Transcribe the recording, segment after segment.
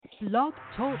Blog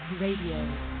Talk Radio.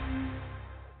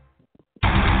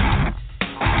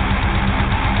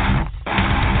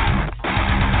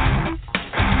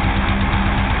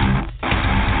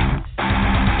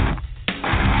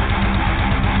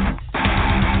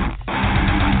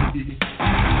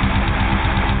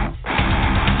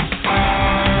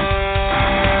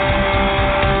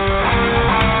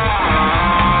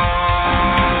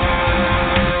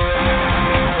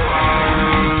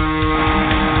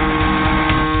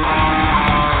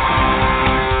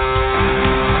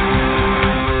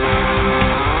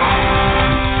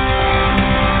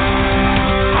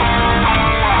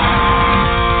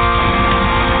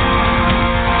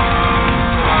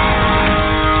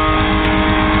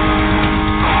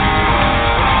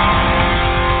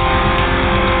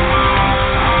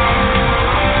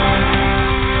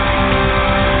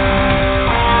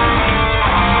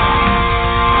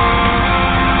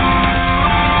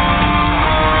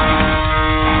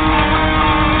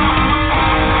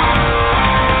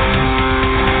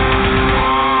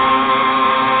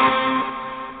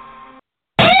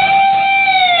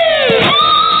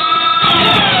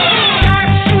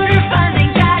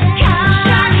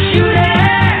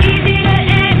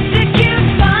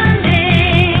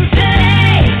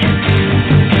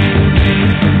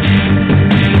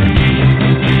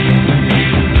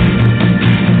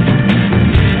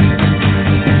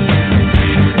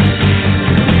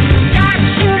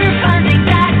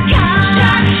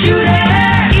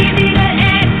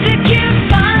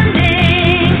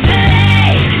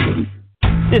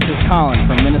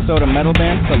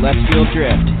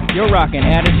 You're rocking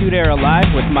Attitude Era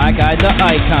live with my guy, the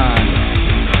Icon.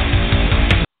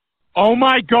 Oh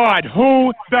my God,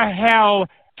 who the hell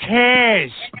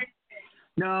cares?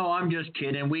 No, I'm just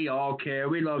kidding. We all care.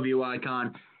 We love you,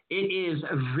 Icon. It is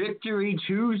Victory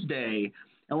Tuesday.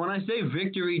 And when I say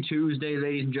Victory Tuesday,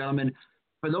 ladies and gentlemen,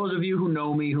 for those of you who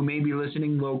know me, who may be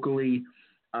listening locally,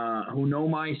 who know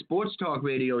my sports talk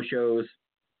radio shows,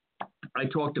 I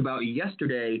talked about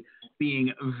yesterday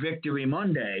being Victory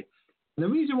Monday. And the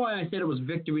reason why I said it was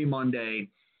Victory Monday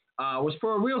was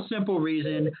for a real simple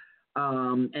reason,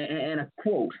 and a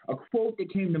quote that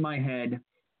came to my head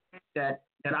that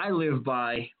I live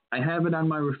by. I have it on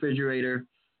my refrigerator.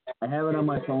 I have it on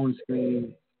my phone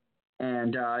screen.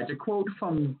 And it's a quote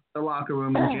from the locker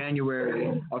room in January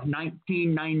of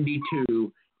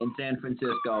 1992 in San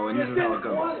Francisco. And this is how it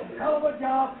goes. Hell of a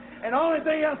job. And the only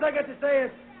thing else I got to say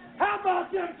is, how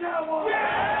about them Cowboys?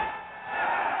 Yeah!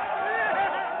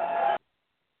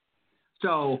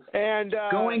 So,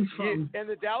 going from... And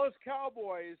the Dallas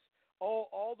Cowboys,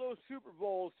 all those Super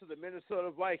Bowls to the Minnesota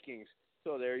Vikings.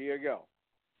 So there you go.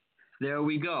 There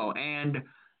we go. And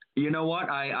you know what?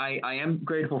 I am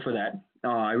grateful for that.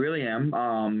 I really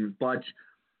am. But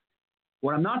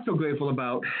what I'm not so grateful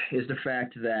about is the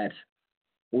fact that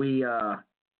we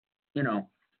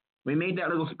made that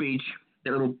little speech,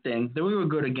 that little thing, that we were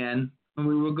good again. And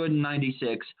we were good in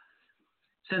 96.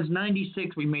 Since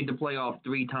 96, we made the playoff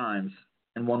 3 times.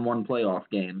 And won 1 playoff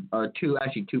game, two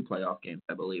playoff games,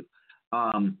 I believe.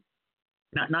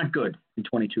 Not good in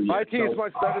 22 years. My team's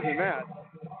much better than that.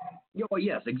 Oh,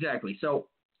 yes, exactly. So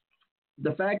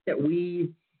the fact that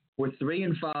we were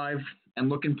 3-5 and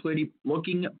looking pretty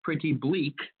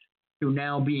bleak to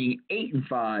now being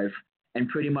 8-5 and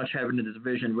pretty much having the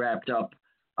division wrapped up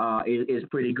is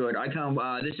pretty good.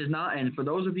 This is not, and for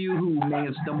those of you who may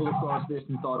have stumbled across this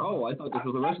and thought, oh, I thought this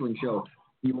was a wrestling show.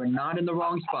 You are not in the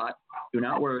wrong spot. Do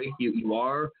not worry. You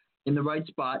are in the right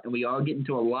spot, and we are getting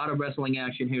to a lot of wrestling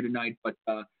action here tonight. But,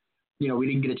 we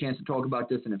didn't get a chance to talk about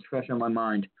this, and it's fresh on my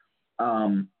mind.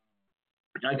 Icon,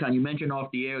 you mentioned off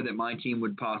the air that my team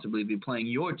would possibly be playing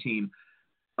your team.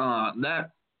 That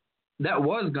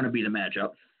was going to be the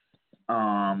matchup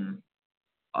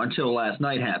until last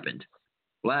night happened.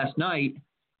 Last night,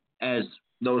 as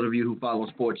those of you who follow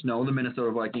sports know, the Minnesota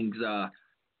Vikings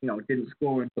didn't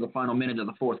score until the final minute of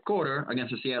the fourth quarter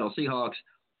against the Seattle Seahawks.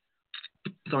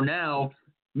 So now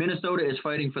Minnesota is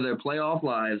fighting for their playoff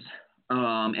lives.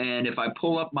 And if I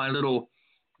pull up my little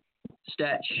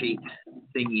stat sheet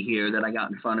thingy here that I got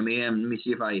in front of me, and let me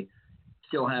see if I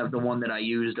still have the one that I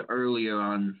used earlier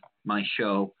on my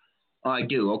show. Oh, I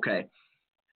do. Okay.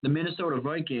 The Minnesota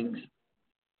Vikings,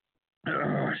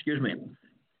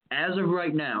 as of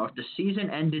right now, if the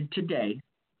season ended today,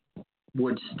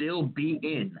 would still be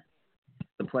in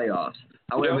the playoffs.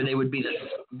 However, they would be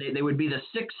the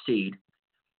 6th seed.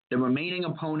 The remaining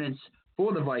opponents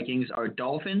for the Vikings are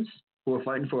Dolphins, who are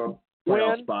fighting for a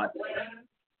playoff spot.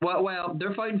 Well,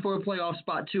 they're fighting for a playoff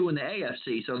spot too in the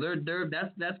AFC. So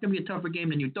that's gonna be a tougher game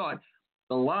than you thought.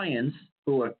 The Lions,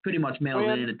 who are pretty much mailed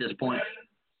in at this point,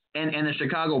 and the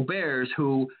Chicago Bears,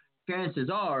 who chances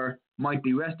are might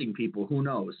be resting people. Who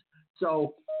knows?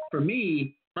 So for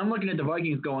me, I'm looking at the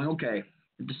Vikings going, okay,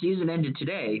 if the season ended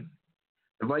today,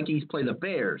 the Vikings play the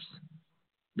Bears.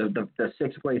 The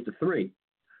 6 plays the 3.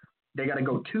 They got to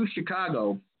go to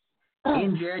Chicago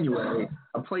in January,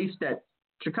 a place that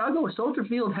Soldier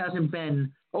Field hasn't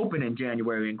been open in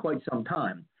January in quite some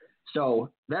time. So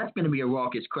that's going to be a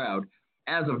raucous crowd.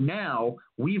 As of now,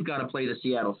 we've got to play the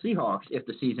Seattle Seahawks if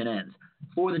the season ends.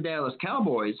 For the Dallas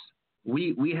Cowboys,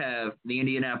 we have the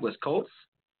Indianapolis Colts,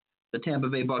 the Tampa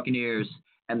Bay Buccaneers,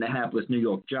 and the hapless New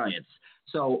York Giants.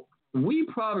 So we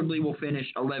probably will finish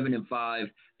 11-5.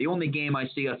 The only game I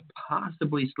see us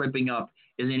possibly slipping up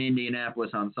is in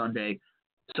Indianapolis on Sunday.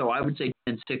 So I would say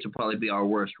 10-6 will probably be our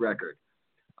worst record.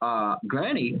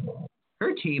 Granny,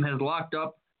 her team has locked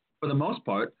up for the most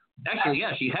part. Actually,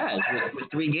 yeah, she has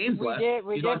with 3 games left.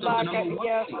 We did lock up.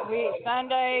 Yes,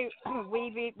 Sunday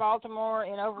we beat Baltimore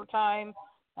in overtime,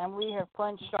 and we have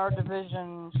clinched our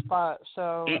division spot.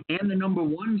 So and the number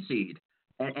 1 seed.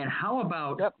 And how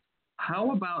about that?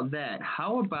 How about that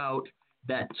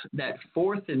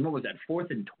 4th and what was that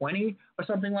 4th and 20 or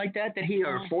something like that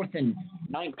or 4th and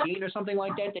 19 or something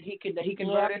like that he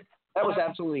converted? Yep. That was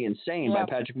absolutely insane by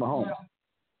Patrick Mahomes. Yep.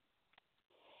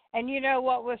 And you know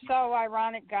what was so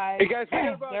ironic, guys? Hey guys,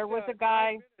 there was a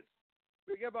guy.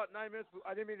 We got about 9 minutes.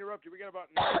 I didn't mean to interrupt you. We got about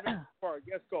 9 minutes before our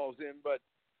guest calls in, but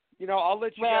I'll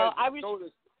let you guys know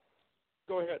this.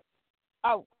 Go ahead.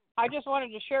 Oh, I just wanted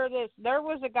to share this. There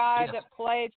was a guy that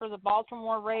played for the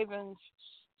Baltimore Ravens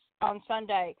on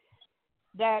Sunday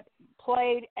that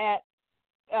played at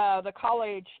the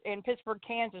college in Pittsburgh,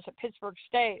 Kansas, at Pittsburgh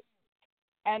State,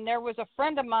 and there was a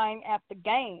friend of mine at the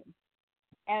game.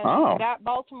 And that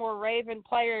Baltimore Raven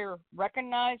player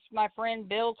recognized my friend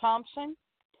Bill Thompson.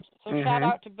 So shout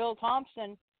out to Bill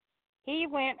Thompson. He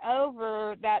went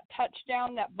over that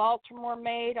touchdown that Baltimore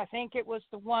made. I think it was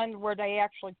the one where they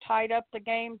actually tied up the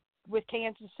game with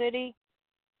Kansas City.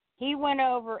 He went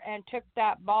over and took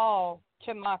that ball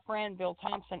to my friend Bill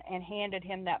Thompson and handed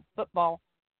him that football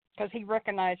because he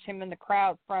recognized him in the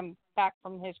crowd back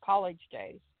from his college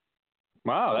days.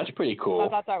 Wow, that's pretty cool. I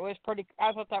thought that was pretty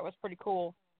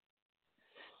cool.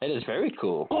 It is very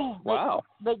cool. Wow.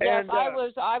 But yes, I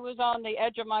was on the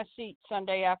edge of my seat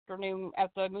Sunday afternoon at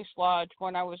the Moose Lodge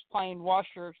when I was playing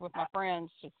washers with my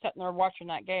friends, sitting there watching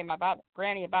that game.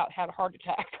 Granny about had a heart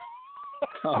attack.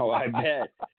 Oh, I bet.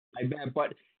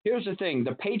 But here's the thing: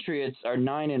 the Patriots are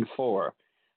 9-4.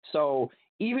 So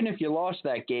even if you lost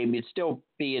that game, you'd still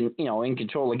be in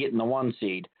control of getting the 1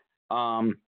 seed.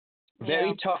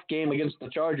 Very tough game against the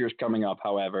Chargers coming up,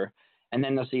 however, and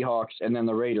then the Seahawks, and then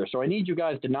the Raiders. So I need you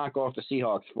guys to knock off the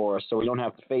Seahawks for us so we don't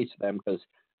have to face them because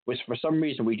for some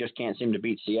reason we just can't seem to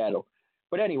beat Seattle.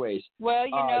 But anyways. Well,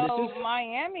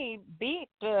 Miami beat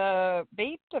the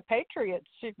Patriots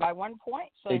by 1 point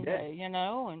Sunday,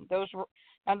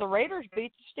 and the Raiders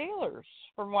beat the Steelers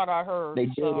from what I heard. They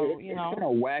did. So, it's been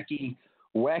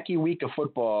a wacky week of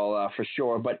football for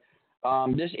sure, but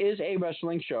this is a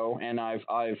wrestling show, and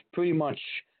I've pretty much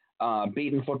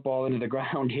beaten football into the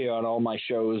ground here on all my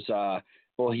shows,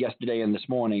 both yesterday and this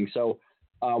morning. So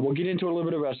we'll get into a little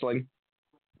bit of wrestling.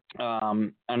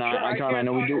 And I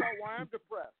know we do. Why I'm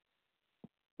depressed.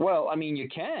 Well, I mean, you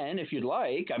can if you'd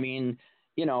like. I mean,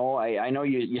 I know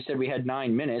you said we had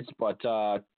 9 minutes, but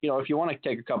if you want to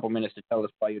take a couple minutes to tell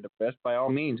us why you're depressed, by all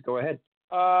means, go ahead.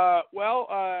 I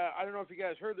don't know if you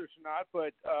guys heard this or not,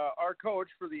 but our coach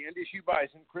for the NDSU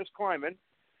Bison, Chris Kleiman,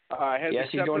 has Yes,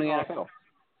 he's going to the NFL.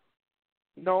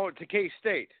 No, to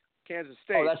K-State, Kansas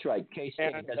State. Oh, that's right,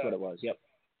 K-State. That's what it was. Yep.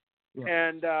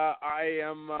 And I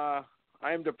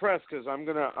am depressed because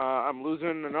I'm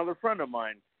losing another friend of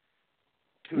mine.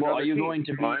 Well, are you going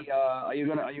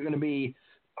to be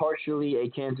partially a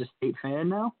Kansas State fan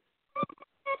now?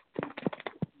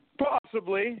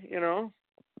 Possibly,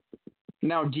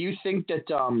 Now, do you think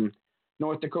that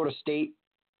North Dakota State,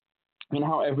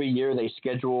 how every year they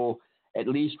schedule at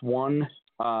least one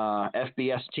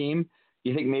FBS team, do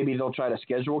you think maybe they'll try to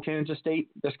schedule Kansas State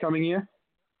this coming year?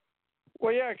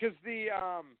 Well, yeah, because the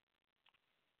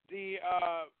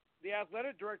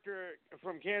athletic director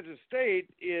from Kansas State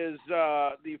is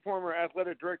the former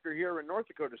athletic director here in North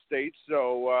Dakota State,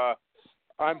 so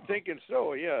I'm thinking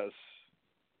so, yes.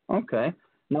 Okay.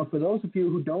 Now, for those of you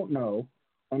who don't know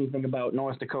anything about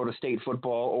North Dakota State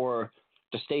football or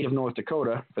the state of North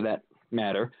Dakota, for that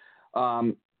matter,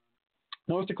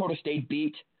 North Dakota State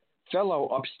beat fellow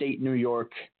upstate New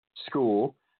York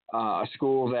school, a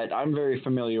school that I'm very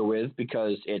familiar with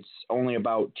because it's only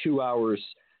about 2 hours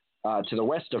to the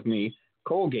west of me,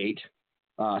 Colgate,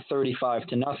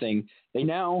 35-0. They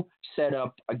now set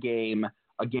up a game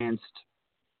against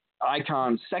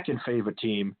Icon's second favorite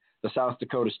team, the South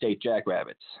Dakota State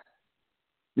Jackrabbits.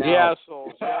 Now, the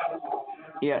assholes.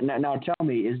 Yeah. Now tell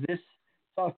me, is this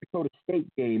South Dakota State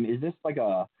game? Is this like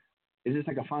a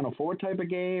Final Four type of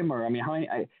game, or I mean, how many?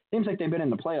 It seems like they've been in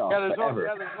the playoffs forever.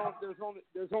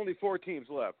 There's only 4 teams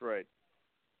left, right?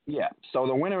 Yeah. So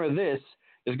the winner of this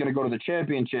is going to go to the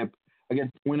championship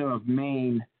against the winner of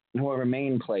Maine, and whoever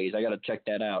Maine plays. I got to check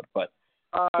that out. But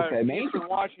okay, Maine from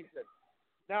Washington.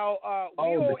 Now,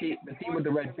 the team with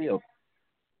the red field.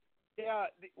 Yeah,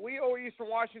 we owe Eastern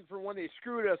Washington for when they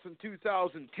screwed us in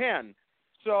 2010.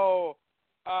 So,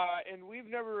 and we've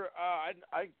never.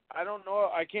 I don't know.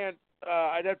 I can't.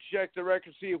 I'd have to check the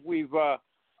record see if we've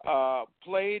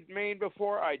played Maine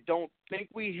before. I don't think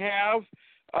we have.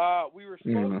 We were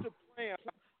supposed to play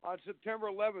on September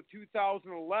 11th,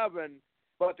 2011,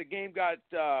 but the game got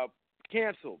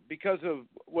canceled because of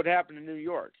what happened in New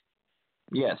York.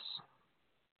 Yes.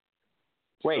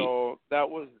 Wait. So that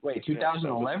was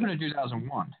 2011 or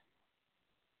 2001?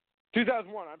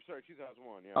 2001. I'm sorry,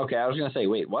 2001. Yeah. Okay, I was gonna say,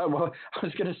 wait, what? I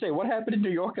was gonna say, what happened in New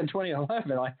York in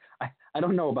 2011? I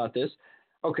don't know about this.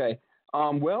 Okay.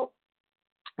 Well,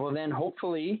 then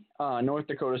hopefully North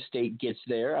Dakota State gets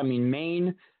there. I mean,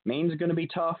 Maine's gonna be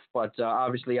tough, but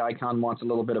obviously Icon wants a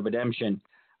little bit of redemption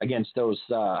against those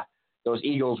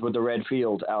Eagles with the red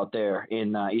field out there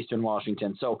in Eastern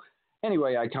Washington. So.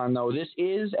 Anyway, Icon, though, this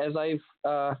is, as I've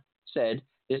said,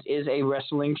 this is a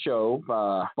wrestling show,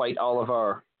 despite all of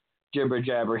our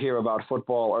jibber-jabber here about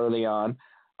football early on.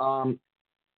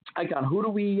 Icon, who do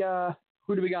we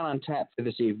got on tap for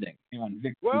this evening?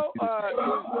 Well,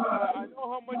 I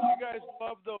know how much you guys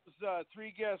love those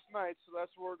 3 guest nights, so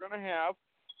that's what we're going to have.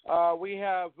 We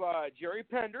have Jerry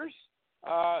Penders.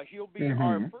 He'll be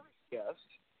our first guest.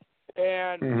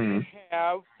 And we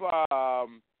have...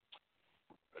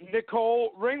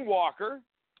 Nicole Ringwalker,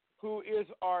 who is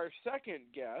our second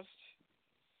guest.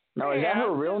 Now, is that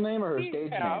her real name or her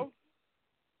stage name?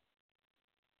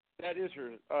 That is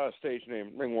her stage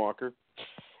name, Ringwalker.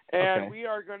 And we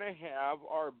are going to have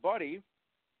our buddy,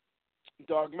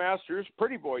 Doug Masters,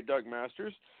 Pretty Boy Doug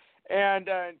Masters. And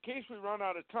in case we run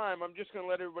out of time, I'm just going to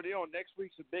let everybody know next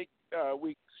week's a big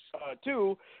week,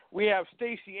 too. We have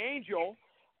Stacey Angel,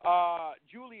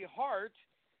 Julie Hart,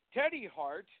 Teddy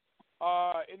Hart.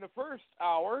 In the first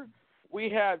hour, we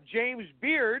have James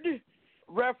Beard,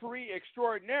 referee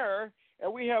extraordinaire,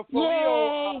 and we have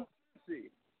Folio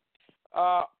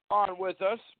on with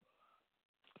us.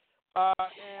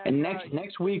 And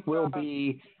next week will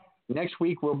be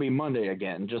Monday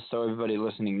again, just so everybody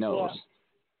listening knows.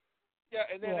 Yeah,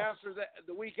 and then after that,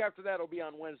 the week after that will be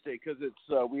on Wednesday because it's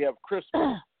we have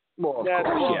Christmas. Well, of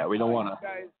course, yeah, we don't want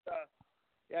to.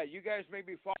 You guys may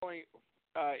be following.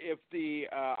 If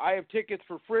I have tickets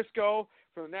for Frisco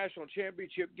for the national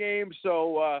championship game,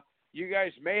 so you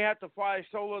guys may have to fly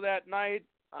solo that night.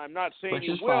 I'm not saying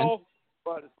you will,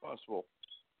 but it's possible.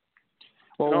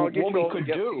 Well, what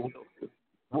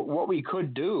we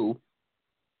could do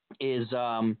is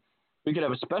we could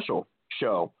have a special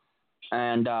show,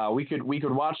 and we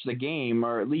could watch the game,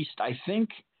 or at least I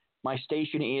think my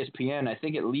station ESPN. I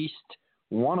think at least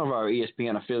one of our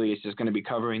ESPN affiliates is going to be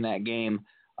covering that game.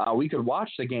 We could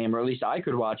watch the game, or at least I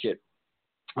could watch it,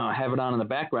 have it on in the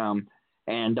background,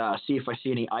 and see if I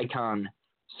see any Icon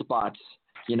spots.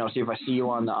 See if I see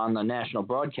you on the national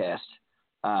broadcast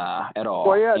at all.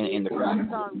 Well, yeah, in the crowd.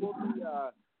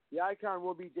 The Icon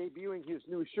will be debuting his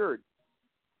new shirt.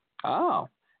 Oh,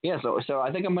 yeah. So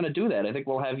I think I'm going to do that. I think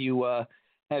we'll have you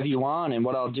on, and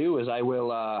what I'll do is I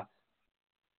will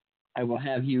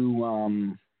have you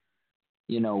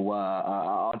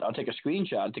I'll take a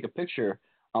screenshot, take a picture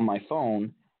on my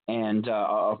phone and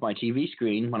of my TV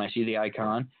screen when I see the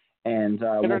Icon, and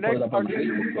we'll put it up on the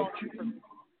Facebook page.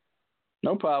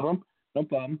 No problem.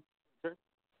 Sure.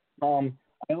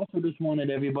 I also just wanted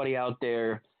everybody out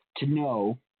there to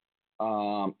know,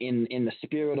 in the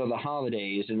spirit of the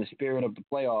holidays, in the spirit of the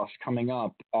playoffs coming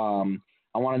up, I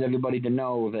wanted everybody to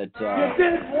know that you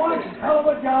did one hell of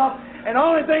a job, and the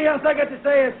only thing else I got to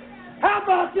say is, how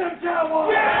about them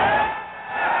Cowboys? Yeah!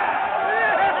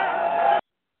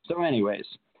 So anyways,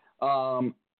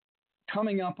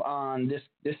 coming up on this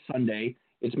Sunday,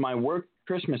 it's my work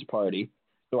Christmas party,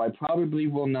 so I probably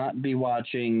will not be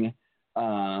watching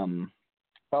TLC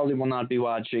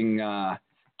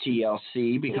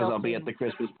because I'll be at the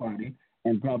Christmas party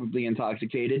and probably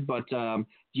intoxicated. But do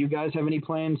you guys have any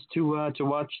plans to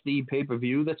watch the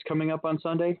pay-per-view that's coming up on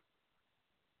Sunday?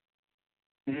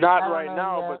 Not right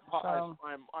now, but I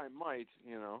might,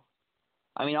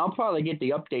 I mean, I'll probably get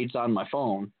the updates on my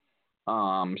phone,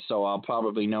 so I'll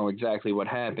probably know exactly what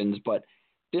happens. But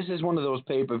this is one of those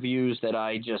pay-per-views that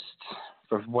I just,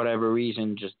 for whatever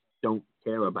reason, just don't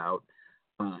care about.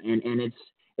 And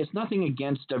it's nothing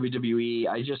against WWE.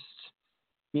 I just,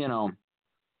 you know,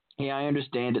 yeah, I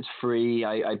understand it's free.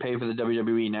 I pay for the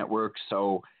WWE network,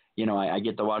 so, you know, I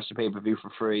get to watch the pay-per-view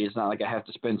for free. It's not like I have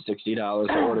to spend $60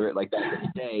 to order it like that every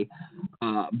day.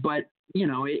 But, you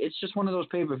know, it's just one of those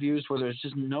pay-per-views where there's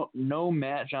just no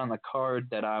match on the card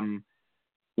that I'm,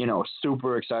 you know,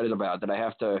 super excited about, that I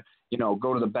have to, you know,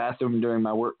 go to the bathroom during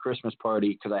my work Christmas party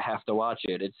because I have to watch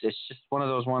it. It's just one of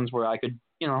those ones where I could,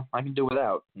 you know, I can do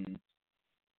without.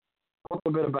 A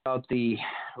little bit about the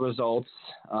results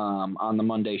on the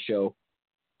Monday show.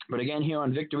 But again, here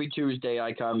on Victory Tuesday,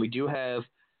 Icon, we do have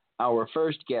our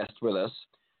first guest with us.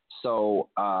 So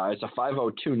it's a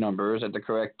 502 number. Is that the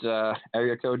correct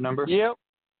area code number? Yep.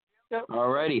 All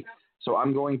righty. So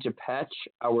I'm going to patch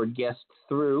our guest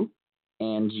through,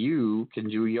 and you can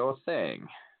do your thing.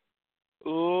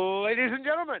 Ladies and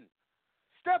gentlemen,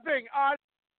 stepping on...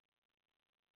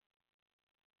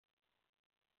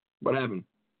 What happened?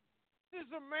 This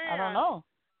is a man. I don't know.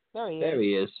 There he is. There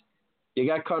he is. You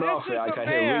got cut off there, Icon.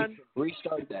 Here,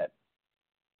 restart that.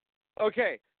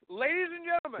 Okay. Ladies and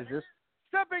gentlemen,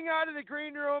 stepping out of the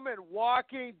green room and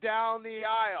walking down the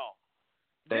aisle.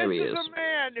 There he is. This is a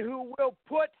man who will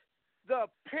put the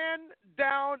pen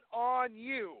down on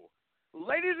you.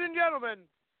 Ladies and gentlemen,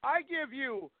 I give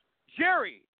you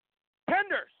Jerry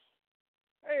Penders.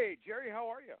 Hey, Jerry, how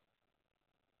are you?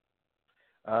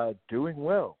 Doing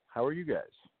well. How are you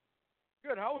guys?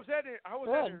 Good. How was that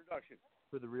introduction?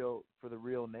 For the real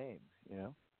name, you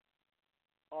know.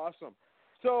 Awesome.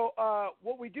 So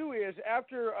what we do is,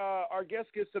 after our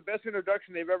guest gets the best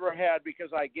introduction they've ever had,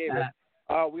 because I gave it,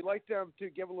 we like them to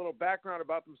give a little background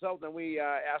about themselves, and we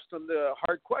ask them the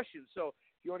hard questions. So if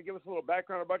you want to give us a little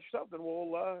background about yourself, then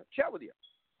we'll chat with you.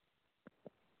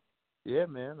 Yeah,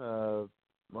 man.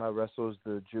 My wrestler was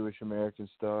the Jewish-American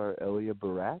star Elia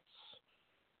Baratz.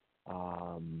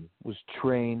 Was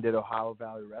trained at Ohio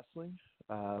Valley Wrestling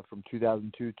from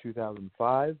 2002 to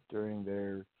 2005 during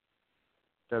their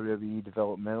WWE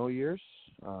developmental years.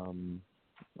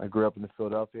 I grew up in the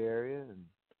Philadelphia area, and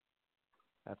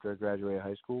after I graduated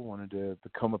high school, wanted to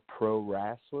become a pro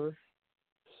wrestler.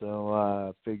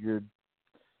 So figured,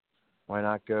 why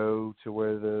not go to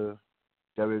where the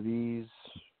WWE's,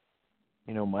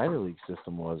 you know, minor league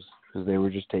system was, because they were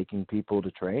just taking people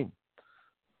to train.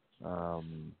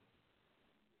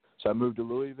 So I moved to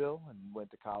Louisville and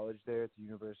went to college there at the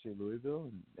University of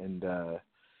Louisville, and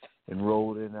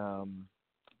enrolled in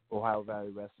Ohio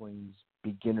Valley Wrestling's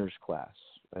beginners class.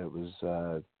 It was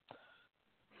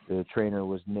the trainer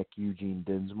was Nick Eugene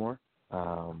Dinsmore.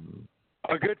 A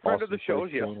good friend of the show,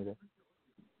 yeah.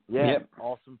 Yeah, yep.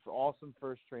 Awesome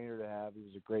first trainer to have. He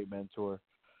was a great mentor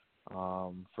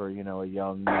for, you know, a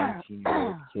young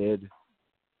 19-year-old kid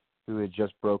who had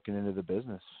just broken into the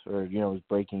business, or, you know, was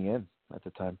breaking in at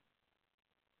the time.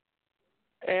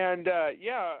 And, as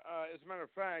a matter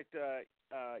of fact,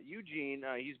 Eugene,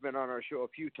 he's been on our show a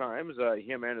few times,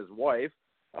 him and his wife,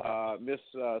 Miss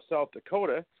South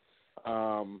Dakota.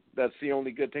 That's the only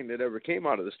good thing that ever came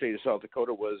out of the state of South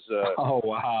Dakota was... oh,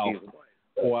 wow.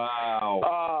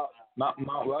 Wow.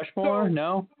 Mount Rushmore? So,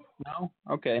 No?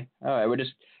 Okay. All right. We're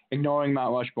just ignoring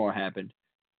Mount Rushmore happened.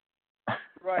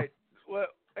 Right. Well,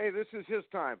 hey, this is his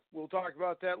time. We'll talk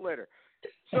about that later.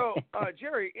 So,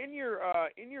 Jerry, in your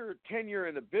tenure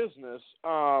in the business,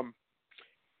 how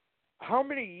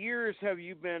many years have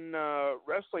you been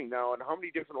wrestling now, and how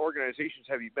many different organizations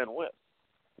have you been with?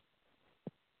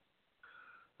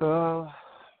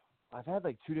 I've had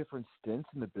like 2 different stints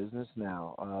in the business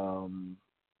now.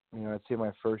 You know, I'd say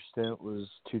my first stint was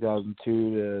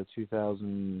 2002 to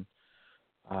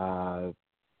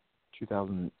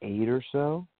 2008 or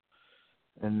so,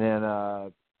 and then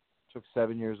took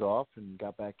 7 years off and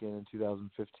got back in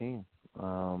 2015.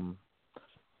 So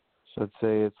I'd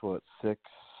say it's 6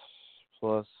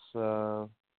 plus 4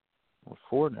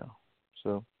 now.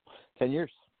 So 10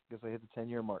 years. I guess I hit the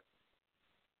 10-year mark.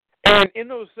 And in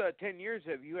those 10 years,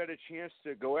 have you had a chance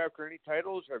to go after any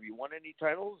titles? Have you won any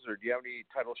titles, or do you have any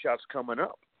title shots coming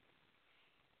up?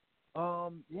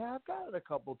 Yeah, I've got a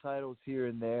couple titles here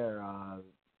and there.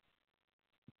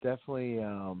 Definitely,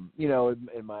 you know,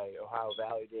 in my Ohio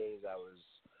Valley days, I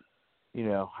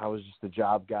was just the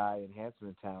job guy,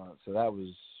 enhancement talent. So that was,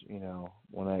 you know,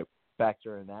 when I back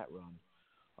during that run.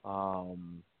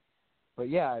 But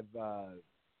yeah, I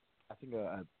think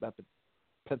at the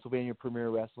Pennsylvania Premier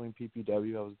Wrestling,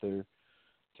 PPW, I was their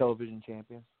television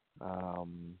champion.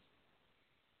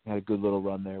 Had a good little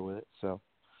run there with it. So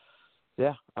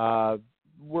yeah,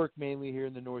 worked mainly here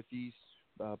in the Northeast,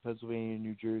 Pennsylvania,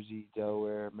 New Jersey,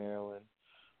 Delaware, Maryland,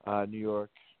 New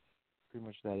York, pretty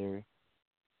much that area.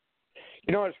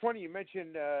 You know, it's funny you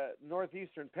mentioned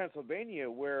northeastern Pennsylvania,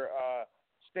 where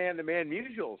Stan the Man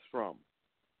Musial's from.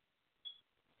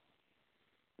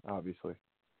 Obviously.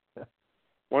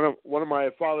 One of my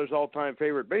father's all-time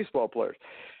favorite baseball players.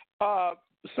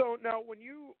 So now, when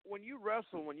you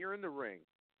wrestle, when you're in the ring,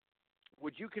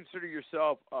 would you consider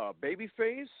yourself a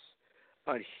babyface,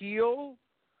 a heel,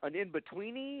 an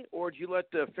in-betweenie, or do you let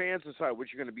the fans decide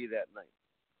what you're going to be that night?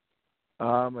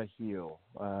 I'm a heel.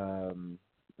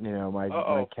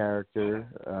 My character,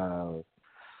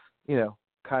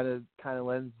 kind of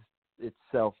lends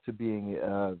itself to being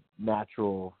a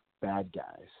natural bad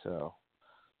guy. So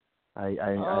I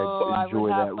enjoy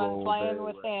that role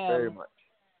very much.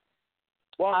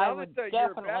 Well, I now would that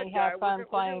you're a bad definitely guy, have fun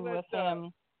playing with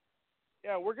him.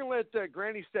 Yeah, we're going to let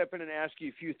Granny step in and ask you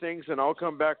a few things, and I'll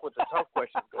come back with a tough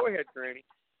question. Go ahead, Granny.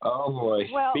 Oh, boy.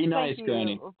 Well, be nice, you.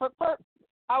 Granny.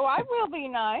 I will be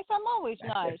nice. I'm always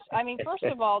nice. I mean, first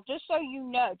of all, just so you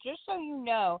know,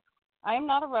 I am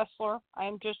not a wrestler. I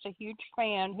am just a huge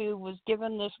fan who was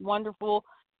given this wonderful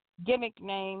gimmick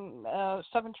name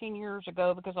 17 years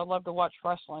ago because I love to watch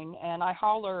wrestling, and I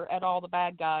holler at all the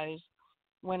bad guys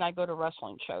when I go to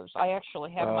wrestling shows. I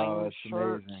actually have my own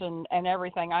shirts and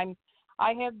everything. I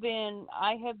have been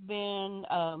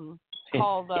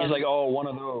called. He's like, one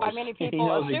of those. By many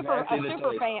people, a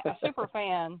super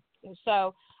fan.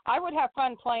 So I would have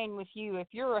fun playing with you. If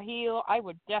you're a heel, I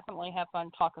would definitely have fun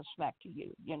talking smack to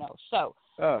you. So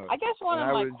I guess one of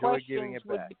my questions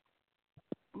would be,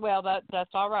 well,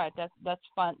 that's all right. That's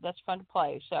fun. That's fun to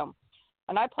play. So,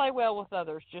 and I play well with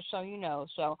others, just so you know.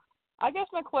 So I guess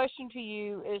my question to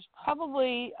you is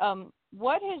probably,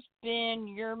 what has been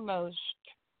your most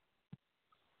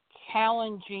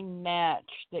challenging match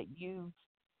that you've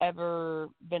ever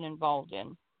been involved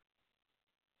in?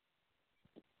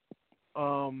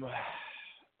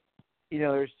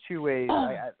 There's two ways.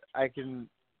 I can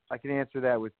answer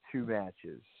that with two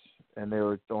matches, and they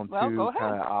were on two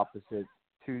kind of opposite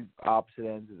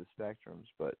ends of the spectrums.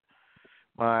 But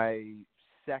my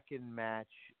second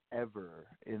match ever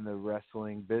in the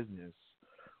wrestling business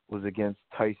was against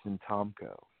Tyson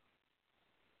Tomko.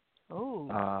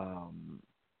 Oh.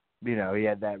 He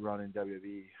had that run in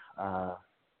WWE. I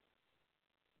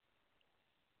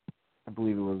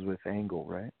believe it was with Angle,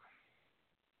 right?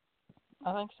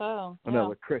 I think so. Oh, no,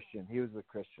 with Christian. He was with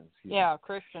Christian. Yeah,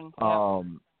 Christian. Yeah.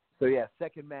 So,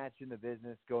 second match in the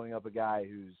business, going up a guy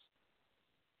who's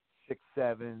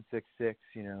 6'7",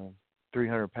 6'6",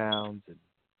 300 pounds, and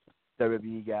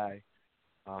WWE guy.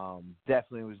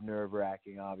 Definitely was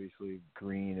nerve-wracking, obviously,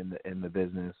 green in the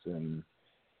business and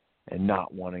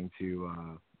not wanting to,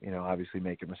 obviously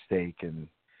make a mistake and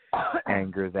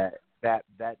anger that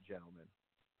gentleman.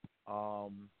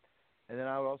 And then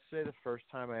I would also say the first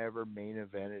time I ever main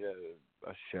evented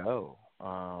a show.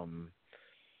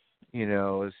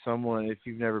 As someone, if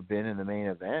you've never been in the main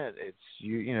event, it's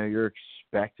you're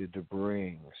expected to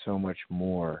bring so much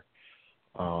more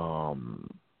to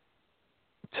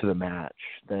the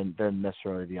match than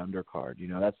necessarily the undercard.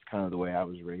 That's kind of the way I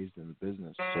was raised in the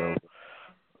business. So,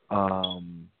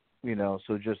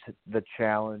 so just the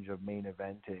challenge of main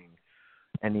eventing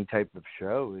any type of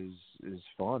show is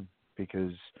fun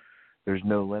because there's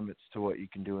no limits to what you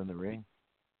can do in the ring.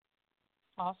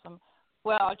 Awesome.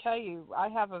 Well, I'll tell you, I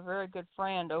have a very good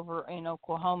friend over in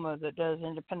Oklahoma that does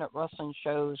independent wrestling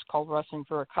shows called Wrestling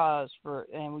for a Cause,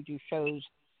 and we do shows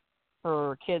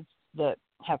for kids that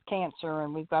have cancer,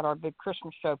 and we've got our big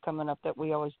Christmas show coming up that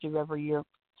we always do every year.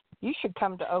 You should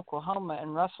come to Oklahoma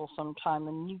and wrestle sometime,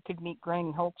 and you could meet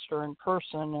Granny Holster in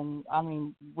person, and I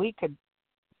mean,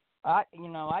 I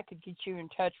could get you in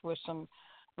touch with some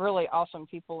really awesome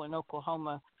people in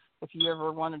Oklahoma if you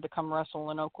ever wanted to come wrestle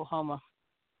in Oklahoma.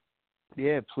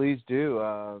 Yeah, please do.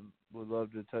 Would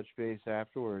love to touch base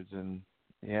afterwards, and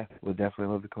would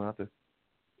definitely love to come out there.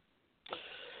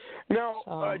 Now,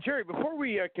 Jerry, before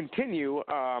we continue,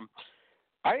 I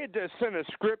had to send a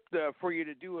script for you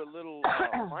to do a little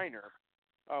minor.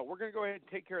 We're going to go ahead and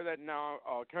take care of that now.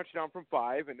 I'll count you down from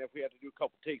 5, and if we have to do a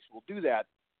couple takes, we'll do that.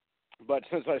 But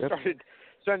since I started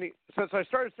sending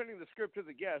the script to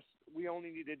the guests, we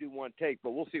only need to do one take,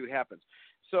 but we'll see what happens.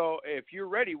 So if you're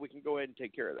ready, we can go ahead and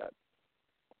take care of that.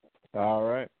 All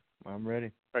right. I'm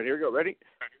ready. All right, here we go. Ready?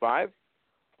 5,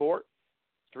 4,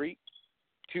 3,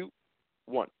 2,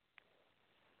 1.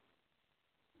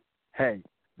 Hey,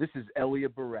 this is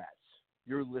Elliot Baratz.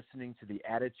 You're listening to the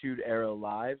Attitude Era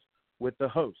Live with the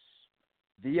hosts,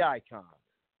 the Icon,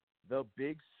 the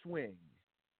Big Swing,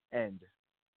 and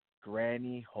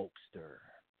Granny Hulkster.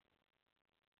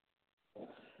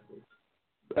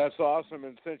 That's awesome.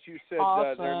 And since you said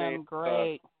their names,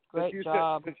 great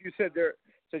job. Since you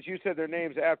said their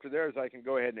names after theirs, I can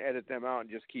go ahead and edit them out and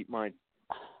just keep mine.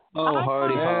 Oh,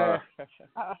 hardy har.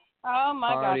 Oh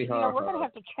my Hardy gosh! har We're gonna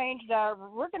have to change that.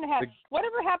 We're gonna have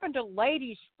whatever happened to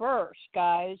ladies first,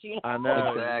 guys. I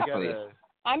know exactly.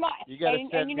 And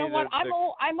you know what?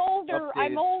 I'm older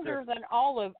than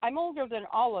all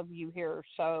of you here.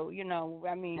 So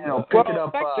I mean, pick it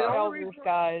up. elders,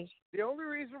 guys. The only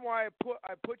reason why I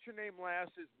put your name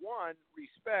last is one,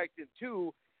 respect, and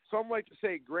two, some like to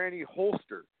say Granny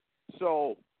Holster.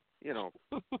 So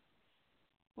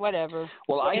Whatever.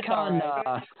 Well, It's Icon,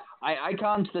 all right.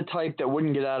 Icon's the type that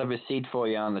wouldn't get out of his seat for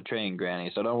you on the train, Granny.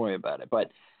 So don't worry about it.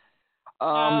 But you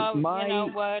know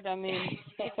what? I mean,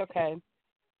 it's okay.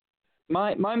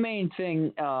 My main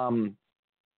thing, and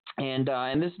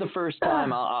this is the first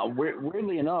time.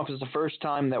 Weirdly enough, it's the first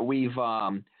time that we've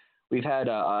had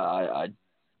a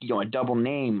double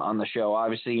name on the show.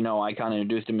 Obviously, Icon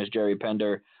introduced him as Jerry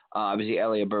Pender. Obviously,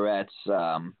 Elliot Barrett's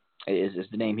is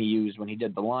the name he used when he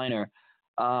did the liner.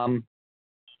 How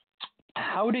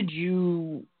did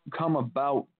you come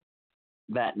about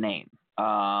that name?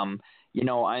 I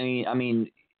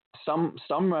mean,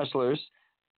 some wrestlers,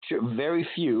 very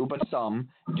few, but some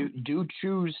do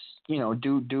choose,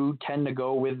 do tend to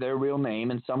go with their real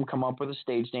name, and some come up with a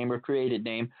stage name or created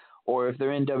name. Or if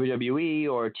they're in WWE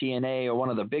or TNA or one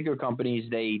of the bigger companies,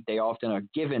 they often are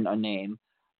given a name.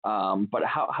 But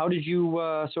how did you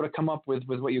sort of come up with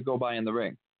what you go by in the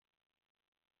ring?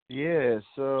 Yeah,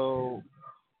 so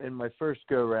in my first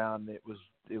go round, it was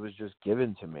just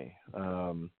given to me.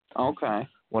 Okay.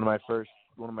 One of my first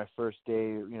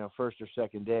day, first or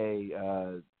second day,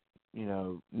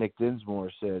 Nick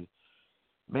Dinsmore said,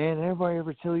 "Man, everybody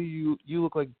ever tell you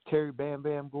look like Terry Bam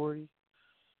Bam Gordy?"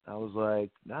 I was like,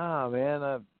 "Nah,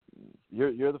 man,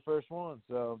 you're the first one."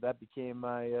 So that became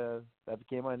my name.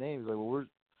 He's like, "Well,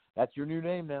 that's your new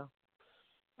name now."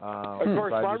 Of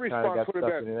course, my response would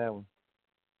have been, that one.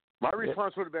 My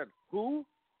response would have been, "Who?"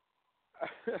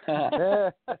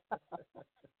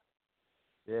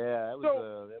 Yeah, that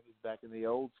was back in the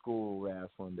old school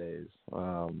wrestling days.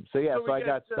 So I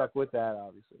got stuck with that,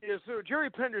 obviously. Yeah, so Jerry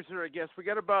Penderson, I guess we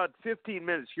got about 15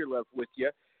 minutes here left with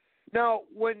you. Now,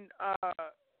 when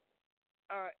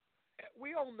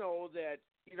we all know that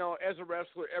as a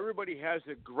wrestler, everybody has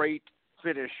a great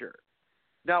finisher.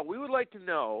 Now, we would like to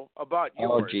know about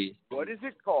yours. Oh, geez. What is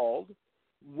it called?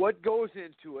 What goes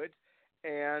into it?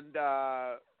 And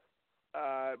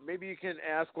maybe you can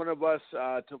ask one of us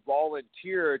to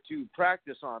volunteer to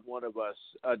practice on one of us,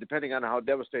 depending on how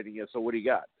devastating it is. So what do you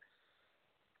got?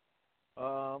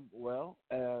 Well,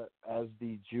 as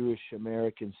the Jewish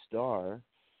American star,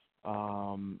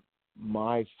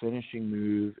 my finishing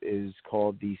move is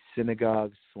called the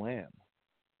Synagogue Slam.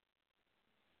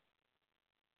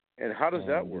 And how does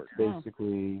that work?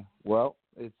 Basically,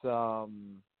 it's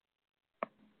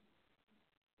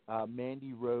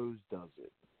Mandy Rose does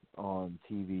it on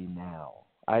TV now.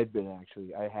 I'd been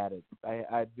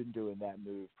doing that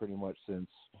move pretty much since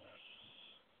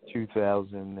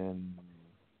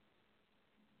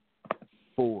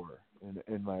 2004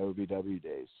 in my OVW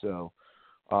days. So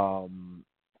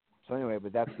anyway,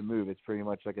 but that's the move. It's pretty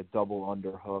much like a double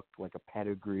underhook, like a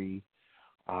pedigree,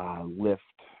 lift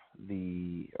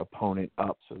the opponent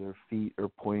up so their feet are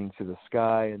pointing to the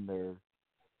sky and their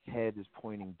head is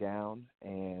pointing down,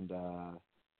 and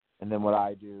then what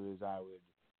I do is I would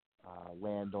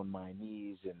land on my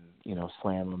knees and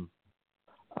slam them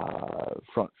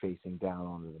front facing down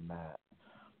onto the mat.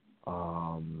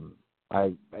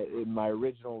 In my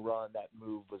original run, that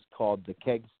move was called the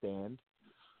keg stand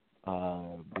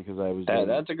because I was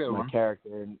that's a good one.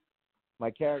 My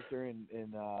character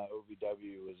in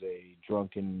OVW was a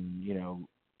drunken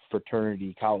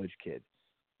fraternity college kid,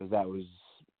 because that was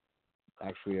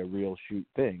actually a real shoot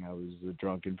thing. I was a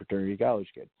drunken fraternity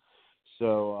college kid.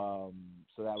 So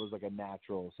that was like a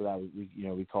natural. So that was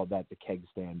we called that the keg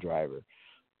stand driver.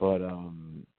 But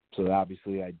so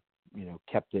obviously I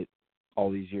kept it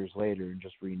all these years later and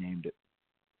just renamed it.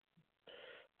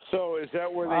 So is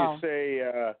that where they say?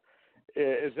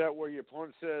 Is that where your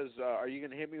opponent says, "Are you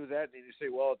going to hit me with that?" And you say,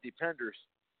 "Well, it depends."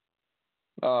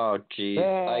 Oh, geez,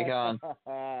 Icon.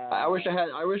 I wish I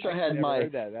had my.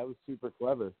 Heard that. That was super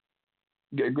clever.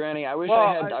 Granny, I wish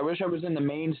I was in the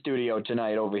main studio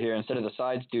tonight over here instead of the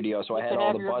side studio, so I had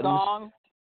all the buttons. Gong.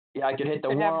 Yeah, I could hit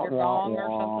the wah wah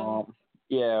or something.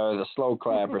 Yeah, or the slow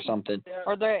clap or something.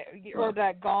 Or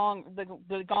that gong,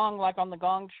 the gong like on the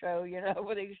Gong Show,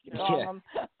 where they used to gong them.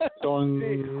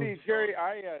 See, Jerry,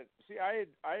 I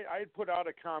had put out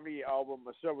a comedy album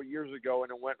several years ago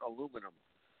and it went aluminum.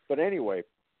 But anyway,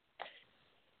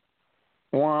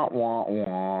 Wah, wah,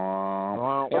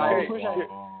 wah.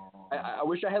 I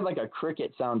wish I had like a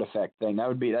cricket sound effect thing.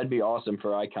 That'd be awesome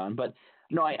for Icon. But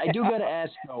no, I do gotta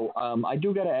ask though.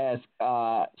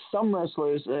 Some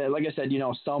wrestlers, like I said,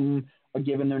 some are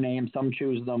given their name, some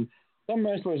choose them. Some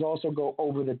wrestlers also go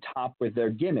over the top with their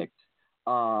gimmicks.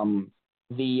 And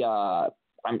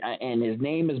his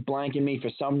name is blanking me for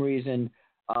some reason.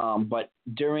 But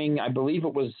during, I believe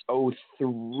it was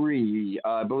 2003,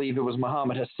 I believe it was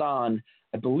Muhammad Hassan,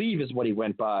 I believe is what he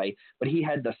went by, but he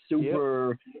had the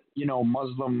super,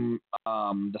 Muslim,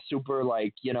 the super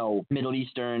Middle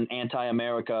Eastern,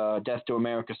 anti-America, death to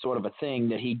America sort of a thing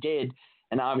that he did.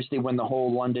 And obviously when the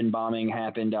whole London bombing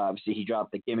happened, obviously he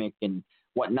dropped the gimmick and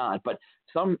whatnot. But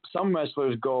some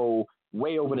wrestlers go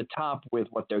way over the top with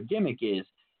what their gimmick is.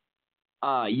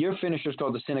 Your finisher is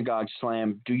called the Synagogue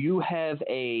Slam. Do you have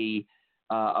a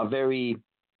very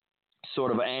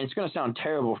sort of, and it's going to sound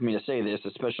terrible for me to say this,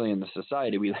 especially in the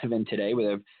society we live in today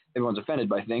where everyone's offended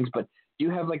by things, but do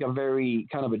you have like a very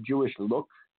kind of a Jewish look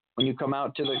when you come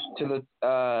out to the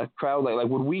crowd? Like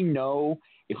would we know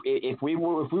if we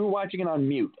were watching it on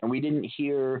mute and we didn't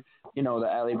hear, the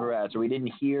Ali Baratz, or we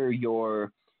didn't hear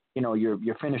your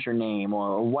finisher name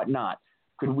or whatnot,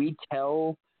 could we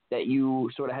tell that you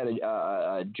sort of had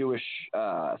a Jewish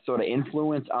sort of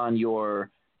influence on your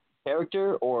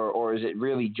character, or is it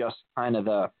really just kind of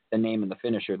the name and the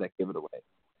finisher that give it away?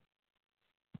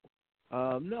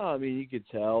 No, I mean, you could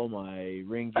tell my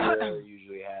ring gear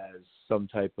usually has some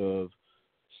type of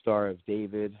Star of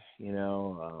David,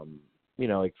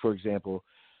 like for example,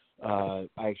 I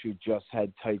actually just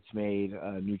had tights made,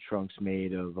 new trunks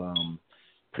made of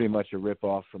pretty much a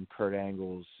rip-off from Kurt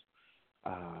Angle's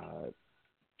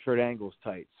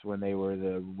tights when they were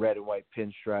the red and white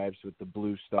pinstripes with the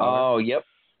blue star. Oh, yep.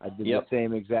 I did the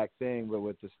same exact thing, but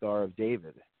with the Star of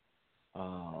David.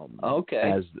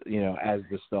 Okay. As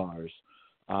the stars.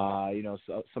 So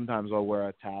sometimes I'll wear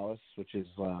a talus, which is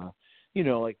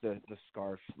like the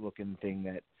scarf looking thing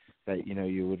that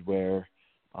you would wear.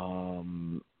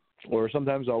 Or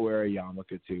sometimes I'll wear a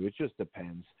yarmulke too. It just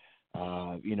depends.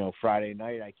 Friday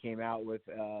night I came out with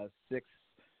six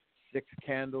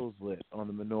candles lit on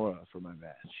the menorah for my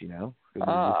match,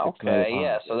 okay,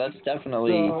 yeah, so that's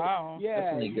definitely,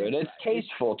 definitely good. It's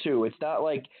tasteful, too. It's not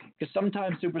like, because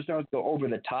sometimes superstars go over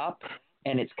the top,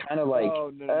 and it's kind of like,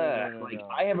 no.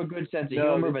 I have a good sense of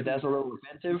humor, but that's a little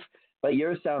offensive, but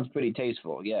yours sounds pretty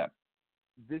tasteful, yeah.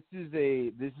 This is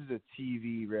a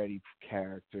TV-ready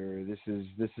character. This is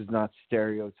not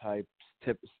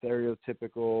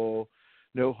stereotypical,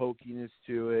 no hokiness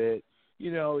to it.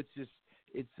 It's just,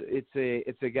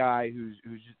 it's a guy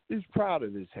who's proud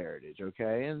of his heritage,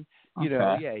 okay? And he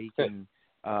can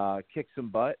kick some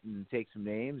butt and take some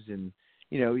names, and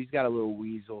he's got a little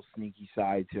weasel, sneaky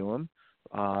side to him,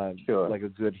 sure, like a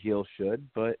good heel should.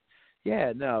 But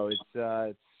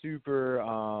it's super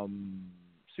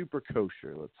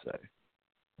kosher, let's say.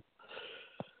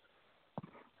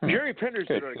 Jerry Pender's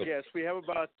our guest. We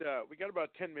got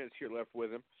about 10 minutes here left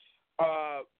with him.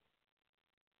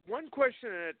 One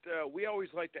question that we always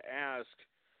like to ask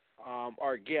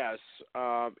our guests,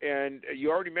 and you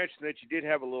already mentioned that you did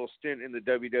have a little stint in the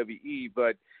WWE,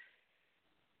 but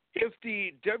if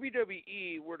the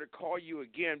WWE were to call you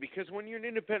again, because when you're an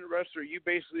independent wrestler, you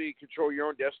basically control your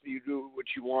own destiny. You do what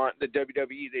you want. The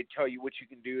WWE, they tell you what you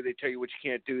can do. They tell you what you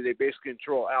can't do. They basically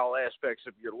control all aspects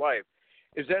of your life.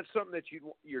 Is that something that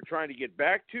you're trying to get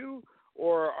back to,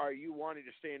 or are you wanting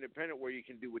to stay independent where you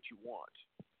can do what you want?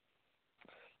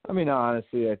 I mean,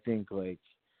 honestly, I think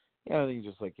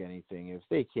just like anything, if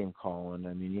they came calling,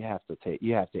 I mean, you have to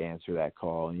answer that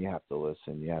call, and you have to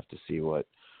listen. You have to see what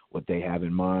they have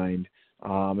in mind,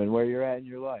 and where you're at in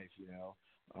your life.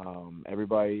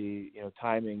 Everybody,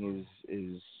 timing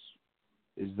is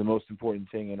the most important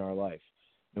thing in our life,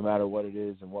 no matter what it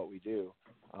is and what we do.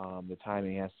 The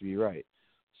timing has to be right.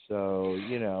 So,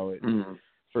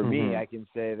 for me, I can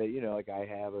say that, I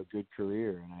have a good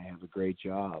career and I have a great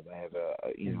job. I have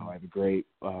I have a great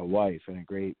wife and a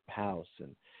great house.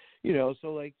 And,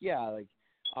 so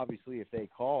obviously if they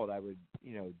called, I would,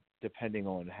 depending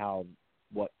on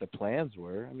what the plans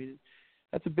were, I mean,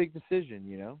 that's a big decision,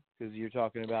 because you're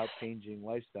talking about changing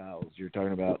lifestyles. You're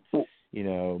talking about,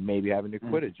 maybe having to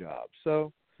quit a job.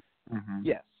 So,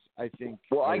 yes. I think.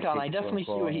 Well, Icon, I definitely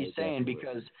see what he's saying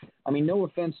because, I mean, no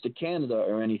offense to Canada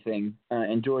or anything,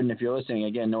 and Jordan, if you're listening,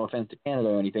 again, no offense to Canada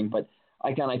or anything, but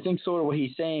Icon, I think sort of what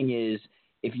he's saying is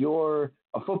if you're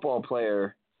a football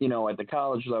player, at the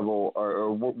college level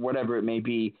or whatever it may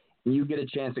be, and you get a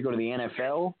chance to go to the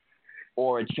NFL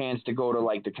or a chance to go to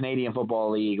like the Canadian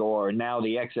Football League or now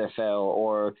the XFL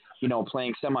or,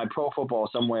 playing semi-pro football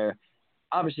somewhere,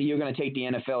 obviously you're going to take the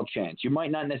NFL chance. You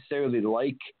might not necessarily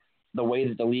like the way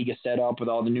that the league is set up with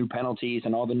all the new penalties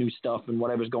and all the new stuff and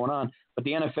whatever's going on, but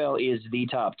the NFL is the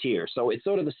top tier. So it's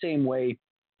sort of the same way,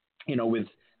 with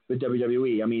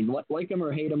WWE. I mean, like them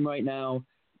or hate them right now,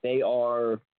 they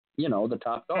are, the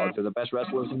top dogs. They're the best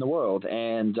wrestlers in the world.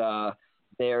 And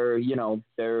they're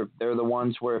the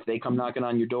ones where if they come knocking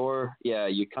on your door, yeah,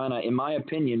 you kind of, in my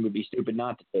opinion, would be stupid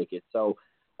not to take it. So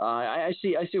I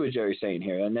see what Jerry's saying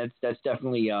here. And that's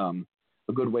definitely a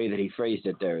good way that he phrased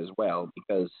it there as well,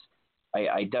 because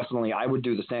I would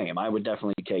do the same. I would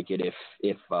definitely take it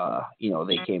if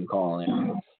they came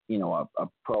calling, a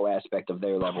pro aspect of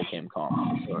their level came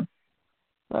calling. Sure.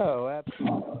 Oh,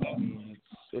 absolutely. I mean,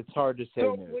 it's hard to say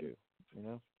no to.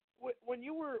 When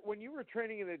you were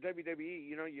training in the WWE,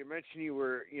 you mentioned you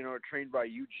were trained by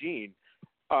Eugene.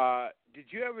 Did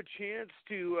you have a chance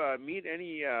to meet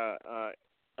any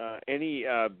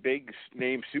big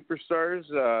name superstars?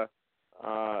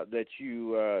 That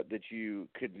you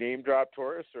could name drop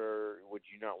for us, or would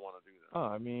you not want to do that? Oh,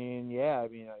 I mean, yeah.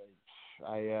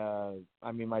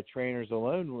 I mean, my trainers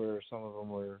alone some of them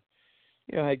were,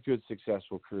 had good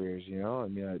successful careers. I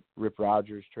mean, Rip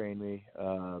Rogers trained me,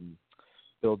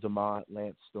 Bill DeMott,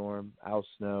 Lance Storm, Al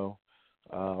Snow,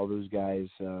 all those guys.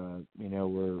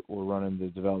 Were running the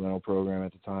developmental program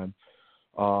at the time.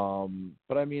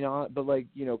 But I mean,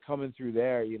 coming through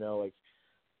there, you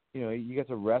get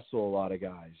to wrestle a lot of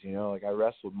guys, I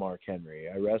wrestled Mark Henry.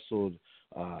 I wrestled,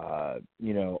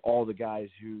 all the guys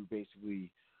who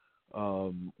basically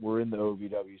were in the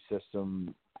OVW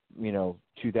system,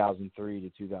 2003 to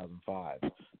 2005.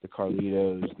 The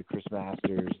Carlitos, the Chris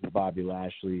Masters, the Bobby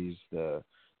Lashleys, the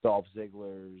Dolph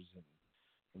Zigglers,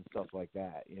 and stuff like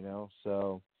that,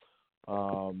 So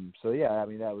yeah, I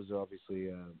mean, that was obviously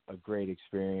a great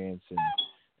experience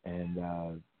and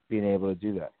being able to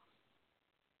do that.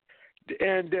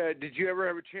 And did you ever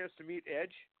have a chance to meet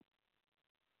Edge?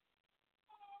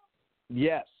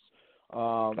 Yes.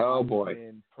 Oh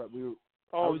boy.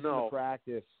 I was in the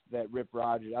practice that Rip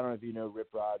Rogers. I don't know if you know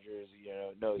Rip Rogers.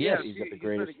 Yes, he's got the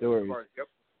greatest stories. Yep.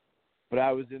 But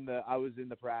I was in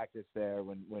the practice there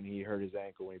when he hurt his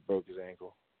ankle, when he broke his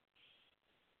ankle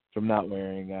from not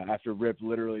wearing. After Rip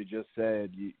literally just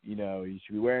said, you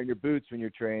should be wearing your boots when you're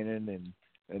training,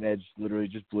 and Edge literally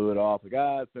just blew it off like,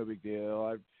 it's no big deal.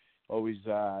 I always,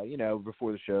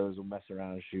 before the shows, we'll mess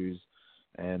around in shoes,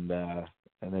 and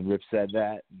then Rip said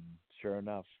that, and sure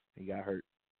enough, he got hurt.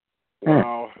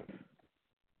 Wow.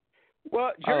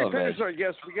 Well, Jerry Penders, I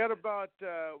guess we got about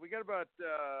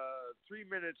 3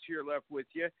 minutes here left with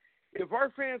you. If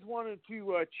our fans wanted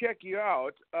to check you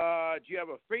out, do you have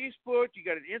a Facebook? You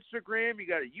got an Instagram? You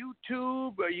got a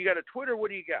YouTube? You got a Twitter? What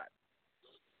do you got?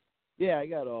 Yeah, I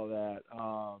got all that.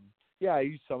 Yeah, I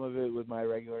use some of it with my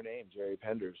regular name, Jerry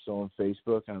Penders. So on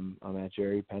Facebook, I'm at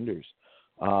Jerry Penders.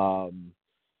 On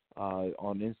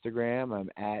Instagram, I'm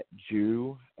at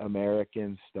Jew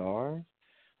American Star.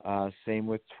 Same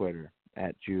with Twitter,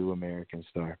 at Jew American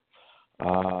Star.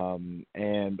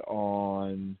 And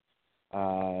on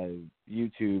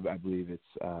YouTube, I believe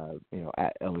it's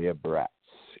at Elia Baratz,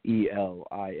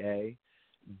 ELIA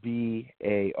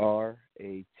BARATZ.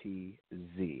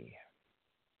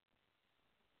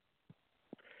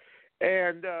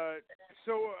 And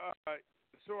so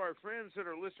our friends that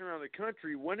are listening around the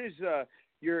country, when is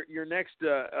your next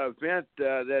event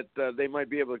that they might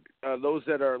be able to, those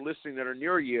that are listening that are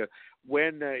near you,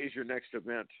 when is your next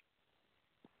event?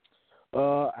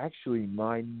 Actually,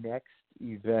 my next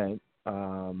event,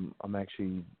 I'm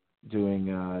actually doing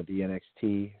the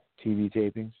NXT TV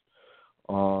tapings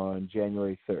on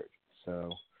January 3rd.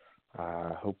 So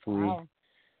hopefully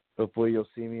you'll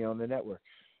see me on the network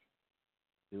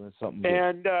doing something good.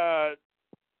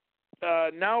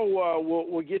 And now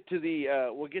we'll get to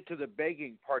the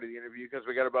begging part of the interview, because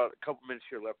we got about a couple minutes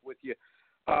here left with you.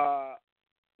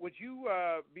 Would you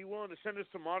be willing to send us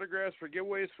some autographs for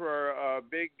giveaways for our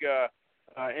big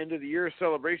end of the year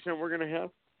celebration that we're going to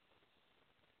have?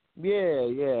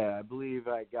 Yeah. I believe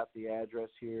I got the address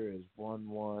here as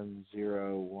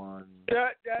 1101. No,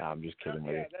 I'm just kidding.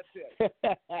 Yeah, that's it.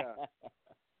 Yeah.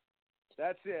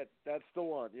 That's it. That's the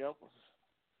one. Yep.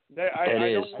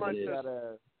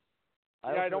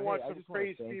 I don't want some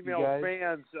crazy female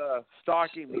fans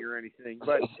stalking me or anything.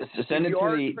 But send it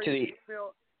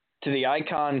to the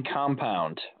Icon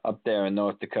Compound up there in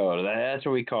North Dakota. That's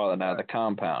what we call it now, the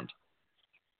compound.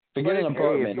 Forget an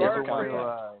apartment.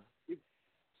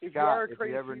 If you are a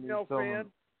crazy female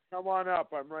fan, come on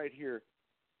up. I'm right here.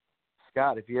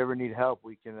 Scott, if you ever need help,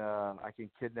 we can. I can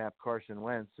kidnap Carson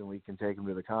Wentz and we can take him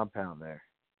to the compound there.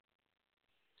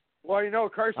 Well,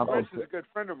 Carson Wentz is a good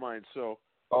friend of mine, so.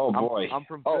 Well, Carson Wentz is a good friend of mine, so. Oh boy. I'm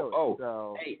from Philly.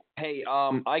 So. Hey,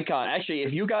 Icon. Actually,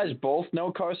 if you guys both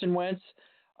know Carson Wentz,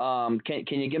 can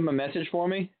you give him a message for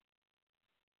me?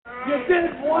 You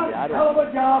did one hell of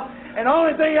a job, and the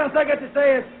only thing else I got to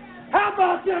say is, how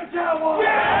about them Cowboys?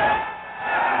 Yeah!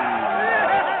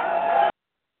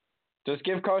 Just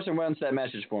give Carson Wentz that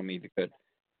message for me if you could.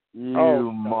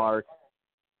 Mark.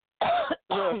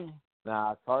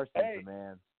 Nah, Carson's the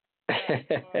man.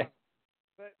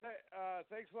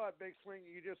 Thanks a lot, Big Swing.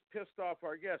 You just pissed off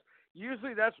our guest.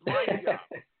 Usually that's my job.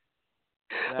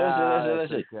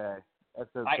 Listen. Okay.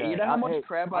 That's okay. You know how much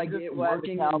crap I get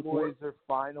working. The Cowboys are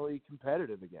finally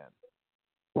competitive again.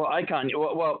 Well, Icon.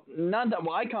 Well, not that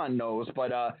Icon knows,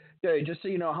 but just so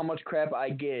you know how much crap I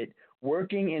get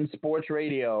working in sports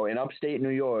radio in upstate New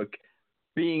York,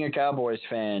 being a Cowboys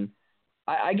fan.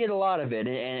 I get a lot of it,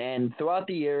 and throughout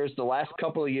the years, the last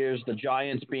couple of years, the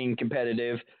Giants being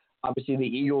competitive, obviously the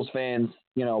Eagles fans,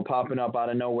 popping up out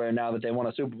of nowhere now that they won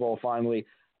a Super Bowl finally.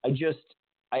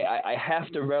 I have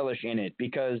to relish in it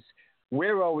because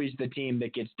we're always the team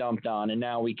that gets dumped on, and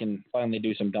now we can finally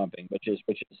do some dumping, which is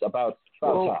about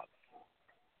top.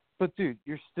 But dude,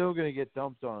 you're still gonna get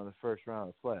dumped on in the first round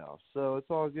of the playoffs, so it's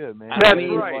all good, man. That's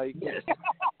right. Yes.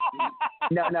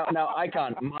 Now,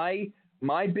 Icon,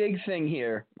 my big thing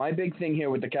here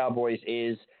with the Cowboys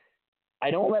is I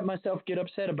don't let myself get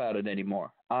upset about it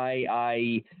anymore.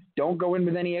 I don't go in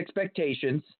with any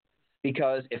expectations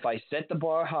because if I set the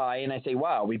bar high and I say,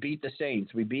 wow, we beat the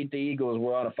Saints, we beat the Eagles,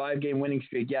 we're on a 5-game winning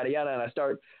streak, yada, yada, and I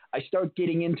start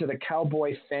getting into the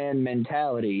Cowboy fan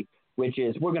mentality, which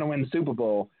is we're going to win the Super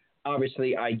Bowl,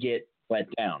 obviously I get let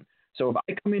down. So if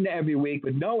I come into every week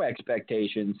with no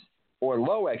expectations or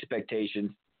low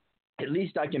expectations, at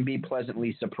least I can be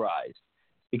pleasantly surprised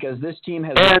because this team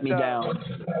has let me down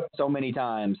so many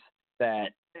times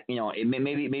that,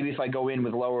 maybe if I go in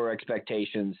with lower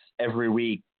expectations every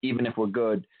week, even if we're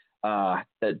good,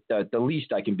 that the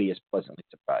least I can be is pleasantly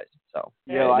surprised. So,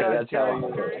 I can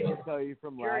tell you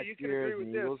from last year as an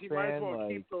Eagles fan,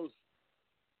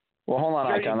 well, hold on,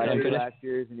 Icon. I didn't finish. Last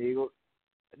year as an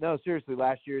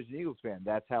Eagles fan,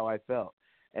 that's how I felt.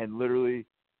 And literally,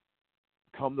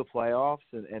 come the playoffs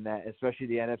and that, especially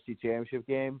the NFC Championship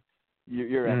game,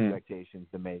 your expectations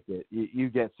to make it. You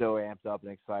get so amped up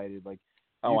and excited, like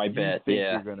I bet,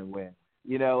 you're going to win.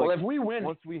 If we win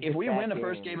the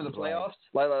first game of the playoffs,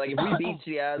 like if we beat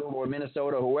Seattle or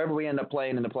Minnesota, whoever we end up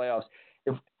playing in the playoffs,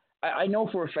 if I know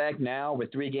for a fact now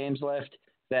with 3 games left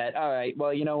that all right,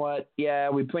 well, you know what? Yeah,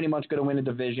 we pretty much going to win a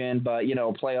division, but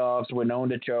playoffs, we're known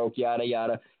to choke, yada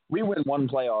yada. We win one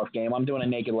playoff game, I'm doing a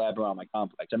naked lap around my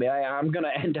complex. I mean, I'm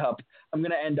gonna end up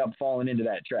falling into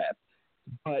that trap.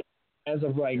 But as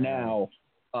of right now,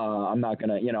 I'm not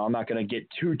gonna get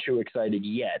too excited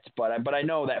yet. But I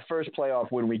know that first playoff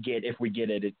if we get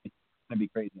it, it's gonna be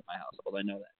crazy in my household. I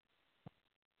know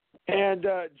that. And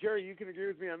Jerry, you can agree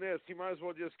with me on this. You might as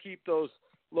well just keep those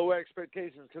low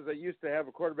expectations because I used to have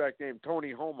a quarterback named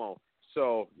Tony Homo.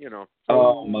 So,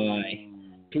 Oh my.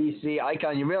 PC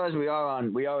Icon, you realize we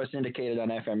are syndicated on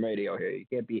FM radio here. You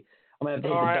can't be. I'm gonna have to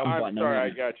hit the dump button. Sorry, I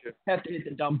got you. Have to hit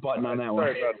the dump button on that one.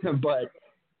 Sorry about that. But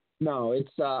no, it's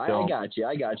I got you,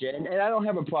 and I don't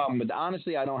have a problem with.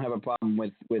 Honestly, I don't have a problem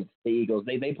with the Eagles.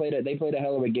 They played a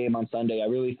hell of a game on Sunday. I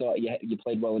really thought you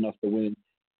played well enough to win.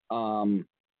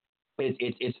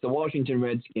 It's the Washington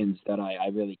Redskins that I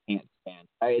really can't stand.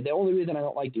 The only reason I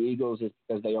don't like the Eagles is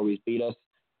because they always beat us.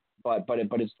 But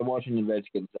it's the Washington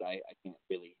Redskins that I can't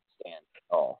really stand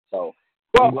at all. So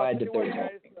I'm glad that they're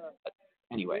guys,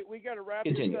 anyway. We got to wrap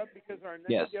continue. this up because our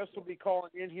next guest will be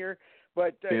calling in here.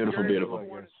 But beautiful. We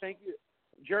want to thank you,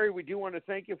 Jerry. We do want to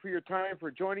thank you for your time, for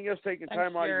joining us, taking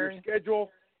time out of your schedule,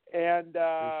 and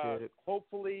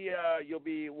hopefully you'll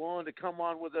be willing to come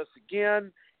on with us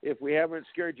again if we haven't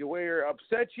scared you away or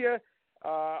upset you.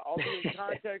 I'll be in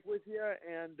contact with you,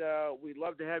 and we'd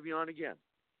love to have you on again.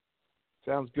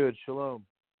 Sounds good. Shalom.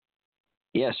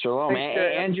 Yes, shalom.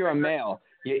 And you're a male.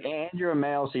 You're a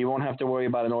male, so you won't have to worry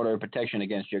about an order of protection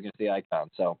against you against the Icon.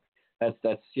 So that's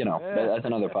that's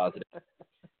another positive.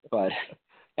 But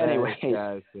anyway,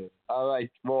 all right.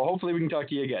 Well, hopefully we can talk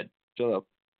to you again. Shalom.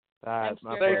 Thanks,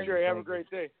 Jerry. Have a great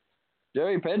day.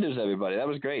 Jerry Penders, everybody. That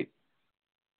was great.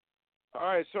 All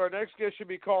right, so our next guest should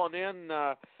be calling in.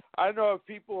 I don't know if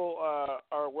people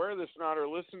are aware of this or not, or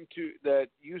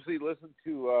usually listen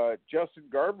to Justin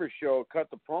Garber's show, Cut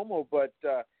the Promo, but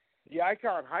the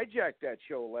Icon hijacked that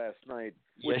show last night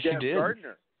with Deb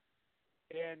Gardner.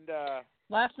 And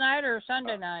last night or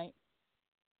Sunday night?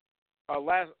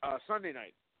 Last Sunday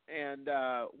night, and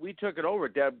we took it over,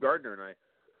 Deb Gardner and I.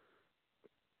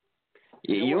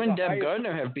 You and Deb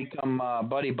Gardner have become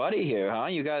buddy here, huh?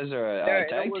 You guys are a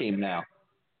tag team now.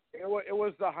 It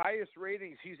was the highest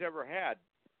ratings he's ever had.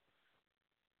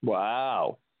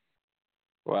 Wow,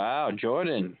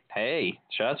 Jordan. Hey,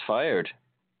 shots fired.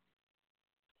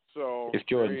 So if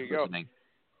Jordan's listening,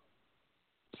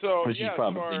 so she's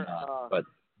probably not, but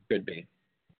could be.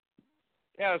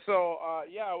 Yeah, so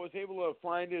I was able to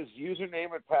find his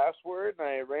username and password, and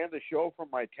I ran the show from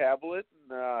my tablet,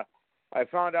 and I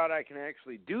found out I can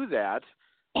actually do that.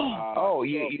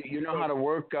 You know how to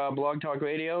work Blog Talk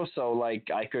Radio? So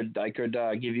like I could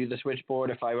give you the switchboard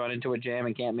if I run into a jam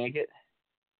and can't make it.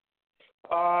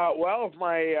 Well,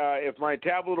 if my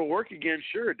tablet will work again,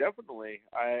 sure, definitely.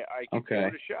 I can give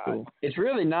it a shot. Cool. It's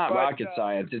really not rocket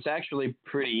science. It's actually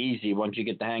pretty easy once you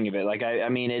get the hang of it. Like I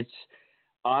mean, it's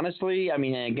honestly, I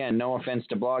mean, again, no offense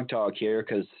to Blog Talk here,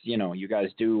 because you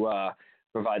guys do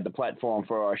provide the platform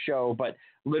for our show, but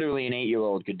literally an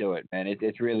 8-year-old could do it, man.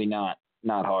 It's really not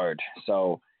hard.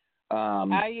 So.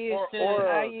 I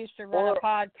used to run a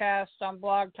podcast on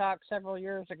Blog Talk several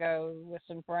years ago with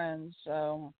some friends.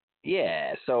 So.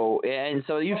 Yeah, so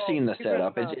you've seen the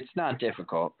setup. It's not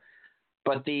difficult,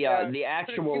 but the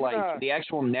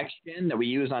actual next gen that we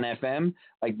use on FM,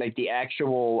 like the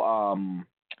actual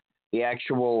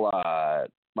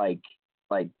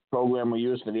program we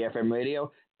use for the FM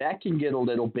radio, that can get a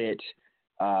little bit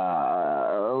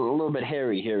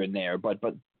hairy here and there. But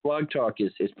Blog Talk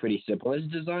is pretty simple. It's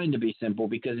designed to be simple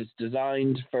because it's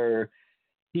designed for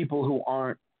people who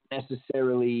aren't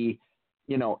necessarily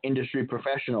industry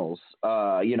professionals.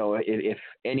 If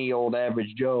any old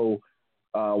average Joe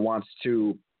wants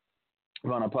to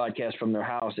run a podcast from their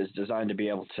house, it's designed to be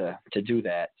able to do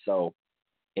that. So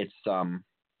it's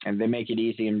and they make it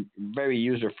easy and very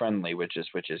user friendly, which is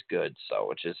good. So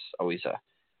which is always a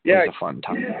fun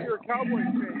time. If you're a Cowboys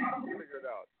fan, you can figure it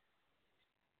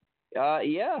out.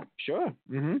 Yeah, sure.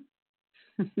 Mhm.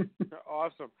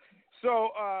 Awesome.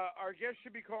 So our guest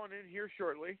should be calling in here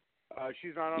shortly.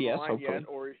 She's not on the line yet,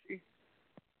 or is she?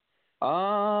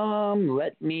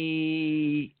 Let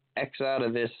me X out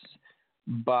of this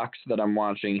box that I'm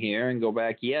watching here and go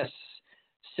back. Yes,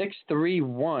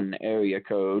 631 area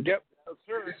code. Yep,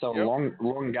 sir. So yep.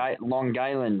 Long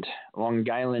Island,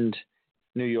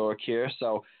 New York here.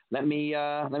 So let me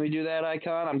do that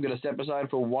icon. I'm gonna step aside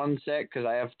for 1 sec because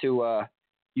I have to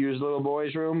use little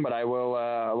boy's room, but I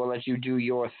will let you do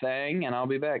your thing, and I'll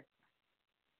be back.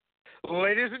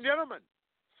 Ladies and gentlemen,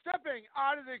 stepping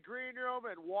out of the green room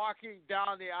and walking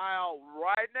down the aisle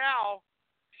right now,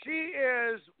 she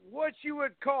is what you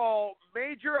would call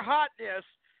major hotness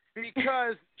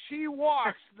because she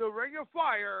walks the Ring of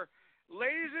Fire.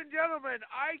 Ladies and gentlemen,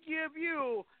 I give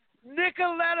you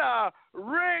Nicoletta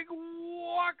Ring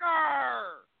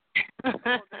Walker.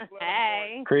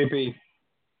 Hey. Creepy.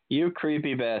 You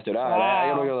creepy bastard. All right, I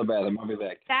gotta go to the bathroom. I'll be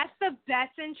back. That's the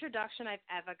best introduction I've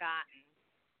ever gotten.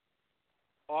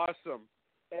 Awesome,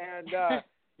 and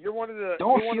you're one of the.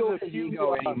 Don't feel his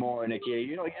ego anymore, Nikki.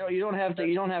 You don't have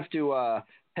to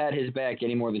pat his back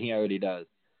any more than he already does.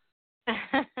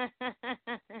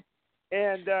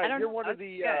 And you're one of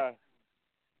the.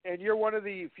 And you're one of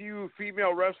the few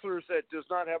female wrestlers that does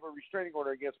not have a restraining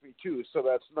order against me too. So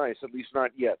that's nice. At least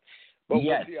not yet. But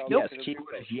yes, we'll see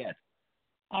keyword is yet.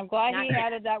 I'm glad he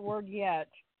added that word yet.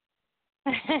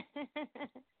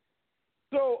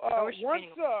 So once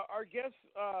our guests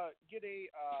get a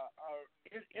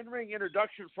in-ring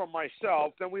introduction from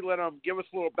myself, then we let them give us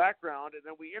a little background, and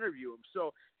then we interview them. So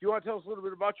if you want to tell us a little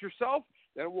bit about yourself,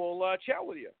 then we'll chat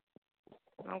with you.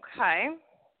 Okay.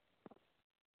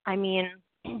 I mean,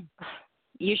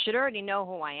 you should already know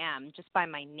who I am just by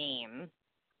my name.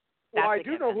 Well, I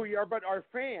do know who you are, but our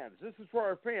fans. This is for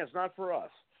our fans, not for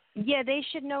us. Yeah, they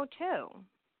should know too.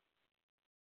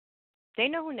 They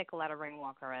know who Nicoletta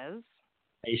Ringwalker is.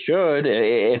 They should,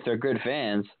 if they're good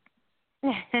fans.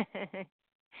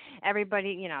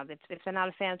 Everybody, if they're not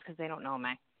a fan, it's because they don't know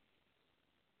me.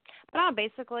 But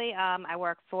basically, I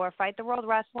work for Fight the World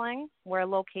Wrestling. We're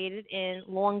located in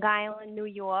Long Island, New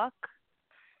York,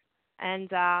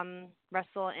 and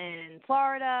wrestle in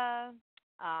Florida,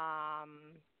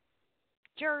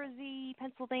 Jersey,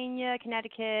 Pennsylvania,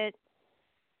 Connecticut.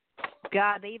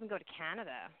 God, they even go to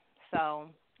Canada. So,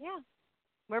 yeah.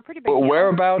 We're pretty big. Well,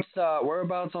 whereabouts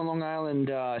on Long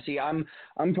Island? See, I'm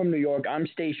from New York. I'm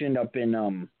stationed up in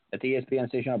at the ESPN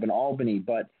station up in Albany,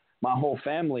 but my whole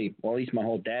family, or at least my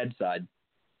whole dad's side,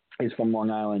 is from Long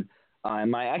Island.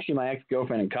 And my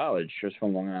ex-girlfriend in college was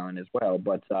from Long Island as well.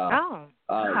 But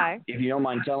okay. If you don't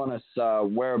mind telling us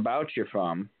whereabouts you're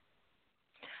from.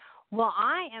 Well,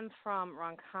 I am from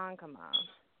Ronkonkoma.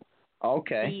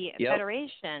 Okay. The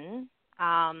Federation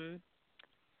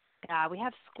We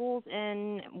have schools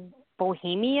in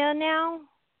Bohemia now.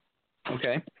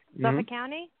 Okay. Suffolk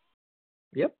County.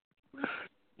 Yep.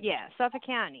 Yeah, Suffolk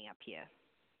County up here.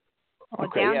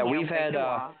 Okay. Yeah, we've had.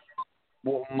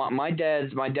 Well, my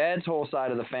dad's whole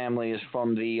side of the family is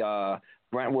from the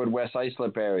Brentwood West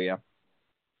Islip area.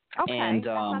 Okay, and,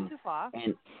 that's not too far.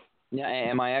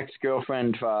 And my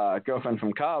ex-girlfriend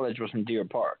from college was from Deer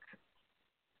Park.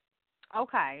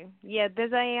 Okay. Yeah,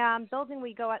 there's a building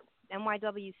we go at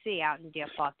NYWC out in Deer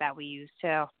Park that we use too.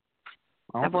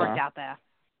 Okay. I've worked out there.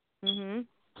 Mhm.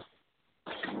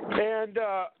 And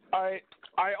I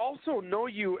also know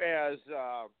you as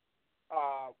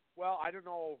well, I don't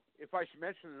know if I should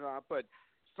mention it or not, but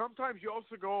sometimes you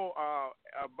also go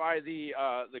by the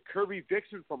Kirby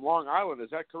Vixen from Long Island. Is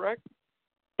that correct?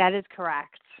 That is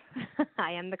correct.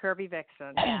 I am the Kirby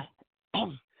Vixen. Yeah.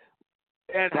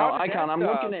 And now, Icon, I'm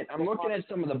looking at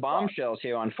some of the bombshells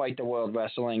here on Fight the World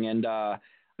Wrestling, and I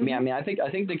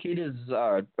think the Kita's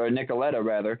or Nicoletta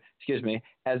rather, excuse me,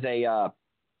 has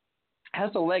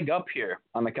a leg up here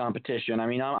on the competition. I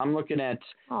mean, I'm looking at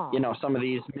some of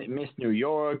these Miss New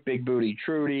York, Big Booty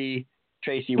Trudy,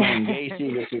 Tracy Wayne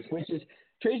Gacy, which is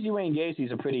Tracy Wayne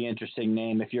Gacy's a pretty interesting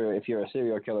name if you're a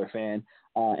serial killer fan,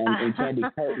 and Candy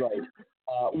Cartwright.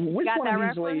 Which one of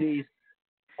these ladies?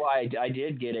 Well, I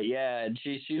did get it, yeah. And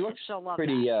she looks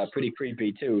pretty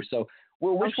creepy too. So,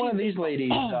 which one of these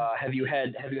ladies have you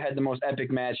had the most epic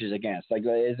matches against? Like,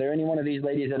 is there any one of these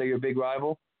ladies that are your big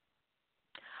rival?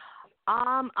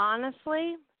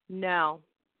 Honestly, no.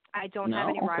 I don't have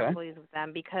any rivalries with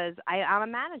them because I'm a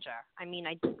manager. I mean,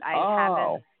 I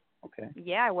haven't. Okay.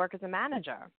 Yeah, I work as a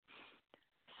manager.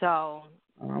 So.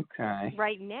 Okay.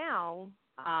 Right now,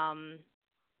 I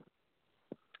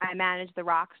manage the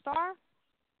Rockstar.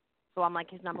 So I'm like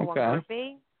his number one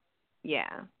groupie.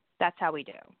 Yeah, that's how we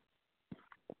do.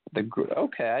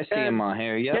 Okay, I see him on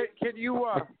here. Yep. Can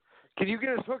you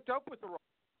get us hooked up with the Rockstar?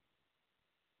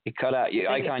 You cut out.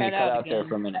 Icon, you cut out there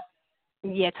for a minute.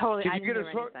 Yeah, totally. Can I you didn't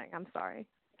get hear us anything. I'm sorry.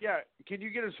 Yeah, can you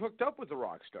get us hooked up with the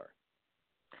Rockstar?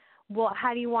 Well,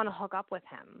 how do you want to hook up with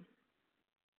him?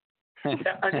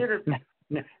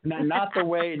 Not the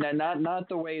way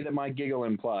that my giggle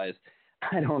implies.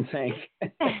 I don't think.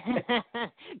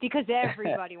 Because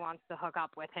everybody wants to hook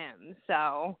up with him,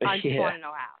 so I just want to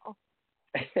know how.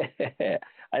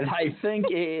 I think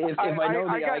if I know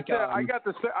the Icon, I got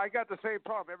the same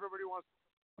problem. Everybody wants.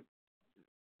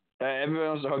 Everyone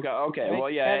wants to hook up. Okay, well,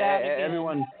 yeah,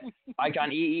 everyone.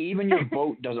 Icon, even your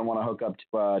boat doesn't want to hook up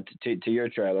to your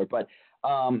trailer, but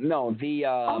no, the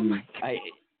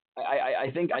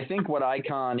I think what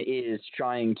Icon is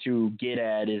trying to get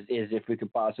at is if we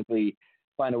could possibly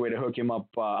find a way to hook him up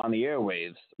on the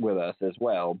airwaves with us as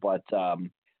well, but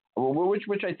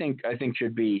which I think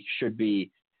should be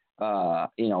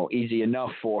easy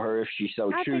enough for her if she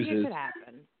so chooses. I think it could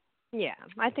happen. Yeah,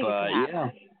 I think it could happen.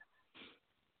 Yeah.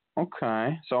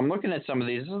 Okay, so I'm looking at some of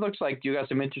these. This looks like you got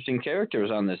some interesting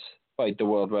characters on this Fight the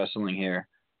World Wrestling here.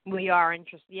 We are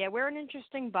interesting. Yeah, we're an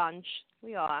interesting bunch.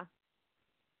 We are.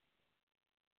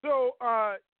 So,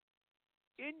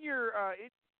 in your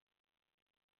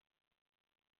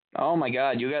oh my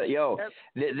God, you got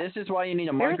this is why you need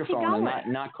a microphone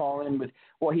and not call in with.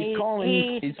 Well, he's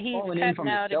calling in from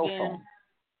his cell phone.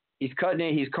 He's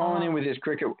calling in with his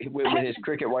Cricket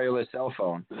wireless cell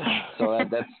phone. So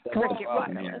that's the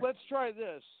problem here. Let's try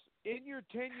this. In your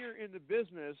tenure in the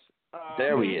business,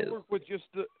 there he is.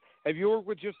 Have you worked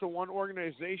with just the one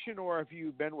organization, or have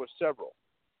you been with several?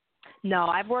 No,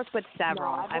 I've worked with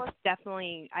several. That's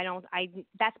my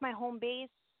home base,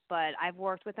 but I've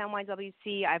worked with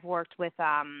NYWC. I've worked with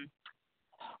I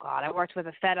worked with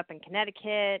a Fed up in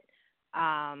Connecticut.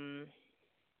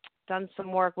 Done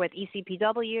some work with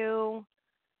ECPW.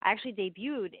 I actually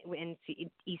debuted in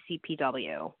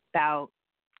ECPW about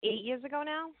 8 years ago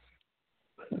now.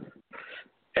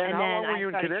 And how long were I you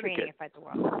in started Connecticut? training at Fight the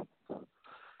World.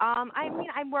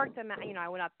 I worked I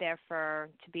went up there to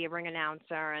be a ring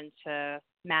announcer and to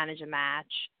manage a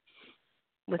match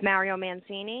with Mario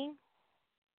Mancini.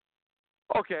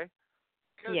 Okay.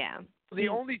 Yeah. The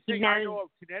only thing I know of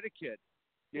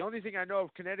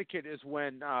Connecticut is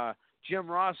when Jim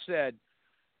Ross said,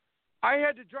 I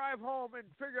had to drive home and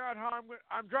figure out how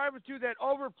I'm driving through that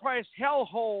overpriced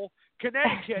hellhole,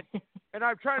 Connecticut, and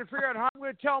I'm trying to figure out how I'm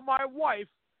going to tell my wife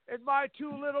and my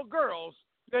two little girls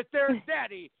that their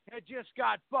daddy had just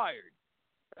got fired.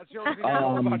 That's the only thing I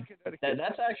know about Connecticut.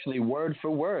 That's actually word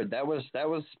for word. That was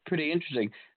pretty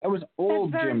interesting. That was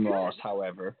old Jim Ross,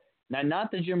 however. Now, not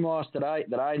the Jim Ross that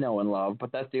I know and love,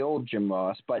 but that's the old Jim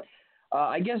Ross. But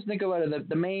I guess, Nicoletta,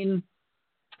 the main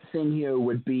thing here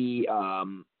would be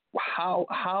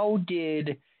how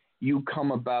did you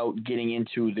come about getting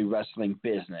into the wrestling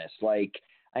business? Like,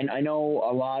 I know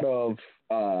a lot of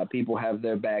people have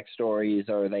their backstories,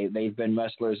 or they've been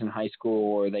wrestlers in high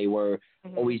school, or they were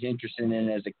always interested in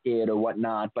it as a kid or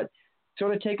whatnot. But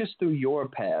sort of take us through your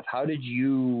path. How did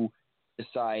you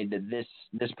decide that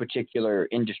this particular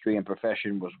industry and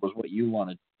profession was what you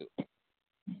wanted to do?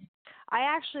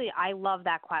 I love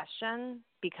that question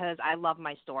because I love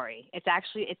my story.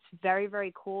 It's very,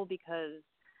 very cool because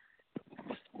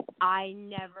I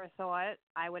never thought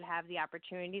I would have the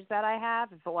opportunities that I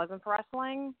have if it wasn't for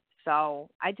wrestling. So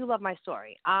I do love my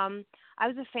story. I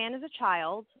was a fan as a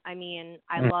child. I mean,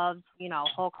 I loved,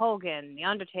 Hulk Hogan, The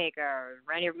Undertaker,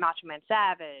 Randy Macho Man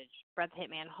Savage, Bret the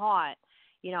Hitman Hart.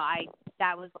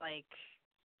 That was like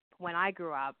when I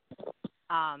grew up.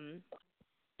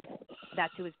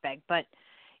 That's who was big. But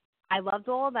I loved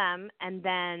all of them. And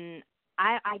then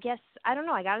I guess, I don't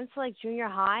know, I got into like junior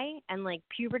high and like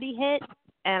puberty hit.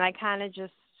 And I kind of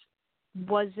just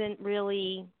wasn't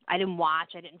really, I didn't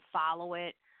watch, I didn't follow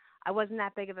it. I wasn't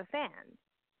that big of a fan.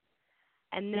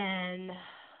 And then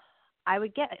I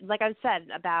would get, like I said,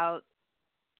 about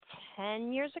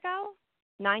 9 years ago,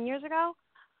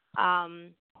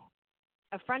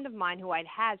 a friend of mine who I'd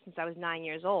had since I was 9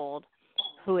 years old,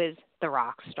 who is the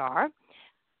rock star,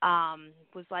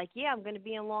 was like, yeah, I'm going to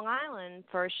be in Long Island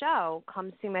for a show.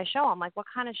 Come see my show. I'm like, what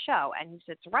kind of show? And he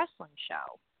said, it's a wrestling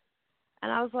show.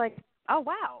 And I was like, oh,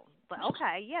 wow. But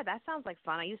okay, yeah, that sounds like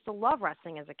fun. I used to love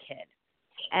wrestling as a kid.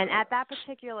 And at that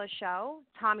particular show,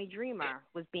 Tommy Dreamer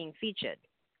was being featured.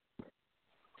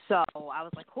 So I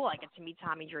was like, cool, I get to meet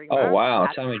Tommy Dreamer. Oh, wow,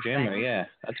 Tommy Dreamer, yeah,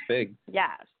 that's big.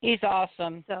 Yes. He's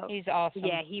awesome. So, he's awesome.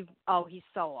 Yeah, he's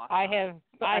so awesome. I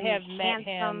have met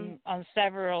handsome. him on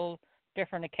several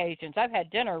different occasions. I've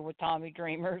had dinner with Tommy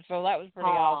Dreamer, so that was pretty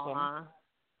awesome.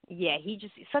 Yeah, he's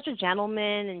such a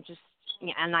gentleman,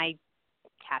 and I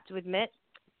have to admit,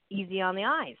 easy on the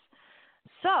eyes.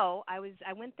 So I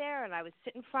went there and I was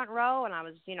sitting front row and I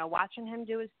was, watching him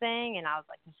do his thing, and I was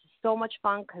like, this is so much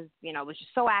fun because, it was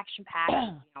just so action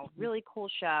packed, really cool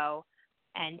show.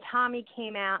 And Tommy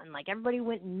came out and like everybody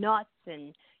went nuts,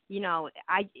 and the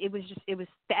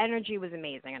energy was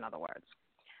amazing, in other words.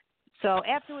 So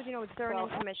afterwards, it's during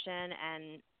intermission,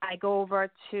 and I go over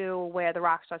to where the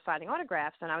rock star's signing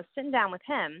autographs, and I was sitting down with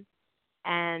him,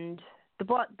 and the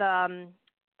boss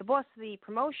of the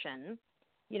promotion,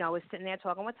 was sitting there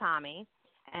talking with Tommy,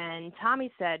 and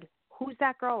Tommy said, "Who's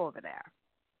that girl over there?"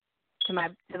 to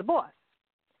the boss.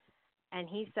 And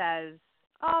he says,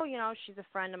 "Oh, she's a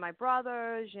friend of my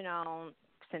brother's,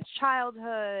 since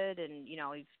childhood, and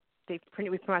we've pretty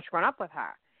much grown up with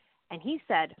her." And he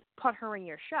said, "Put her in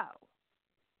your show."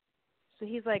 So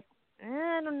he's like,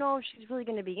 I don't know if she's really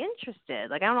going to be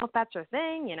interested. Like, I don't know if that's her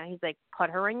thing. He's like, "Put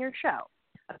her in your show."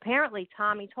 Apparently,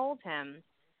 Tommy told him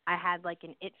I had like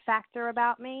an it factor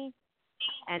about me,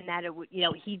 and that it would,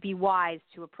 he'd be wise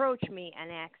to approach me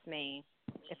and ask me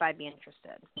if I'd be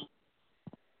interested.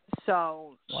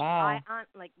 So, wow.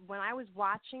 When I was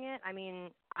watching it, I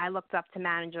mean, I looked up to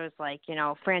managers like,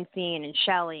 Francine and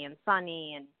Shelley and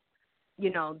Sunny, and,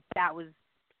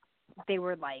 they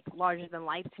were like larger than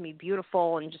life to me,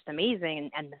 beautiful and just amazing.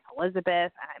 And Miss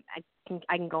Elizabeth,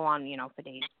 I can go on, for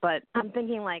days. But I'm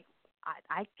thinking like,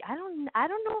 I don't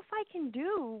know if I can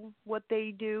do what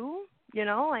they do.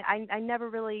 I never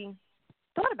really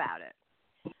thought about it.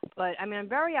 But I mean, I'm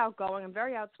very outgoing. I'm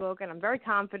very outspoken. I'm very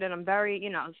confident. I'm very,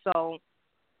 so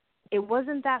it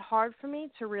wasn't that hard for me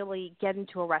to really get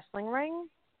into a wrestling ring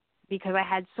because I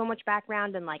had so much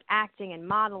background in like acting and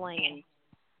modeling and,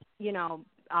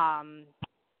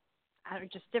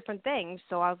 just different things.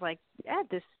 So I was like, yeah,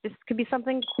 this could be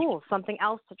something cool, something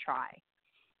else to try.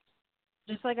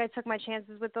 Just like I took my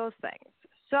chances with those things.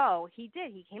 So he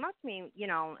did. He came up to me,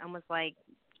 and was like,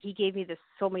 he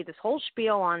told me this whole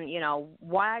spiel on,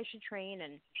 why I should train.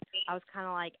 And I was kind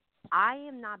of like, I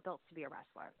am not built to be a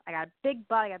wrestler. I got a big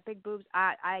butt. I got big boobs.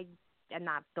 I am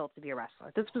not built to be a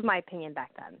wrestler. This was my opinion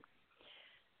back then.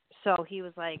 So he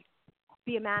was like,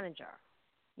 be a manager.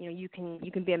 You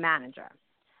can be a manager.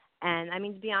 And I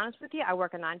mean, to be honest with you, I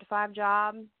work a 9-to-5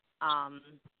 job.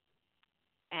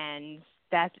 And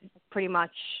that's pretty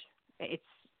much,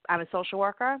 I'm a social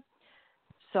worker.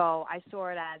 So I saw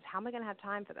it as, how am I going to have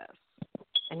time for this?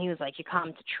 And he was like, you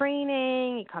come to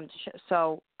training, you come to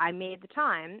So I made the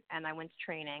time, and I went to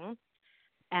training.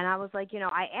 And I was like,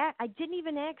 I didn't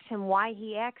even ask him why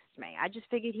he asked me. I just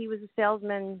figured he was a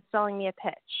salesman selling me a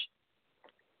pitch.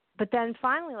 But then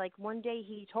finally, like one day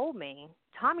he told me,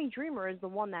 Tommy Dreamer is the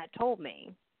one that told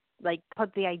me, like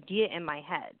put the idea in my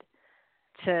head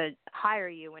to hire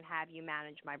you and have you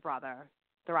manage my brother,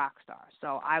 the rock star.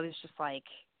 So I was just like,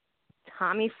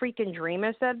 Tommy freaking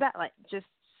Dreamer said that, like, just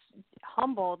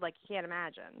humbled like you can't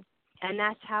imagine. And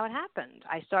that's how it happened.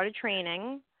 I started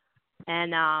training,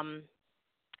 and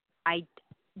I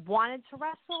wanted to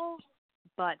wrestle,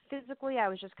 but physically I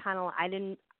was just kind of, I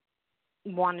didn't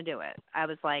want to do it. I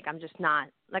was like, I'm just not,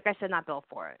 like I said, not built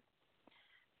for it.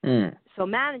 So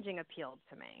managing appealed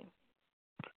to me.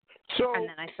 So and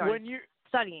then I started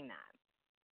studying that.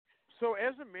 So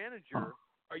as a manager,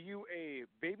 are you a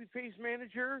babyface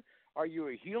manager? Are you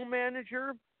a heel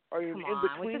manager? Are you in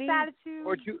between? With this attitude,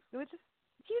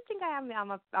 do you think I'm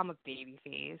a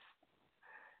babyface?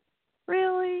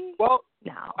 Really? Well,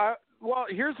 no. Well,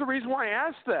 here's the reason why I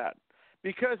asked that,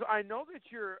 because I know that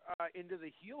you're into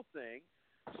the heel thing.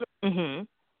 So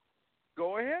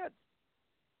go ahead.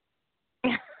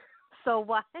 So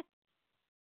what?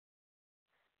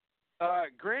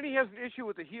 Granny has an issue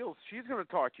with the heels. She's going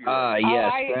to talk to you.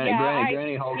 Yes.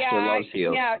 Granny Hulkster loves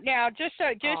heels. Now, just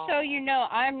so you know,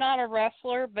 I'm not a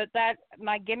wrestler, but that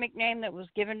my gimmick name that was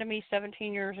given to me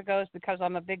 17 years ago is because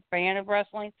I'm a big fan of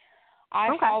wrestling.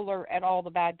 I holler at all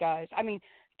the bad guys. I mean,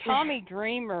 Tommy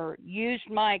Dreamer used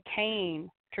my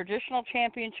cane, traditional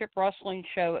championship wrestling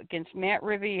show against Matt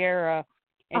Riviera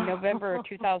in November of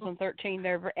 2013.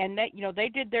 They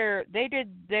did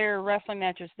their wrestling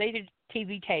matches. They did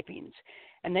TV tapings,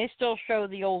 and they still show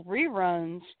the old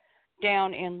reruns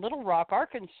down in Little Rock,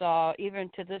 Arkansas, even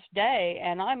to this day.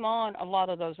 And I'm on a lot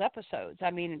of those episodes.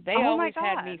 I mean, they always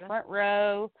had me front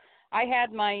row. I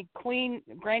had my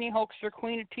Granny Hulkster,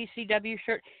 Queen of TCW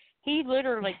shirt. He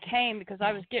literally came because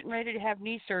I was getting ready to have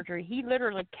knee surgery. He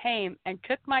literally came and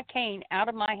took my cane out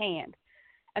of my hand.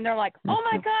 And they're like, oh,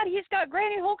 my God, he's got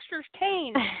Granny Hulkster's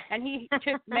cane. And he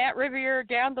took Matt Riviera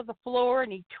down to the floor,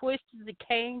 and he twisted the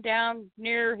cane down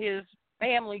near his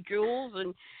family jewels.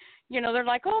 And, they're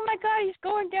like, oh, my God, he's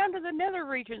going down to the nether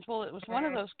regions. Well, it was one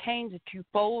of those canes that you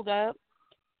fold up,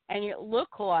 and it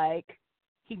looked like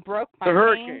he broke my cane.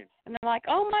 Hurricane. And they're like,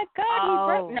 oh, my God, he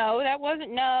broke. No, that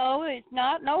wasn't. No, it's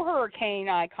not. No hurricane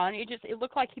icon. It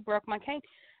looked like he broke my cane.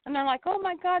 And they're like, oh,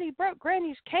 my God, he broke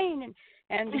Granny's cane.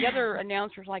 And the other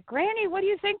announcer's like, Granny, what do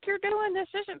you think you're doing? This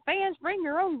isn't fans bring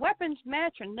your own weapons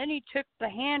match. And then he took the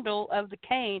handle of the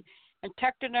cane and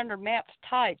tucked it under Matt's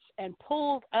tights and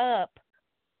pulled up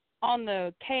on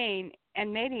the cane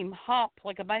and made him hop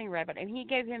like a bunny rabbit. And he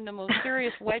gave him the most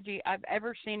serious wedgie I've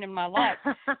ever seen in my life.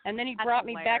 And then he brought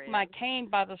me back my cane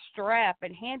by the strap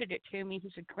and handed it to me.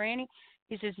 He said, Granny,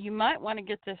 he says, you might want to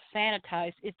get this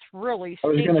sanitized. It's really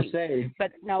sticky. I was going to say,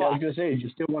 but no, I was going to say, do you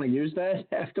still want to use that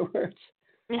afterwards?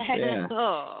 Yeah.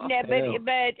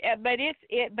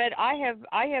 But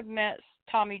I have met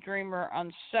Tommy Dreamer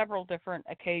on several different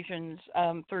occasions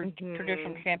through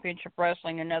traditional championship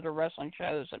wrestling and other wrestling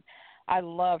shows, and I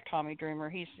love Tommy Dreamer.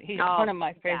 He's one of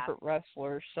my favorite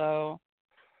wrestlers. So,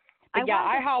 but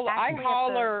I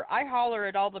holler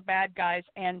at all the bad guys,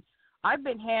 and I've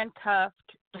been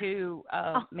handcuffed to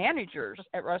managers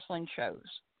at wrestling shows.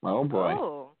 Oh boy.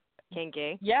 Oh.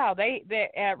 Kinky. Yeah, they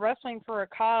at Wrestling for a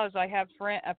Cause. I have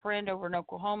a friend over in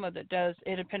Oklahoma that does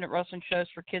independent wrestling shows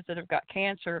for kids that have got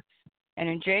cancer. And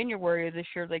in January of this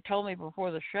year, they told me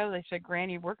before the show, they said,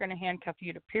 Granny, we're going to handcuff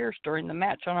you to Pierce during the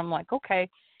match. And I'm like, okay.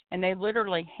 And they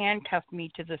literally handcuffed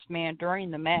me to this man during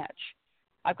the match.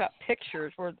 I've got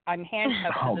pictures where I'm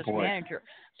handcuffed to this manager.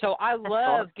 So I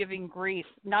love giving grief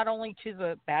not only to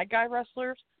the bad guy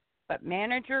wrestlers, but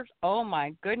managers, oh,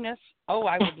 my goodness. Oh,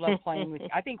 I would love playing with you.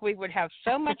 I think we would have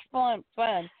so much fun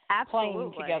playing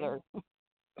together.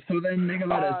 So then think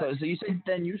about it. So you said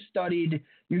then you studied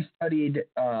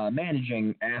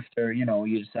managing after,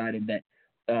 you decided that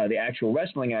the actual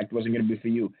wrestling act wasn't going to be for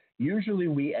you. Usually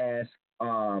we ask,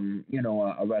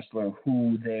 a wrestler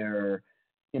who their,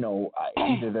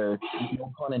 either their,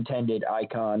 no pun intended,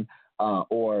 icon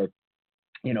or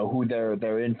who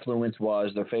their influence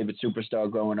was, their favorite superstar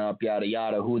growing up, yada,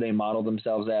 yada, who they modeled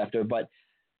themselves after. But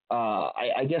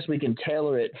I guess we can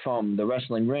tailor it from the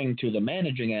wrestling ring to the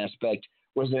managing aspect.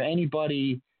 Was there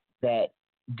anybody that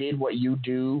did what you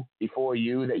do before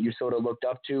you that you sort of looked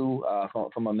up to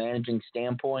from a managing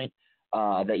standpoint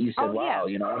that you said, wow,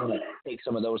 I'm going to take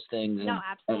some of those things? No,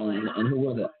 absolutely. And who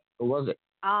was it? Who was it?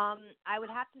 I would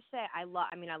have to say I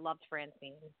loved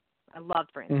Francine. I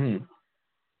loved Francine.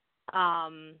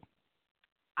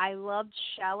 I loved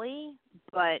Shelly,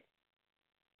 but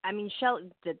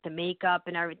Shelly, the makeup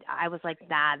and everything, I was like,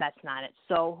 nah, that's not it.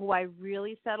 So who I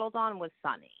really settled on was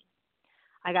Sunny.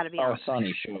 I got to be honest. Oh,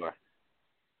 Sunny, sure.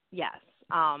 Yes.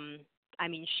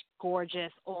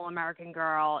 Gorgeous, all-American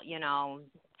girl,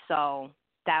 so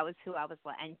that was who I was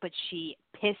like. But she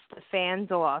pissed the fans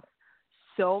off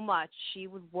so much. She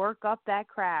would work up that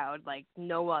crowd like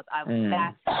no other.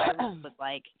 That's why I was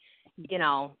like, you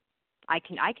know, I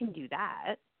can do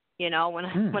that. You know, when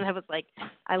I was like,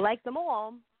 I like them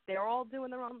all. They're all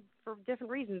doing their own, for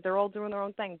different reasons. They're all doing their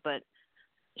own thing. But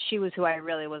she was who I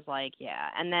really was like, yeah.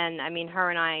 And then, I mean, her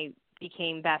and I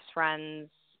became best friends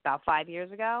about 5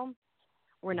 years ago.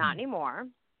 We're not anymore,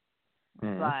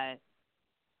 but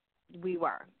we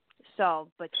were. So,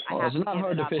 but well, it's not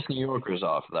hard to piss New Yorkers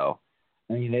off, though.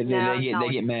 I mean, they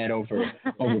get mad over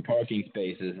parking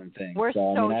spaces and things. We're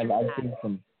so I mean,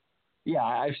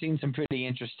 I've seen some pretty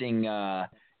interesting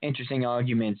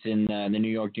arguments in the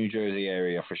New York, New Jersey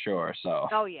area for sure. So.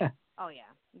 Oh yeah.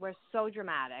 We're so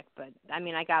dramatic, but I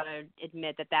mean, I gotta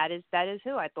admit that is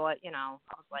who I thought. You know,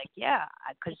 I was like, yeah,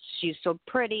 because she's so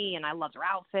pretty and I loved her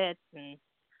outfits, and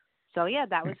so yeah,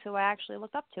 that was who I actually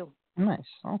looked up to. Nice.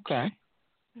 Okay.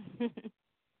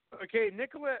 Okay,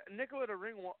 Nicoletta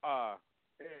Ring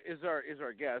is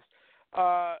our guest.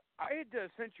 I had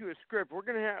sent you a script. We're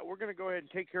gonna go ahead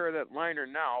and take care of that liner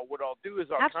now. What I'll do is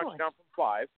I'll count you down from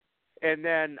 5, and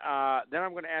then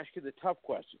I'm going to ask you the tough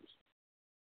questions.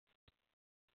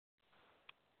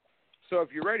 So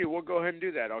if you're ready, we'll go ahead and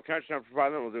do that. I'll count you down from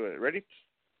 5, then we'll do it. Ready?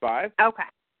 5. Okay.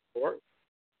 4,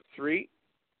 3,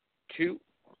 2,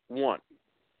 1.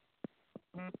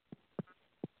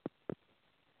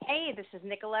 Hey, this is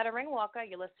Nicoletta Ringwalker.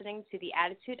 You're listening to the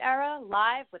Attitude Era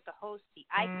live with the host, the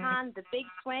Icon, the Big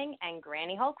Swing, and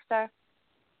Granny Hulkster.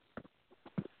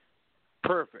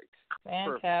 Perfect.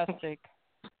 Fantastic.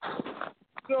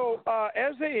 So,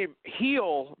 as a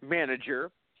heel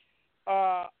manager,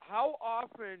 how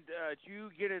often do you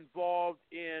get involved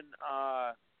in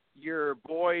your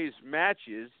boys'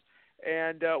 matches,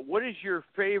 and what is your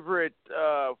favorite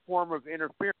form of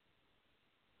interference?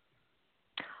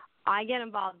 I get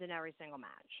involved in every single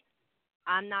match.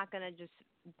 I'm not going to just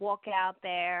walk out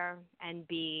there and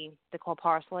be the cold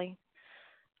parsley.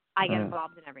 I get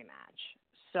involved in every match.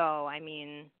 So, I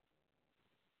mean,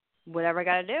 whatever I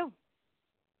got to do.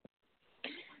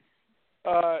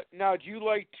 Now, do you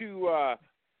like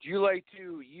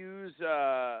to use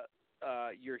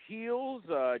your heels?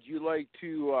 Do you like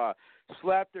to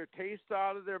slap their taste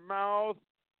out of their mouth?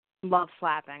 Love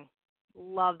slapping.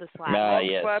 Love the slapping.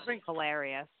 Yes. Slapping?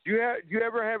 Hilarious. Do you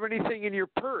ever have anything in your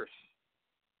purse?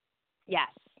 Yes.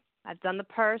 I've done the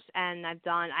purse, and I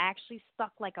actually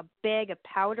stuck like a bag of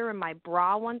powder in my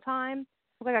bra one time.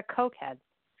 It was like a Coke head.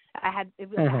 I had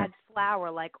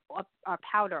flour, like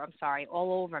powder,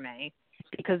 all over me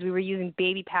because we were using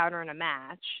baby powder in a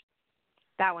match.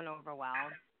 That went over well.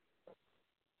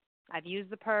 I've used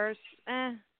the purse.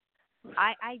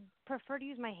 I prefer to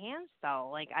use my hands, though.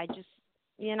 Like, I just,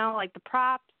 like the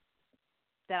props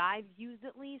that I've used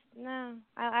at least, no.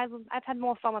 I've had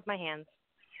more fun with my hands.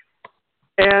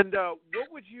 And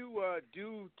what would you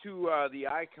do to the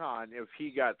Icon if he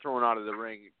got thrown out of the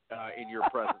ring in your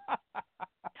presence?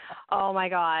 Oh, my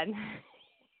God.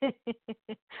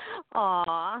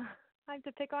 Aw. I have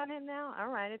to pick on him now? All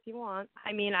right, if you want.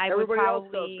 I mean, Everybody would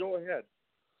probably... else does. Go ahead.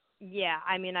 Yeah,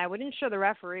 I mean, I would ensure the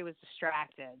referee was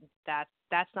distracted.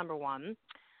 That's number one.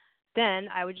 Then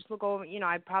I would just look over,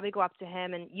 I'd probably go up to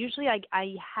him, and usually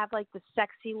I have, like, the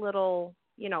sexy little,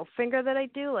 finger that I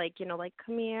do, like, like,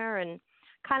 come here, and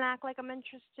kind of act like I'm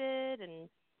interested, and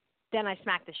then I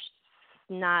smack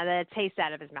the taste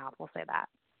out of his mouth, we'll say that.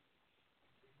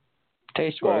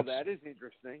 Taste works. Well, that is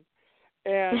interesting.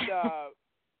 And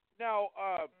now,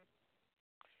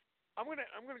 I'm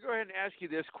gonna go ahead and ask you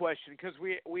this question because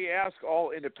we ask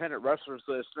all independent wrestlers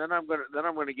this. Then I'm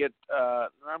gonna get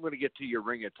to your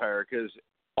ring attire because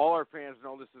all our fans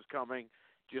know this is coming.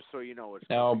 Just so you know it's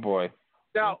coming. Oh boy.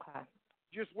 Now,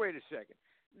 just wait a second.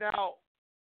 Now,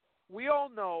 we all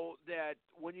know that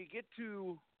when you get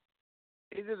into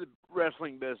the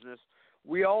wrestling business,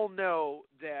 we all know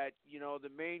that the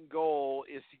main goal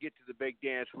is to get to the big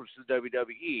dance, which is the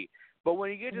WWE. But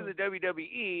when you get to the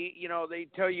WWE, they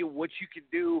tell you what you can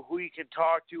do, who you can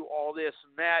talk to, all this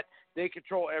and that. They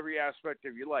control every aspect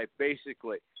of your life,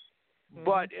 basically. Mm-hmm.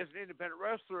 But as an independent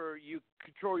wrestler, you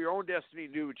control your own destiny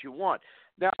and do what you want.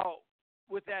 Now,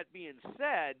 with that being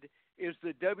said, is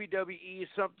the WWE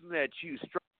something that you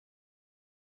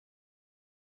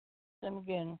Them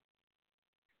again.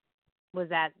 Was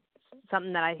that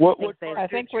something that I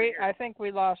think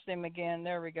we lost him again.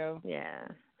 There we go. Yeah.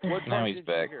 What now he's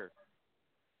back.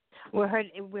 We heard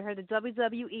the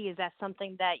WWE. Is that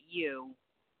something that you?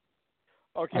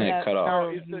 Okay. Yeah, cut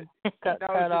off. Is the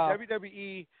off.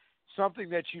 WWE something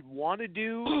that you'd want to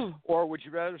do, or would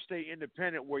you rather stay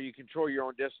independent where you control your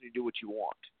own destiny, do what you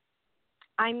want?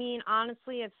 I mean,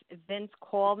 honestly, if Vince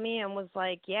called me and was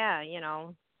like, yeah,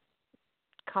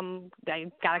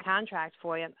 I got a contract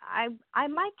for you, I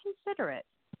might consider it.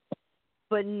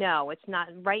 But no, it's not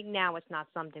right now. It's not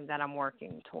something that I'm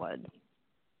working toward.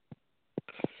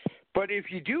 But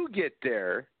if you do get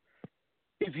there,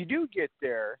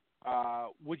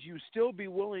 would you still be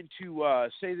willing to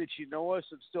say that you know us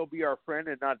and still be our friend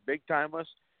and not big time us?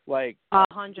 Like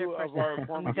 100%.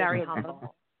 I'm very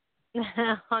humble.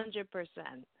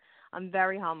 100%. I'm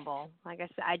very humble. Like I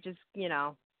said, I just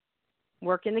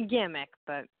work in the gimmick,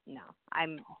 but no,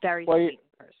 I'm very sweet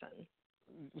person.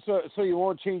 So you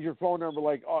won't change your phone number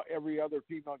like every other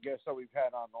female guest that we've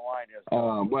had on the line is.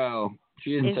 Well,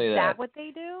 she didn't say that. Is that what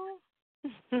they do?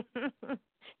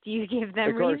 Do you give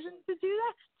them reasons to do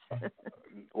that?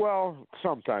 Well,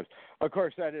 sometimes. Of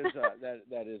course, that is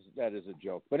that is a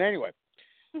joke. But anyway,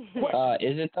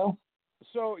 is it though?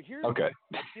 So here's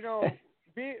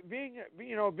being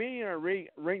a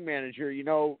ring manager.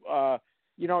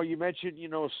 You mentioned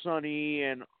Sonny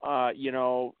and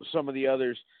some of the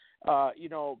others.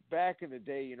 Back in the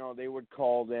day, they would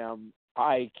call them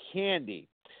eye candy.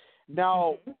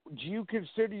 Now, do you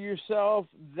consider yourself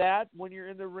that when you're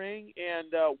in the ring?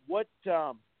 And what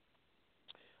kind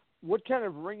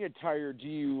of ring attire do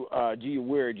you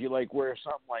wear? Do you wear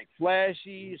something like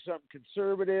flashy, something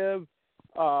conservative?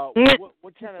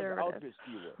 What kind of outfits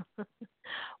do you wear?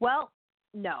 Well,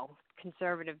 no,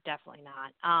 conservative definitely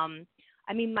not.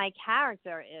 I mean, my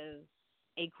character is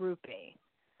a groupie.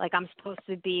 Like, I'm supposed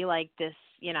to be like this,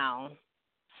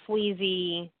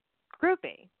 sleazy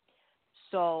groupie.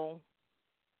 So,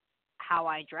 how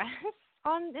I dress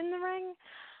in the ring,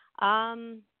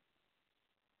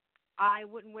 I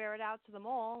wouldn't wear it out to the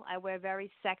mall. I wear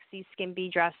very sexy, skimpy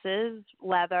dresses,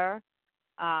 leather,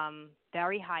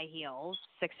 very high heels,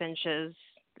 6 inches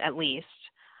at least.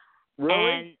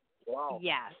 Really? And wow.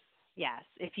 Yes.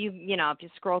 If you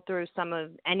scroll through some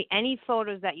of any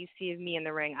photos that you see of me in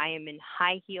the ring, I am in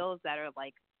high heels that are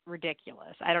like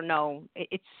ridiculous. I don't know.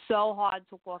 It's so hard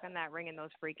to walk in that ring in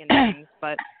those freaking things,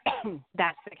 but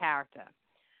that's the character.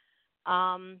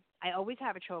 I always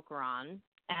have a choker on,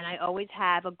 and I always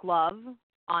have a glove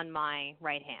on my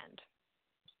right hand.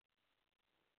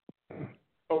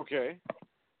 Okay.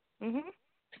 Mhm.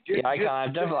 Yeah,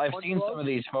 I've seen some of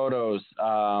these photos.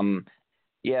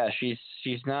 Yeah,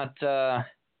 she's not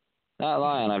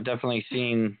lying. I've definitely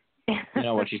seen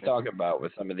what she's talking about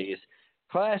with some of these.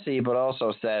 Classy, but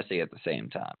also sassy at the same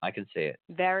time. I can see it.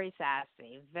 Very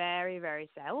sassy. Very, very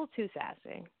sassy. A little too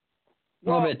sassy. A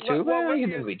little bit too? Well, you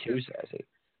can be too sassy.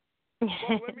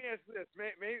 Well, let me ask this.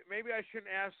 Maybe I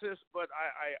shouldn't ask this, but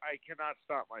I cannot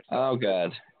stop myself. Oh,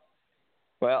 God.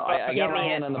 Well, I got my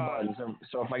hand on the button,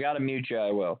 so if I got to mute you,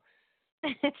 I will.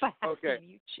 If I have to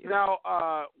mute you. Now,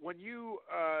 when you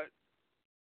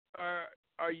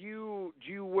do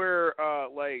you wear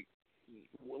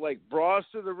like bras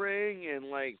to the ring and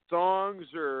like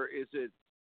thongs, or is it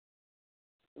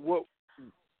what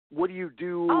do you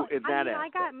do in that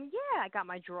aspect? I got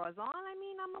my drawers on. I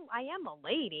mean, I am a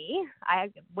lady.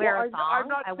 I wear a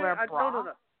thong. I wear a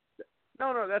bra.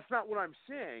 No, that's not what I'm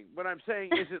saying. What I'm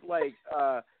saying is it like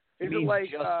a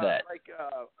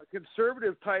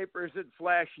conservative type, or is it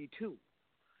flashy too?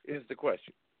 Is the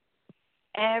question.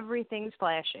 Everything's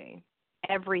flashy.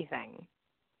 Everything.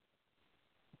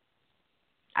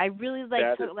 I really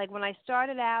like when I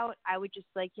started out, I would just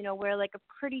wear like a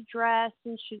pretty dress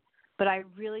and shoot, but I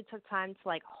really took time to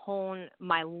like hone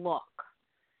my look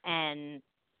and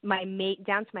my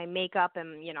down to my makeup,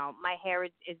 and my hair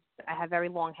is I have very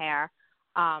long hair.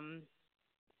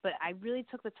 But I really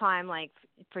took the time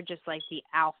for just like the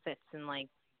outfits and like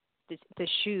the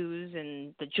shoes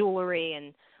and the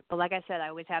jewelry, but like I said, I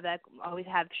always have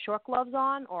short gloves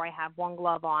on, or I have one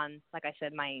glove on, like I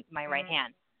said, my right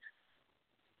hand.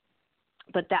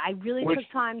 But I really took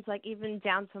time to even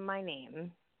down to my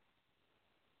name.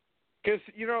 Because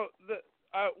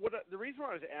the reason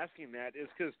why I was asking that is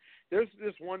because there's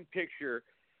this one picture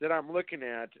that I'm looking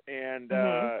at, and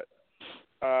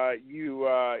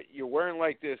you're wearing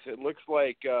like this. It looks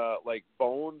like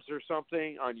bones or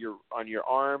something on your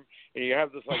arm, and you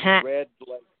have this red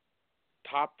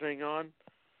top thing on.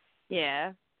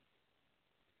 Yeah.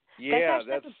 Yeah,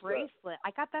 that's a bracelet.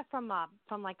 I got that from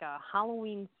like a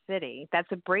Halloween City.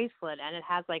 That's a bracelet, and it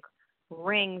has like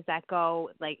rings that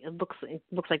go it looks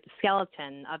like the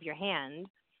skeleton of your hand.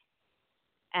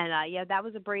 And that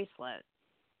was a bracelet.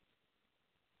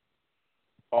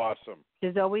 Awesome.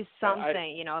 There's always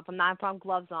something, if I'm not putting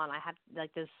gloves on, I have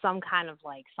there's some kind of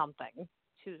something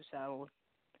too. So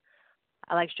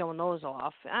I like showing those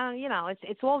off.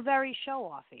 It's all very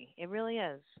show offy. It really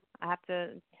is. I have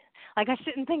to. I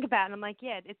sit and think about it, and I'm like,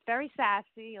 yeah, it's very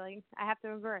sassy. I have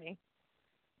to agree.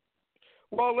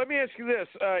 Well, let me ask you this: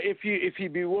 if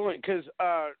you'd be willing, because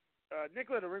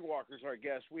Nicoletta Ringwalker is our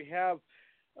guest. We have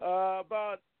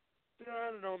about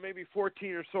I don't know, maybe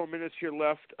 14 or so minutes here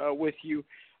left with you.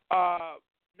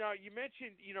 Now, you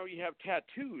mentioned you have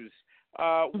tattoos.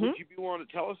 Would you be willing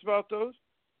to tell us about those?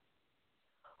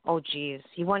 Oh, geez.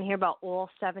 You want to hear about all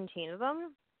 17 of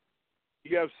them?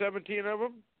 You have 17 of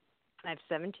them? I have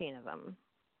 17 of them.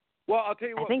 Well, I'll tell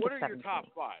you what are 17. your top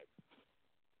 5?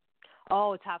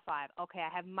 Oh, top 5. Okay, I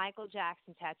have Michael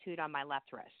Jackson tattooed on my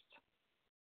left wrist.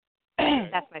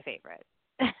 That's my favorite.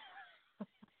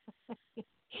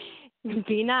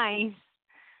 Be nice.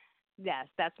 Yes,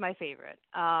 that's my favorite.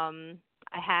 I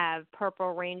have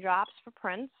purple raindrops for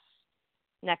Prince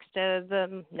next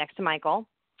to Michael.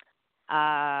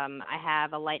 I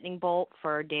have a lightning bolt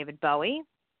for David Bowie.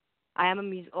 I am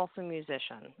also a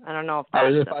musician. I don't know if that's I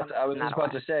was just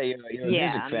about to say you're a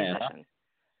music fan. Huh?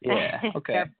 Yeah.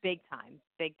 Okay. They're big time.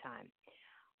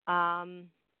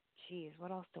 Geez,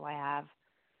 what else do I have?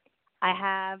 I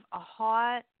have a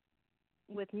heart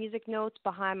with music notes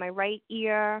behind my right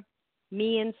ear.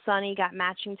 Me and Sunny got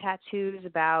matching tattoos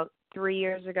about 3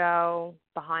 years ago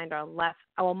behind our left.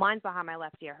 Oh, well, mine's behind my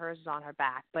left ear. Hers is on her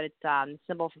back, but it's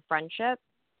symbol for friendship.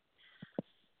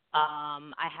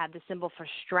 I have the symbol for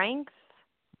strength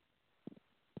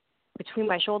between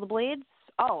my shoulder blades.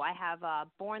 Oh, I have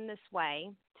Born This Way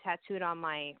tattooed on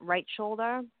my right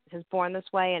shoulder. It says Born This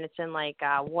Way, and it's in like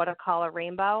watercolor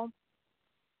rainbow.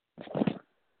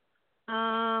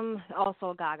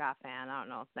 Also a Gaga fan. I don't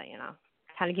know if that,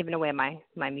 kind of giving away my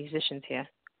musicians here,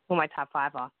 who my top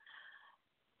 5 are.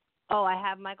 Oh, I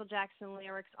have Michael Jackson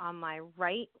lyrics on my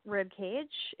right rib cage.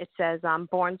 It says, I'm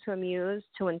born to amuse,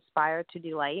 to inspire, to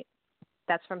delight.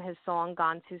 That's from his song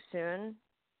Gone Too Soon.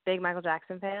 Big Michael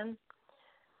Jackson fan.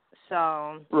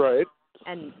 So, right.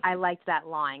 And I liked that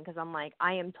line because I'm like,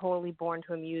 I am totally born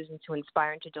to amuse and to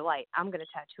inspire and to delight. I'm going to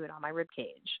tattoo it on my rib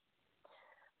cage.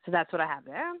 So that's what I have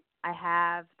there. I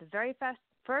have the very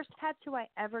first tattoo I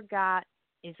ever got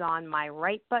is on my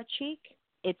right butt cheek.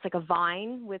 It's like a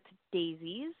vine with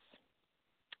daisies.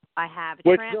 I have a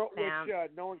tramp stamp.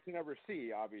 Which no one can ever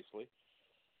see, obviously.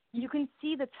 You can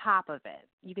see the top of it.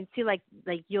 You can see like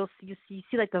you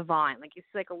see like the vine, like you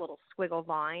see like a little squiggle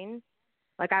vine.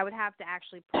 Like I would have to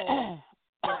actually pull,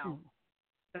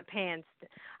 the pants.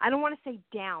 I don't want to say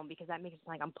down because that makes it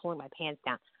sound like I'm pulling my pants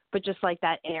down, but just like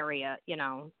that area,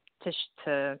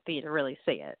 for you to really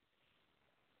see it.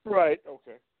 Right.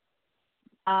 Okay.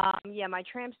 My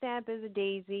tramp stamp is a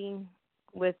daisy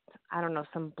with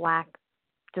some black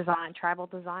design, tribal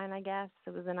design. I guess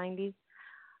it was the 90s.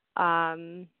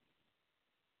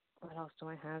 What else do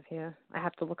I have here? I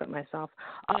have to look at myself.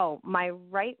 Oh, my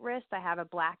right wrist, I have a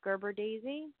black Gerber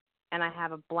daisy, and I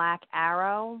have a black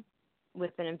arrow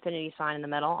with an infinity sign in the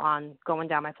middle going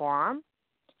down my forearm.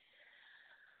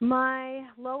 My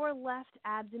lower left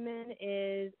abdomen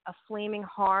is a flaming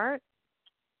heart.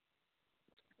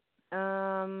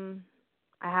 I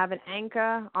have an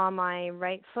anchor on my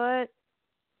right foot,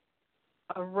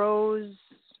 a rose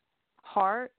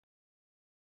heart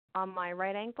on my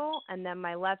right ankle, and then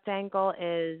my left ankle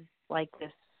is like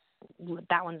this.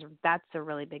 That's a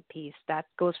really big piece. That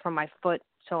goes from my foot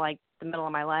to like the middle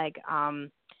of my leg.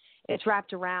 It's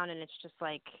wrapped around and it's just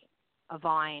like a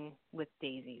vine with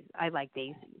daisies. I like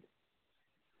daisies.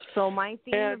 So my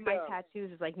theme of my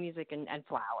tattoos is like music and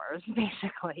flowers,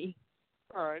 basically.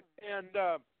 All right. And,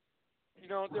 there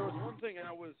was one thing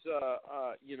I was,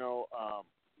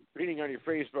 reading on your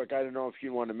Facebook. I don't know if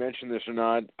you want to mention this or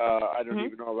not. I don't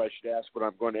even know if I should ask, but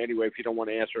I'm going to anyway. If you don't want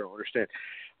to answer, I don't understand.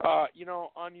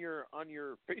 On your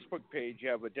Facebook page, you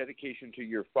have a dedication to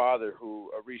your father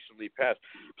who recently passed.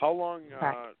 How long?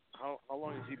 How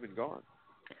long has he been gone?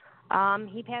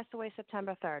 He passed away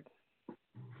September 3rd.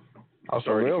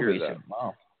 Also, real recent.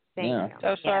 Wow. Thank you.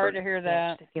 So sorry to hear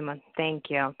that. Thank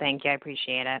you. I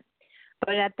appreciate it.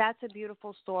 But that's a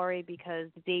beautiful story because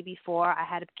the day before I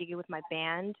had a gig with my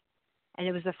band, and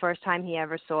it was the first time he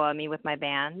ever saw me with my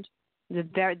band. The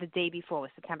day before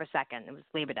was September 2nd. It was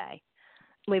Labor Day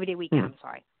weekend. I'm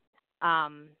sorry.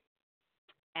 And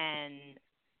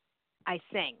I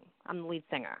sing. I'm the lead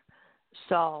singer.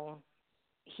 So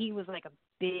he was like a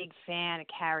big fan of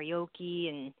karaoke,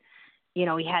 and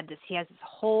he has this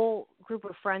whole group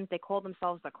of friends. They call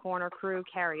themselves the Corner Crew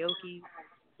karaoke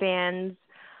bands.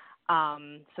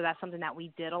 So that's something that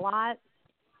we did a lot.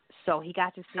 So he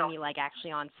got to see me like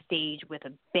actually on stage with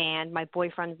a band. My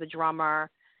boyfriend's the drummer,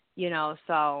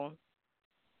 so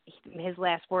his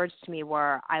last words to me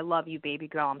were, I love you, baby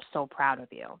girl. I'm so proud of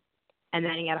you. And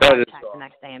then he had a heart attack the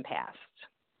next day and passed.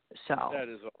 So that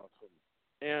is awesome.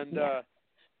 And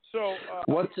So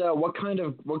what kind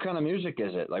of music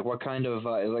is it? Like what kind of is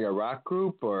it like a rock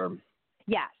group or?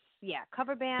 Yes, yeah,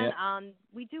 cover band. Yeah.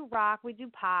 We do rock, we do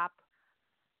pop,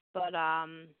 but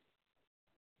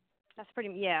that's pretty.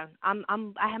 Yeah, I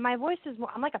have my voice is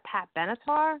more. I'm like a Pat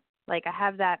Benatar. Like I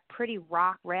have that pretty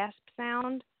rock rasp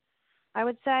sound. I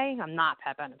would say I'm not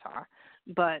Pat Benatar,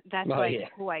 but that's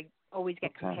who I always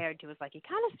get compared to. Is like you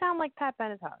kind of sound like Pat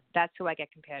Benatar. That's who I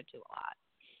get compared to a lot.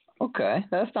 Okay,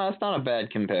 that's not a bad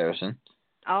comparison.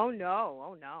 Oh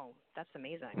no, that's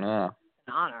amazing. Yeah.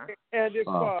 An honor. And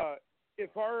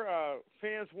if our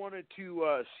fans wanted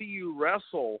to see you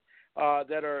wrestle,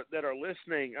 that are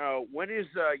listening, when is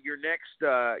your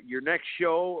next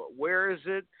show? Where is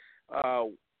it?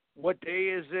 What day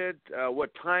is it?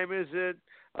 What time is it?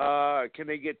 Can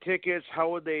they get tickets? How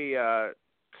would they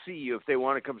see you if they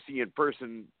want to come see you in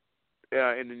person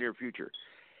in the near future?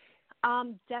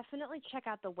 Definitely check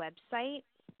out the website.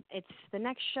 The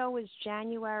next show is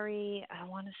January, I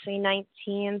want to say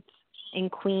 19th in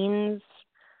Queens,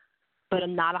 but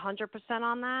I'm not 100%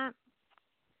 on that.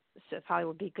 So it probably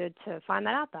would be good to find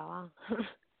that out though.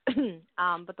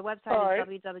 But the website is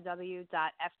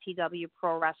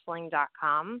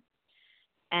www.ftwprowrestling.com,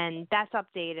 and that's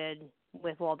updated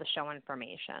with all the show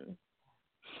information.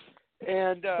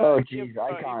 And I can't. If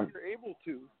you're able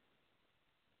to,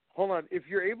 hold on. If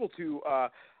you're able to,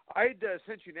 I'd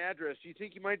sent you an address. Do you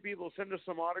think you might be able to send us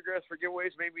some autographs for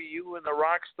giveaways? Maybe you and the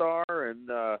rock star, and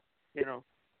you know.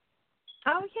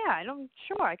 Oh yeah,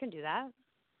 sure I can do that.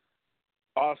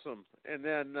 Awesome. And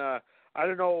then I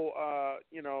don't know,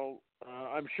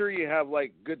 I'm sure you have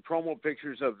like good promo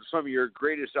pictures of some of your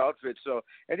greatest outfits. So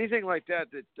anything like that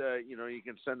you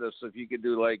can send us. If you could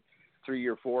do like 3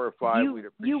 or 4 or 5, we'd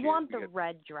appreciate it. You want the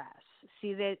red dress?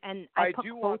 See that? And I put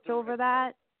quotes over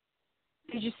that.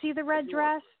 Did you see the red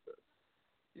dress?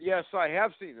 Yes, I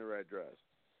have seen the red dress.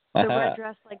 The red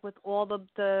dress, like with all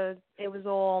it was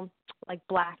all like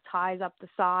black ties up the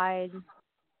side.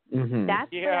 Mm-hmm. That's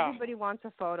what everybody wants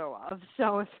a photo of.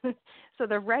 So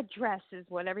the red dress is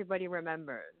what everybody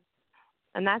remembers,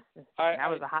 and that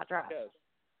was a hot dress.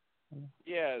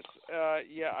 Yes.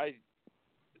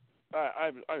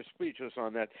 I'm speechless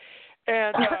on that.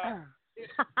 And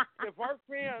if our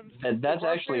fans, that's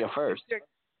actually a first.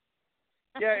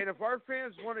 And if our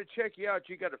fans want to check you out,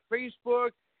 you got a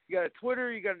Facebook, you got a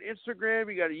Twitter, you got an Instagram,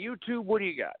 you got a YouTube. What do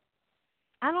you got?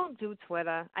 I don't do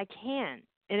Twitter. I can't.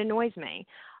 It annoys me.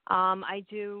 I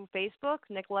do Facebook,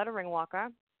 Nicoletta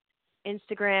Ringwalker.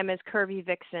 Instagram is Curvy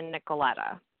Vixen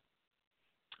Nicoletta.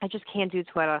 I just can't do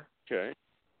Twitter. Okay.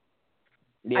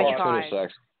 Yeah, Twitter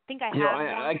sucks. I think I have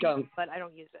but I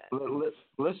don't use it.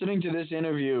 Listening to this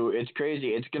interview, it's crazy.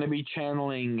 It's going to be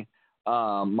channeling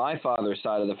my father's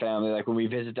side of the family. Like when we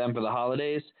visit them for the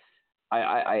holidays,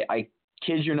 I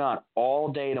kid you not,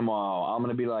 all day tomorrow, I'm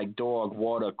going to be like dog,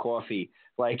 water, coffee,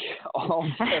 like all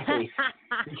day.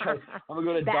 Because I'm going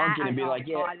to go to Dunkin' and be like,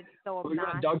 let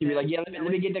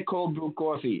me get the cold brew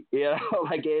coffee. You know,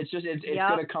 like it's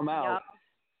going to come out.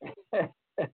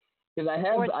 Because I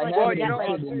have it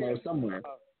embedded in there somewhere.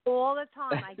 All the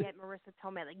time I get Marissa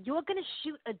Tomei, like, you're going to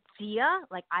shoot a deer?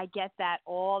 Like, I get that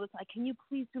all the time. Can you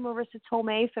please do Marissa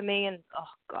Tomei for me? And, oh,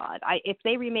 God, if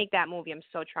they remake that movie, I'm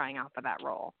so trying out for that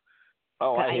role.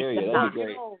 Oh, I hear you. That'd be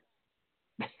great.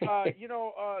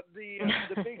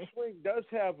 The Big Swing does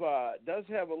have a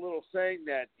little saying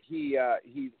that he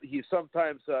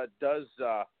sometimes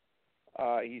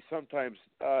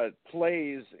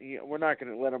plays. We're not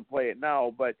going to let him play it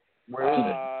now, but where is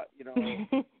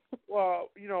it? Well,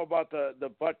 about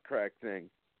the butt crack thing.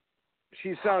 She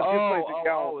sounds just like the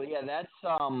gal. Oh, yeah, that's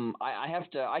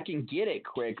I can get it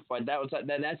quick, but that's in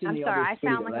I'm the sorry, other I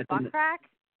studio. sound like a butt crack?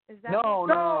 Is that No.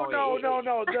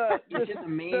 It's in the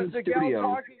main the studio.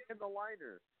 gal talking in the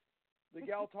liner. The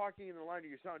gal talking in the liner.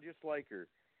 You sound just like her.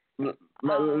 Let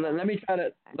me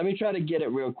try to get it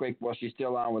real quick while she's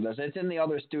still on with us. It's in the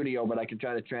other studio, but I can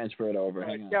try to transfer it over.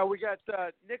 Hang on. Yeah, we got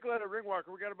Nicoletta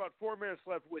Ringwalker. We got about 4 minutes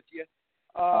left with you.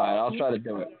 All right, I'll try to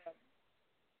do it.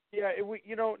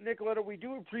 Nicoletta, we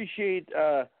do appreciate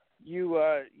you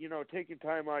taking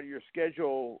time out of your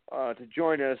schedule to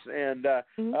join us, and I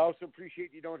also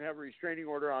appreciate you don't have a restraining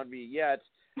order on me yet,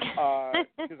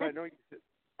 because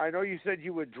I know you said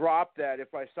you would drop that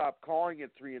if I stopped calling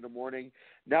at 3 a.m.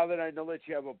 Now that I know that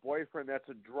you have a boyfriend that's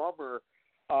a drummer,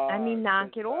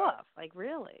 knock it off, like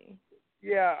really.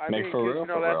 Yeah, for real.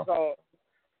 That's all.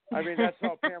 That's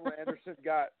how Pamela Anderson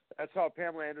got. That's how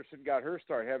Pamela Anderson got her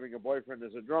start, having a boyfriend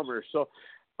as a drummer. So,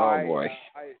 boy.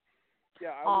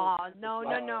 Yeah.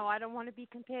 No. I don't want to be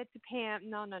compared to Pam.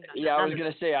 No. Yeah, I was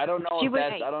gonna say I don't know if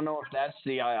that's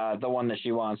the one that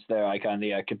she wants there.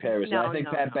 The comparison. I think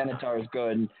Pat Benatar is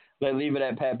good. Let's leave it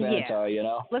at Pat Benatar. You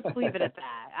know. Let's leave it at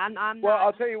that. I'm well, not.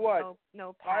 I'll tell you what.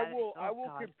 No Pat. I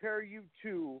will compare you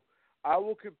to. I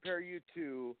will compare you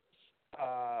to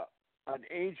an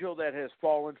angel that has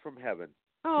fallen from heaven.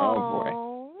 Oh boy.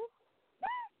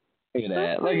 Look at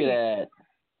that. Look at that.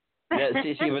 Yeah,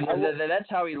 see, but that's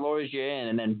how he lures you in,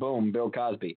 and then boom, Bill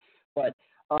Cosby. But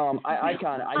I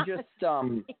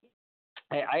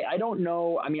don't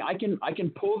know. I mean, I can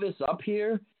pull this up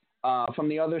here from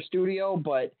the other studio,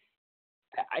 but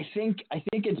I think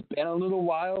it's been a little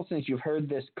while since you've heard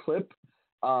this clip.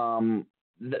 The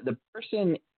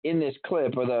person in this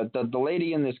clip, or the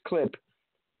lady in this clip,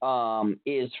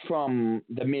 is from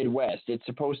the Midwest. It's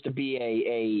supposed to be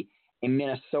a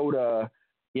Minnesota,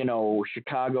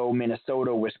 Chicago,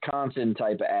 Minnesota, Wisconsin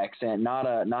type of accent, not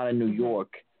a New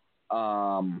York.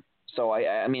 So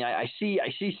I see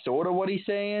sort of what he's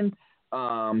saying,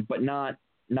 but not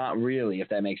really, if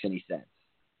that makes any sense.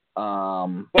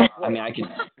 I could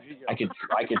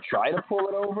try to pull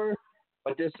it over,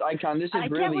 but this is really not. I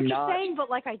get what you're saying, but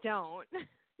I don't.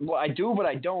 Well, I do, but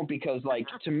I don't, because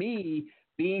to me,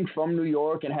 being from New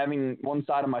York and having one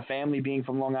side of my family being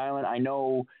from Long Island, I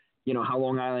know. How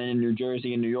Long Island and New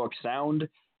Jersey and New York sound.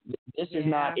 This is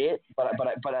not it, but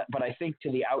I think to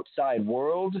the outside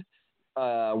world,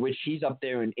 which he's up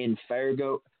there in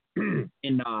Fargo,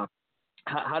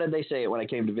 how did they say it when I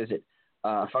came to visit?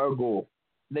 Fargo.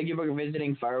 Thank you for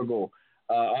visiting Fargo.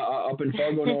 Up in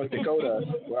Fargo, North Dakota,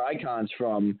 where Icon's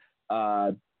from.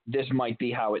 This might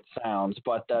be how it sounds,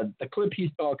 but the clip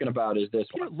he's talking about is this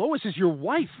one. Lois is your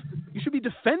wife. You should be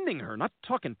defending her, not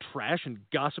talking trash and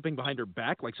gossiping behind her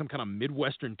back like some kind of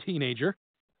Midwestern teenager.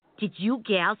 Did you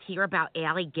gals hear about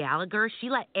Allie Gallagher? She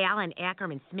let Alan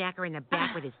Ackerman smack her in the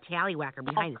back with his tallywhacker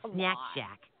behind the snack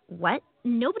shack. What?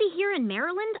 Nobody here in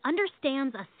Maryland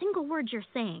understands a single word you're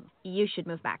saying. You should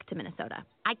move back to Minnesota.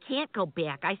 I can't go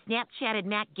back. I Snapchatted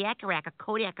Matt Gacarac a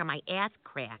Kodak on my ass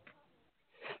crack.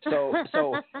 So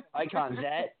Icon,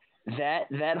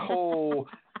 that whole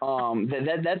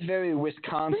that's very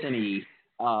Wisconsin-y,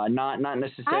 not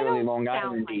necessarily Long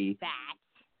Island-y. Like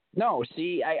no,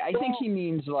 see, I think he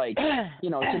means to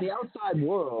the outside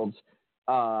world,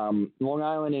 Long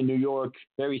Island and New York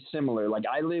very similar. Like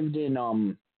I lived in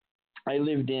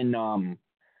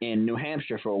New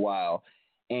Hampshire for a while,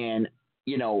 and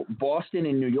Boston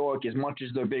and New York, as much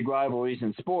as they're big rivalries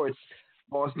in sports,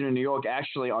 Boston and New York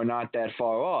actually are not that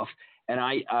far off, and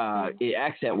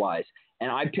accent-wise, and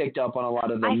I picked up on a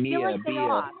lot of the Mia,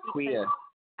 Bia, Queer.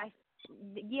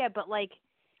 Yeah, but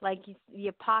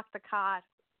you park the car.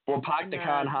 Well, park the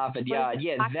car in half a yard.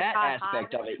 Yeah, that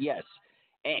aspect of it, yes.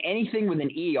 Anything with an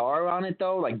ER on it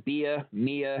though, like Bia,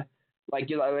 Mia,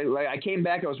 like I came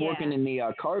back. I was working in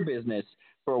the car business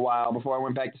for a while before I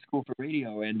went back to school for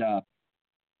radio, and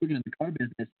working in the car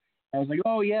business. I was like,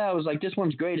 oh, yeah. I was like, this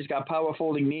one's great. It's got power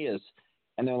folding Mias.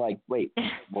 And they're like, wait,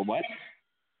 well, what?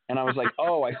 And I was like,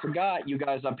 oh, I forgot you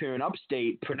guys up here in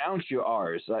upstate pronounce your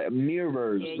R's.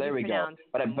 Mirrors. Yeah, there we go.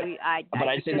 But I'd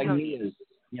say like Mias,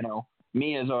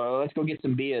 Mias, or let's go get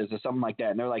some Bias or something like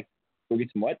that. And they're like, go get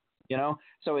some what?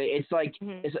 So it's like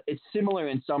it's similar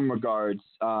in some regards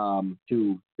to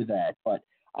that. But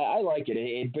I like it.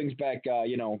 It brings back,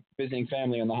 visiting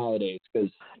family on the holidays because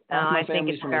I think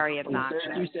it's very obnoxious.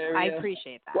 I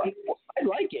appreciate that. Well, I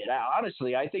like it.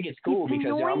 Honestly, I think it's cool because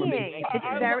I'm a big Yankee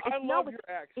fan. I love your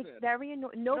accent. It's very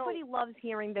annoying. Nobody loves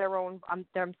hearing their own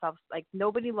themselves. Like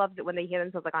nobody loves it when they hear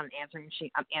themselves on an answering machine.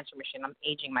 I'm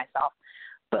aging myself,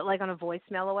 but on a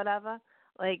voicemail or whatever.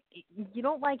 Like, you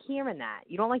don't like hearing that.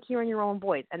 You don't like hearing your own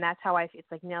voice. And that's how it's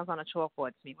like nails on a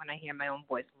chalkboard to me when I hear my own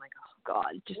voice. I'm like, oh,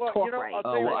 God, just talk right.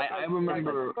 I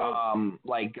remember,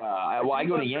 I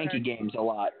go to Yankee games a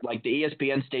lot. Like, the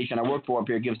ESPN station I work for up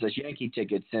here gives us Yankee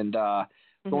tickets. And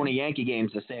going to Yankee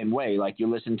games the same way. Like, you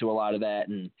listen to a lot of that.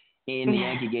 And in the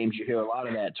Yankee games, you hear a lot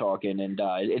of that talking. And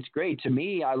it's great. To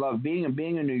me, I love being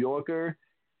a New Yorker.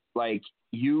 Like,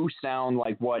 you sound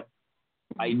like what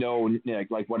I know,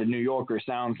 like what a New Yorker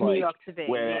sounds like. New York to be,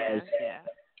 whereas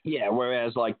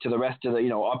like to the rest of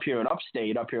the, up here in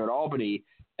upstate, up here in Albany,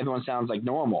 everyone sounds like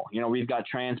normal. We've got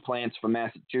transplants from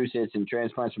Massachusetts and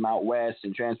transplants from out west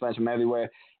and transplants from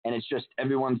everywhere. And it's just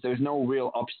there's no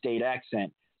real upstate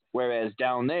accent. Whereas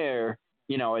down there,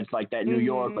 it's like that New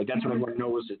York, like that's what everyone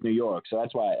knows is New York. So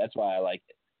that's why I like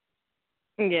it.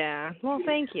 Yeah. Well,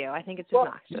 thank you. I think it's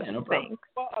obnoxious. Yeah, no problem.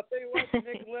 Well, I'll tell you what,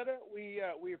 Nicoletta, we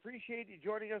appreciate you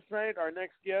joining us tonight. Our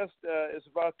next guest is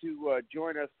about to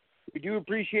join us we do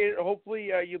appreciate it.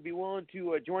 Hopefully, you'll be willing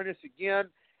to join us again,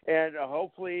 and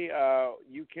hopefully,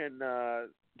 you can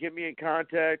get me in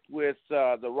contact with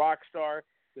the rock star,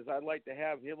 because I'd like to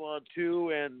have him on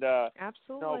too, and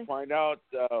absolutely find out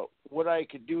what I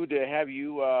could do to have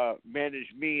you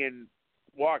manage me and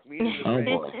walk me to the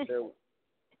ring.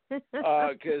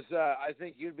 Because I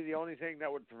think you'd be the only thing that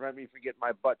would prevent me from getting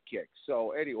my butt kicked.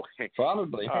 So anyway,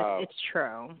 probably it's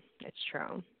true. It's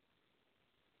true.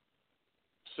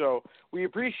 So we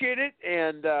appreciate it,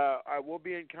 and I will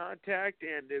be in contact.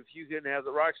 And if you can have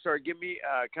the rock star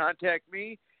contact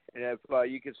me, and if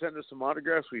you can send us some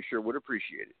autographs, we sure would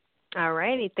appreciate it. All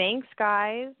righty, thanks,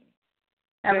 guys.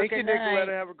 Thank you, Nicoletta.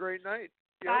 Have a great night.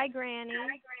 Bye, Granny.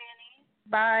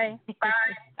 Bye.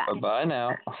 Bye. Bye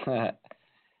now.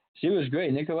 She was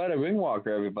great, Nicoletta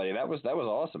Ringwalker. Everybody, that was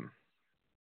awesome.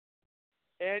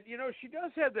 And she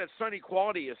does have that sunny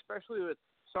quality, especially with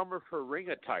some of her ring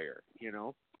attire.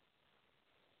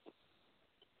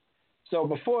 So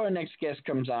before our next guest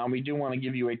comes on, we do want to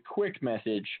give you a quick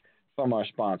message from our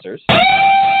sponsors.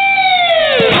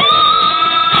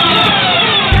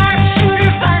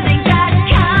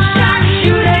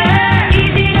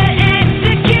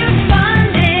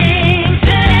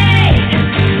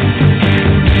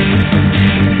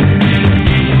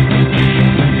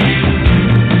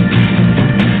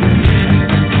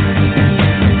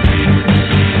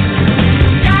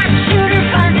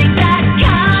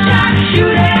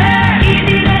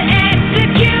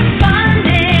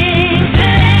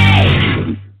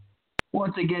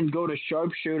 Once again, go to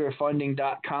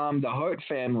sharpshooterfunding.com. The Hart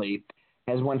family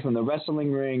has went from the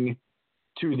wrestling ring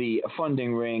to the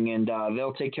funding ring, and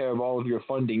they'll take care of all of your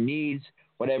funding needs,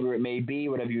 whatever it may be,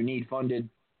 whatever you need funded.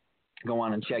 Go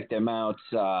on and check them out.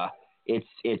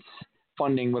 It's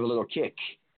funding with a little kick,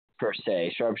 per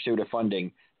se. Sharpshooter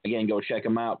Funding. Again, go check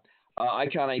them out.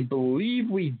 Icon, I believe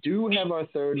we do have our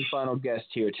third and final guest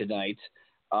here tonight.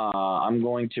 I'm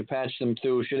going to patch them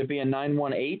through. Should it be a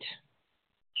 918?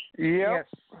 Yep.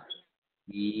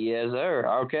 Yes, sir.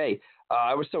 Okay.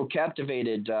 I was so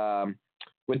captivated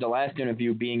with the last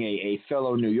interview being a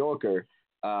fellow New Yorker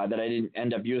that I didn't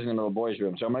end up using the little boys'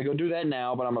 room. So I'm going to go do that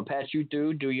now, but I'm going to patch you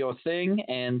through, do your thing,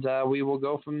 and we will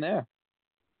go from there.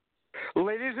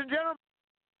 Ladies and gentlemen,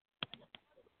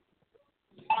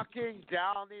 walking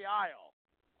down the aisle,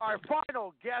 our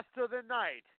final guest of the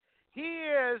night. He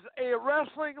is a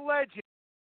wrestling legend.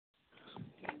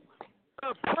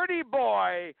 The pretty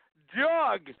boy,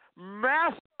 Doug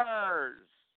Masters.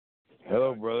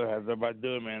 Hello, brother. How's everybody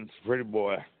doing, man? It's pretty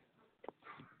boy.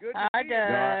 Good to see you.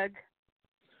 Doug.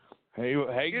 Hey,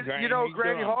 Granny. You know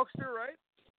Granny Hulkster, right?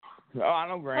 Oh, I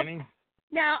know Granny.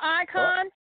 Now, Icon,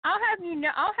 I'll have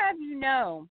you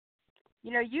know.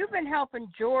 You've been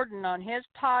helping Jordan on his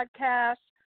podcast.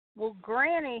 Well,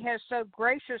 Granny has so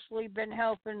graciously been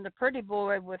helping the pretty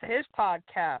boy with his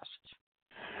podcast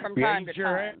from time to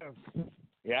time. Have.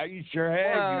 Yeah, you sure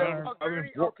have.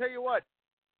 Granny, I'll tell you what.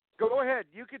 Go ahead.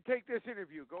 You can take this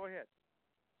interview. Go ahead.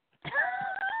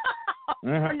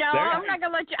 No, I'm not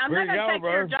gonna let you. I'm not gonna take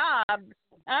your job.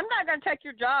 I'm not gonna take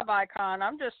your job, Icon.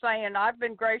 I'm just saying I've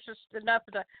been gracious enough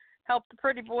to help the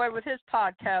pretty boy with his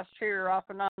podcast here off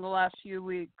and on the last few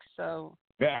weeks. So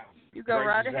yeah, you go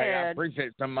right ahead. I appreciate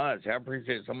it so much.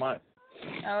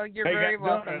 Oh, you're very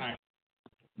welcome.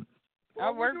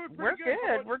 Oh, we're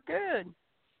good. We're good.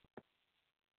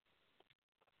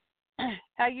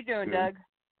 How you doing, Doug?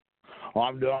 Well,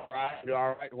 I'm doing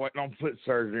all right. Waiting on foot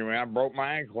surgery, man. I broke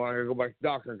my ankle. I gotta go back to the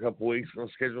doctor in a couple of weeks. We'll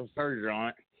schedule surgery on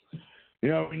it.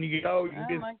 When you get old,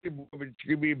 you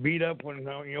can be beat up when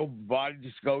your body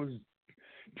just goes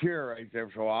deteriorates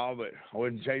after a while. But I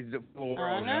wouldn't change it for the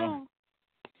world.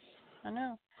 I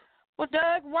know. Well,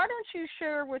 Doug, why don't you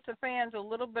share with the fans a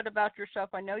little bit about yourself?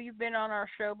 I know you've been on our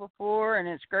show before, and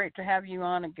it's great to have you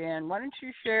on again. Why don't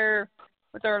you share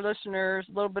with our listeners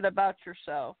a little bit about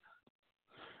yourself?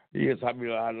 Yes,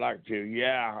 I'd like to.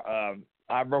 Yeah,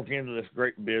 I broke into this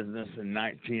great business in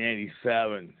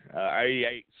 1987,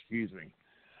 88, excuse me.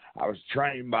 I was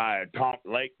trained by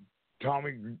late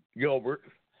Tommy Gilbert,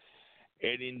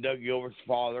 Eddie and Doug Gilbert's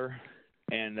father,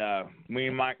 and me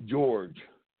and Mike George.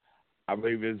 I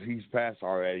believe he's passed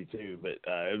already too, but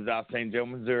it was out of St. Joe,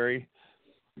 Missouri.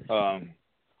 I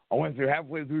went through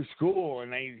halfway through school,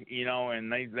 and they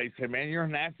said, "Man, you're a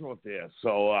natural at this."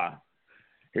 So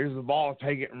here's the ball,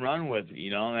 take it and run with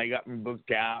it, and they got me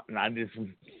booked out, and I did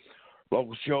some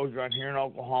local shows right here in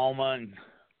Oklahoma, and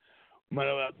went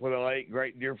up with a late,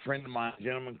 great, dear friend of mine,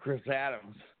 gentleman Chris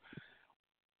Adams.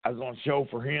 I was on a show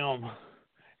for him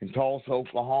in Tulsa,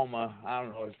 Oklahoma. I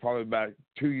don't know, it's probably about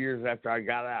 2 years after I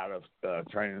got out of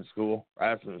training school,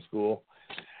 wrestling school,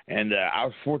 And I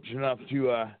was fortunate enough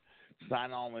to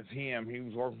sign on with him. He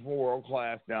was working for World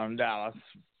Class down in Dallas,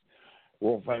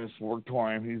 world famous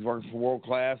auditorium. He was working for World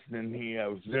Class, and he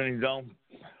was doing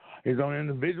his own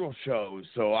individual shows.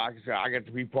 So I got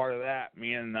to be part of that.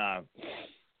 Me and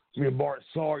Bart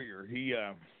Sawyer. He's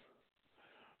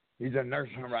in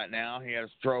nursing home right now. He had a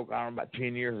stroke, I don't know, about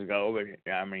 10 years ago.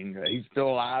 But, I mean, he's still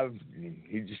alive.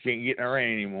 He just can't get in the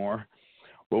ring anymore.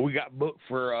 But we got booked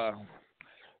for,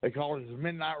 they called it the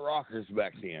Midnight Rockers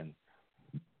back then.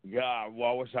 God,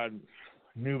 well, I wish I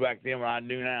knew back then what I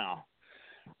do now.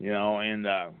 You know, and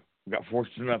got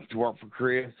fortunate enough to work for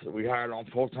Chris. We hired on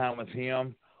full-time with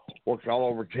him. Worked all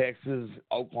over Texas,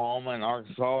 Oklahoma, and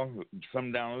Arkansas,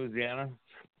 some down Louisiana.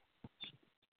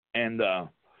 And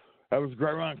that was a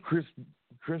great run. Chris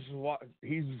is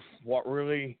he's what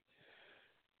really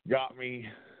got me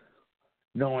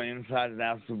knowing inside and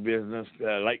outs of business.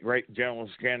 Late great General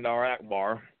Skandar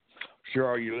Akbar. I'm sure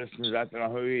all you listeners out there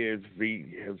know who he is.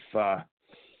 If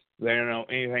they don't know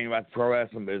anything about the pro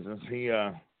wrestling business, he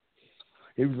was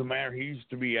a man. He used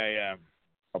to be a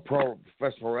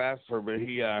professional wrestler, but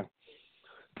he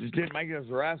just didn't make it as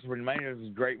a wrestler, but he made it as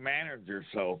a great manager.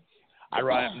 So I'd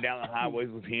ride up and down the highways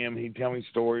with him. He'd tell me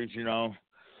stories, you know,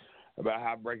 about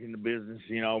how breaking the business,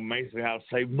 you know, basically how to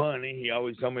save money. He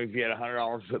always told me if you had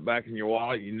 $100 put back in your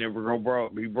wallet, you never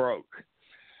be broke.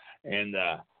 And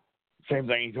same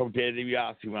thing he told Ted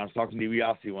DiBiase when I was talking to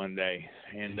DiBiase one day.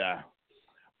 And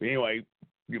but anyway,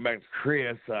 get back to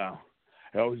Chris.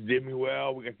 He always did me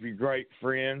well. We got to be great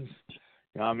friends.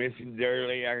 You know, I miss him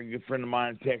dearly. I got a good friend of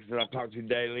mine in Texas that I talk to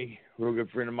daily, real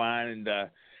good friend of mine, and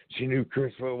she knew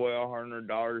Chris real well. Her and her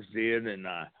daughters did, and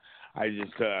I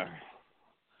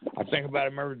think about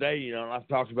him every day, you know, and I've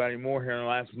talked about him more here in the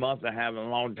last month than I have in a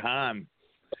long time.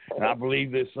 And I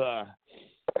believe this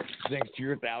next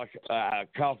year at the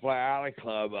Cauliflower Alley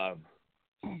Club,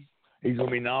 he's going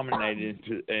to be nominated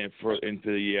into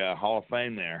the Hall of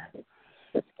Fame there.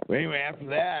 But anyway, after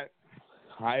that,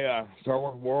 I started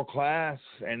working World Class,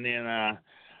 and then I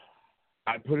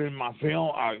put in my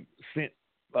film. I sent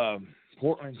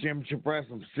Portland Championship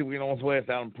Wrestling, Pacific Northwest,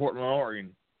 out in Portland,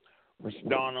 Oregon. Which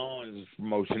Don Owens'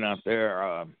 promotion out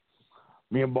there.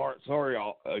 Me and Bart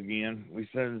Sawyer again. We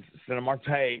sent him our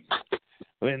tape.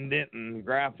 Lynn Denton, the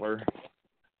grappler,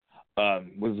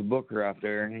 was the booker out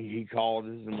there, and he called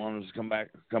us and wanted us to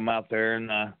come out there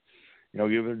and you know,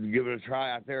 give it a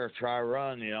try out there, a try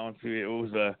run, you know. And see, it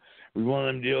was one of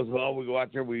them deals. Well, we go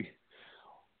out there, we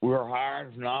were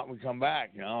hired. If not, we come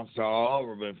back, you know. It's all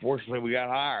over. But fortunately, we got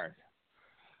hired.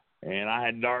 And I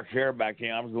had dark hair back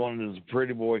then. I was going as a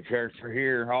pretty boy character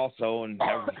here also, and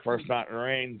that was the first night in the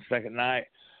ring. Second night,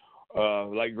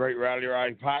 like great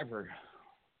Roddy Piper,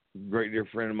 great dear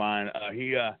friend of mine.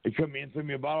 He come in, threw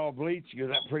me a bottle of bleach. He goes,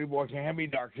 that pretty boy can't have me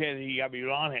dark-headed. He got to be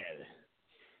blonde-headed.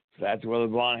 So that's where the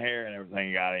blonde hair and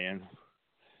everything got in.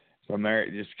 From there,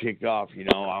 it just kicked off. You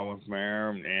know, I went from there,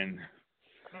 and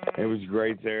it was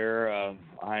great there.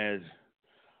 I had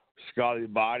Scotty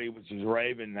Body, which is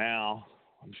Raven now.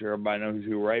 I'm sure everybody knows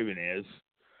who Raven is.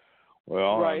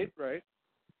 Well, right.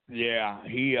 Yeah,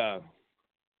 he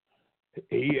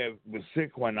was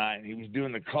sick one night, and he was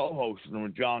doing the co-hosting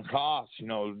with John Koss, you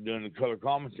know, doing the color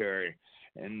commentary,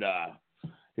 and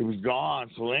he was gone.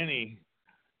 So Lenny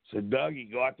said,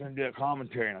 Dougie, go out there and do a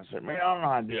commentary. And I said, man, I don't know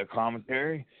how to do a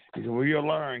commentary. He said, well, you'll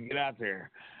learn. Get out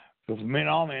there. So from then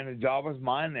on, man, the job was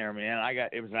mine there, man.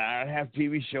 It was an hour-and-a-half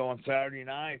TV show on Saturday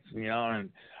nights, you know, and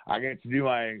I get to do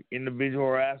my individual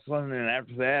wrestling, and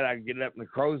after that, I get up in the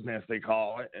crow's nest, they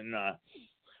call it,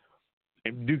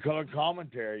 and do color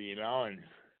commentary, you know. And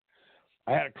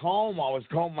I had a comb I was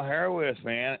combing my hair with,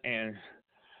 man, and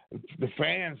the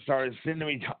fans started sending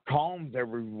me combs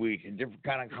every week, a different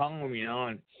kind of comb, you know.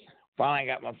 And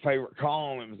finally, I got my favorite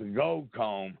comb. It was a gold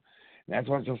comb. And that's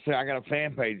what you'll see. I got a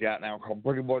fan page out now called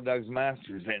Pretty Boy Doug's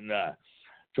Masters, and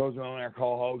shows me on there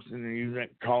co-hosting and using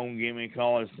that comb gimmick and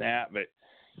all this and that. But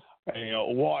you know,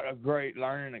 what a great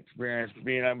learning experience,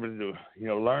 being able to, you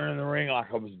know, learn in the ring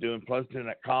like I was doing, plus doing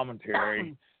that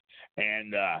commentary.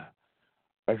 And I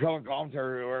color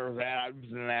commentary where it was at, I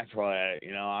was a natural at it.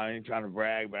 You know, I ain't trying to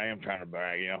brag, but I am trying to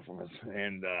brag, you know.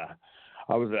 And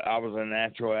I was a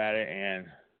natural at it, and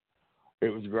it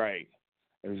was great.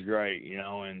 It was great, you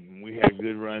know, and we had a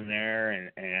good run there,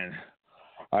 and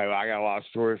I got a lot of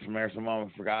stories from there. Some of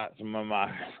them I forgot, some of them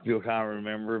I still kind of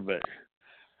remember, but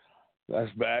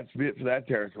that's it for that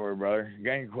territory, brother. You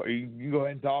can go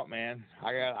ahead and talk, man.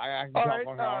 I can talk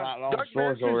on all night long. Doug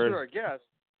Stories over there. I guess.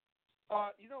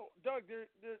 You know, Doug,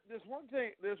 there's one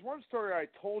thing. There's one story I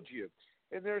told you,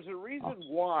 and there's a reason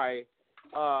why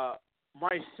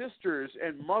my sisters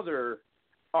and mother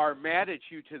are mad at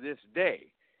you to this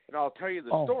day, and I'll tell you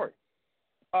the story.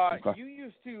 Okay. You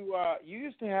used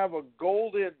to have a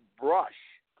golden brush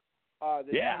that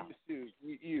you used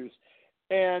to use,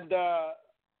 and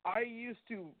I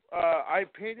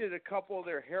painted a couple of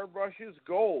their hairbrushes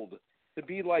gold to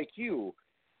be like you,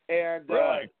 and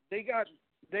they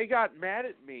got mad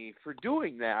at me for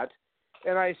doing that,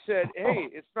 and I said, hey,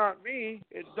 it's not me,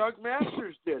 it's Doug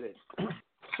Masters did it.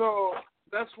 So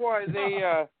that's why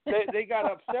they got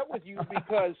upset with you,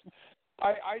 because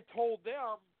I told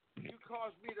them you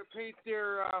caused me to paint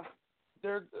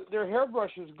their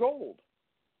hairbrushes gold.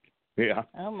 Yeah.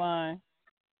 Oh my.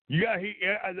 You got heat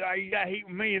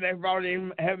with me, and they've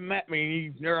already haven't met me,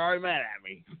 and they're already mad at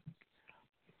me.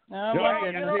 No,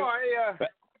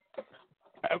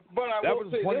 but I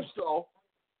will say this though.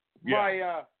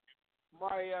 Yeah.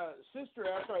 My sister,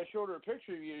 after I showed her a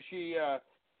picture of you, she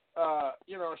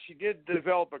she did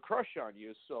develop a crush on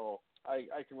you, so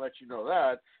I can let you know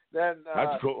that. Then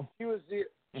that's cool. She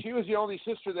was the only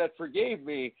sister that forgave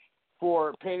me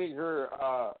for painting her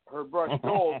brush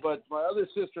gold, but my other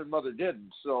sister and mother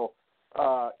didn't. So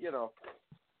so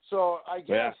I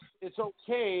guess it's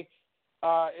okay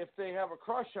if they have a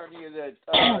crush on you that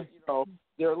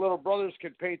their little brothers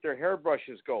can paint their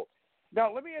hairbrushes gold.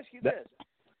 Now let me ask you this.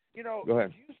 Go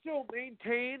ahead. Do you still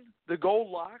maintain the gold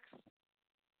locks?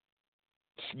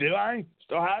 Do I?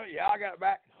 Still have it? Yeah, I got it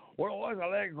back. What it was, I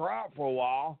let it grow out for a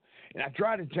while, and I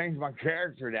tried to change my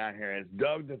character down here. It's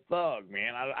Doug the Thug,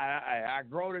 man. I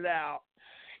growed it out.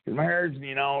 Cause my hair's,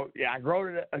 I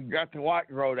growed it. I got the white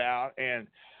growed out, and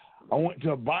I went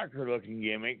to a biker-looking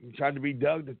gimmick and tried to be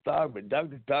Doug the Thug, but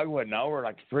Doug the Thug wasn't over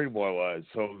like the Pretty Boy was,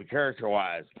 so the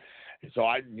character-wise. So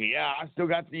I still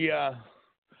got the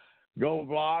gold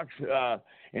blocks, and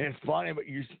it's funny, but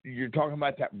you're talking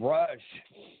about that brush.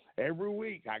 Every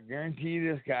week, I guarantee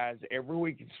you this, guys, every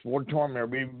week it's Sport Tournament, there'll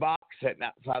be a box sitting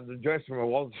outside the dressing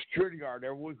room. Well, the security guard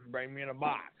every week would bring me in a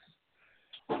box.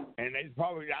 And they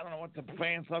probably, I don't know what the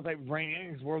fans thought they would bring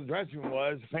in, because where the dressing room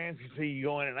was, the fans could see you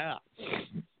go in and out.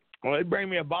 Well, they'd bring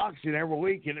me a box in every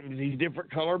week, and it was these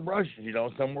different colored brushes,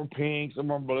 some were pink, some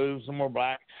were blue, some were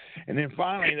black. And then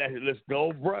finally, this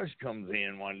gold brush comes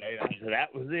in one day, and I said,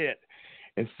 that was it.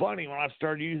 It's funny, when I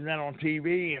started using that on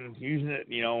TV and using it,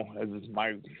 as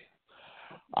my,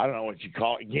 I don't know what you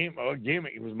call it,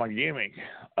 gimmick. It was my gimmick.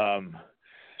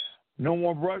 No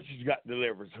more brushes got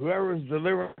delivered. Whoever's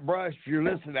delivering a brush, if you're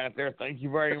listening out there, thank you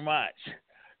very much.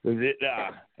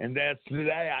 And that's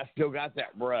today, I still got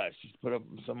that brush. Just put up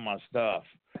some of my stuff.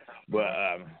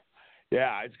 But,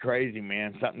 it's crazy,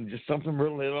 man. Something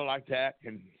real little like that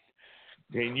can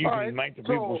make the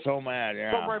people so mad.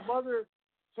 Yeah.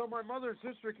 So my mother and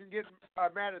sister can get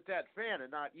mad at that fan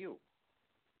and not you.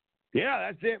 Yeah,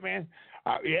 that's it, man.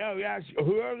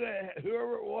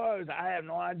 Whoever it was, I have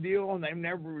no idea, and they've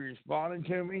never responded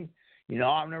to me.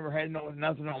 I've never had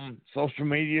nothing on social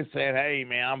media saying, "Hey,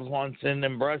 man, I was one sending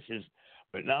them brushes."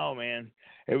 But no, man,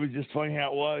 it was just funny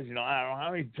how it was. I don't know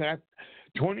how many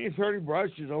 20 or 30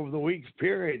 brushes over the week's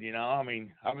period. I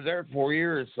was there 4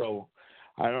 years, so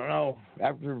I don't know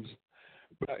after.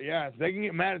 But if they can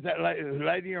get mad at that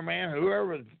lady or man,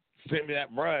 whoever sent me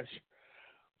that brush.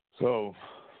 So,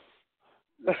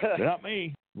 not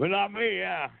me,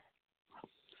 yeah.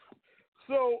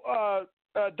 So,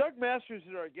 Doug Masters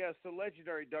is our guest, the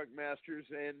legendary Doug Masters,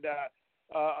 and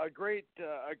a great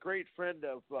friend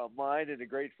of mine and a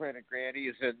great friend of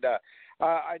Granny's. And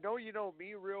I know you know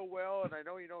me real well, and I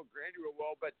know you know Granny real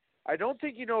well, but I don't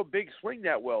think you know Big Swing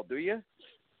that well, do you?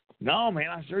 No,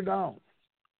 man, I sure don't.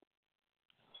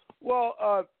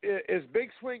 Well, is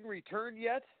Big Swing returned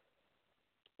yet?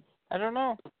 I don't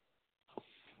know.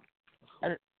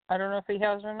 I don't know if he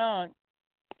has or not.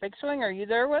 Big Swing, are you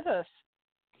there with us?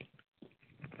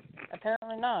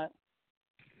 Apparently not.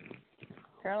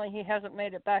 Apparently he hasn't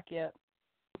made it back yet.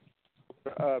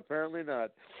 Apparently not.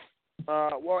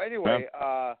 Well, anyway,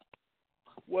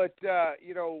 what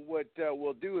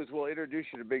we'll do is we'll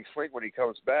introduce you to Big Swing when he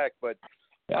comes back. But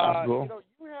cool.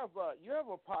 you have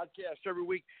a podcast every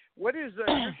week. What is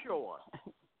your show on?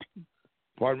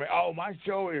 Pardon me. Oh, my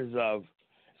show is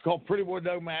it's called Pretty Boy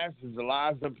Doug Masters: The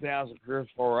Lives, Ups, and Downs of Career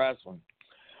for Wrestling.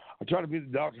 I try to be the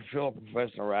Dr. Phil of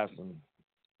professional wrestling.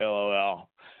 LOL.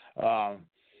 I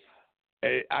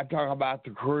talk about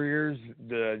the careers,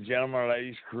 the gentlemen or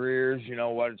ladies' careers.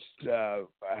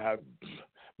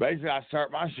 Basically, I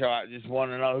start my show. I just want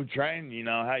to know who trained you.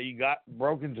 How you got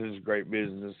broke into this great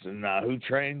business, and who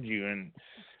trained you. And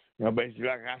basically,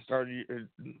 like I started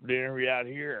the interview out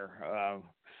here,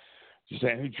 just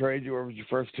saying who trained you, where was your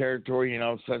first territory,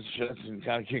 such and such, and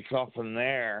kind of kicks off from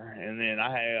there. And then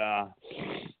I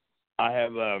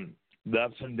have the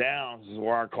ups and downs is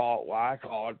why I call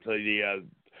it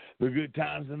the good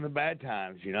times and the bad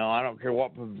times. You know, I don't care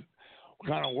what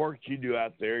kind of work you do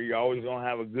out there. You're always going to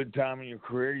have a good time in your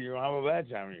career. You're going to have a bad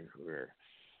time in your career.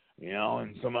 You know,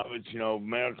 and some of it's, you know,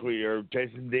 medically you're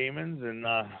chasing demons, and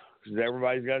because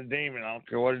everybody's got a demon. I don't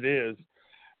care what it is.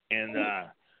 And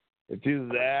it's either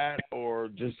that or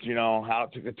just, you know, how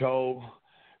it took a toll.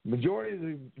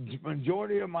 Majority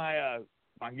of my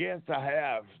my guests I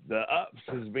have, the ups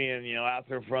is being, you know, out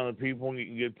there in front of the people and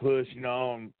getting good push, you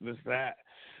know, and this, that.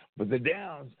 But the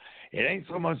downs, it ain't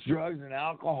so much drugs and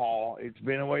alcohol. It's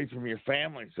been away from your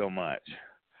family so much.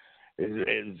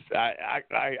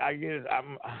 I guess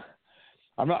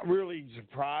I'm not really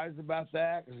surprised about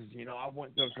that because, you know, I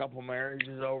went through a couple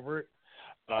marriages over it.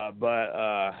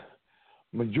 But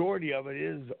majority of it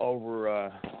is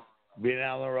over being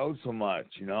out on the road so much.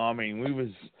 You know, I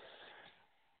mean,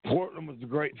 Portland was a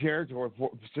great territory,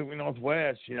 Pacific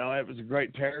Northwest. You know, it was a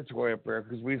great territory up there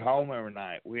because we'd home every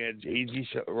night. We had easy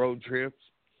road trips.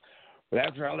 But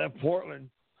after I left Portland,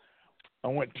 I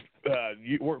went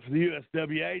to work for the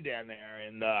USWA down there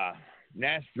in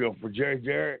Nashville for Jerry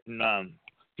Jarrett and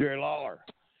Jerry Lawler.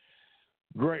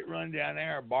 Great run down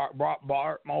there. Bart, my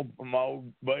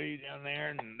buddy down there,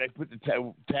 and they put the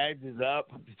tags up,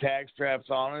 put the tag straps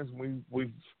on us.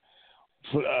 We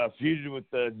feuded with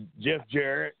Jeff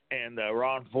Jarrett and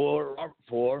Robert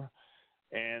Fuller,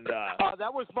 and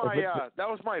that was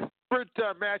my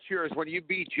favorite match here is when you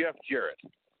beat Jeff Jarrett.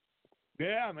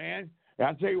 Yeah, man.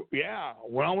 I tell you, yeah.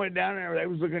 When I went down there, they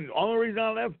was looking. The only reason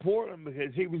I left Portland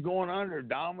because he was going under.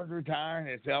 Don was retiring.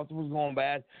 His health was going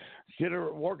bad. Instead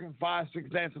of working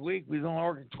 5-6 days a week, we was only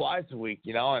working twice a week.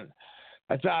 You know, and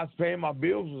that's how I was paying my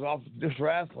bills was off just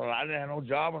wrestling. I didn't have no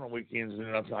job on the weekends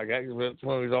and nothing like that because that's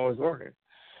when we was always working.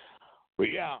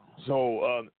 But yeah,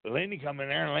 so Lenny come in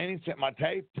there and Lenny sent my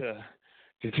tape to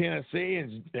Tennessee,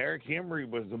 and Eric Embry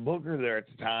was the booker there at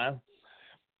the time.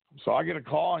 So I get a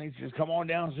call, and he says, come on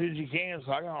down as soon as you can.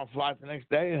 So I got on a flight the next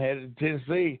day and headed to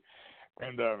Tennessee.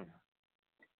 And,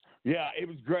 yeah, it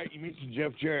was great. You meet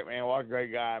Jeff Jarrett, man. What a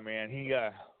great guy, man.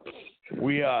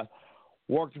 We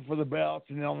worked him for the belts,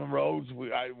 and then on the roads,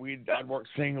 I'd worked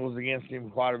singles against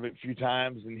him quite a few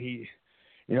times. And he,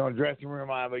 you know, in the dressing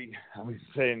room, I was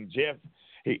saying, Jeff,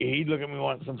 he'd look at me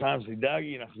once sometimes and say,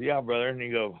 Dougie, and I said, yeah, brother. And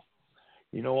he'd go,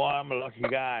 you know what, I'm a lucky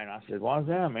guy. And I said, why's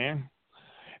that, man?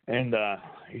 And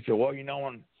he said, well, you know,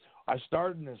 when I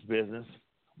started in this business,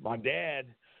 my dad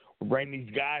would bring these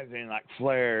guys in like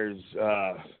Flair's,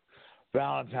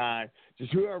 Valentine,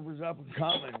 just whoever was up and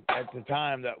coming at the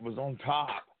time that was on top.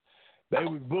 They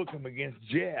would book him against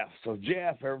Jeff. So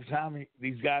Jeff, every time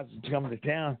these guys would come to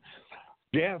town,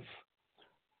 Jeff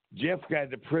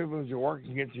got the privilege of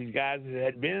working against these guys that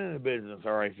had been in the business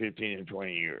already 15 and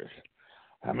 20 years.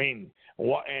 I mean,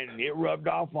 and it rubbed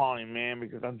off on him, man,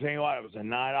 because I'm telling you what, it was a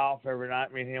night off every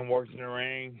night. Me and him worked in the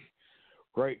ring.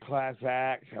 Great class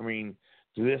act. I mean,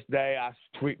 to this day, I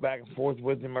tweet back and forth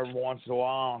with him every once in a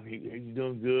while. He's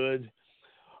doing good.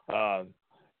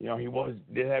 You know,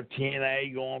 did have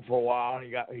TNA going for a while.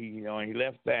 He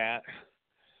left that,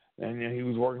 and then he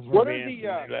was working for Vince. He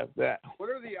left that. What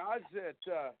are the odds that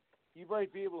you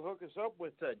might be able to hook us up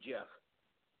with Jeff?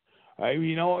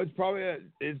 You know, it's probably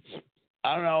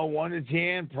I don't know, 1 to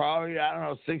 10, probably, I don't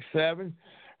know, 6, 7.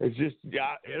 It's just,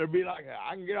 it'll be like,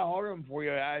 I can get a hold of him for you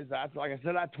guys. Like I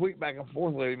said, I tweet back and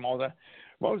forth with him all the time.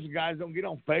 Most of the guys don't get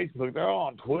on Facebook. They're all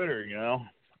on Twitter, you know.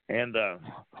 And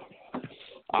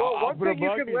one thing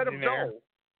you can let him know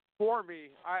for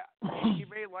me, he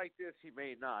may like this, he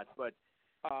may not, but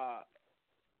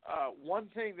one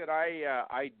thing that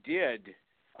I did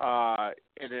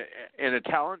in a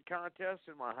talent contest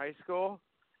in my high school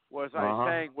was I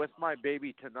sang With My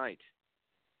Baby Tonight.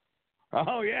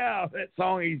 Oh, yeah, that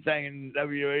song he sang in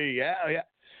WE. Yeah.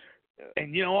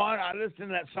 And you know what? I listened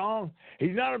to that song.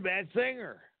 He's not a bad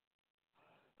singer.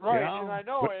 Right, you know? And I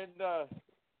know,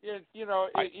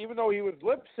 even though he was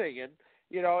lip singing,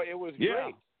 you know, it was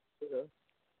great.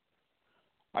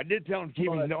 I did tell him to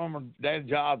keep his normal day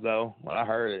job, though, when I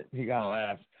heard it. He kind of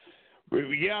laughed. But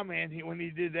yeah, man, when he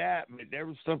did that, there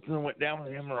was something that went down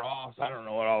with him or Ross. I don't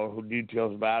know what all the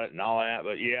details about it and all that,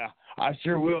 but yeah, I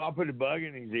sure will. I'll put a bug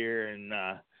in his ear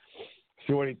and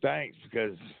see what he thinks,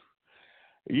 because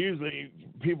usually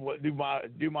people that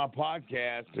do my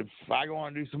podcast, if I go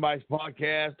on and do somebody's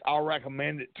podcast, I'll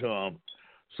recommend it to them.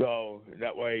 So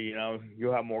that way, you know,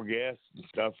 you'll have more guests and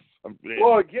stuff.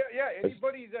 Well, yeah.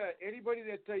 Anybody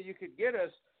that you could get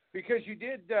us. Because you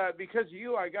did, because of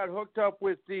you, I got hooked up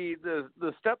with the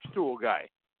step stool guy.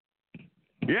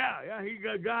 Yeah, he's a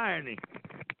good guy, isn't he?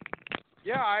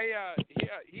 Yeah,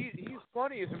 he's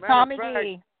funny as a matter Tommy of fact.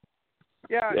 D.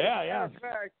 Yeah. Yeah. Matter of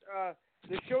fact,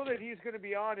 the show that he's going to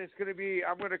be on is going to be.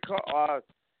 I'm going to call.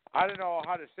 I don't know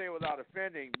how to say it without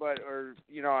offending,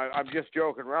 I'm just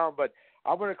joking around, but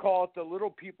I'm going to call it the Little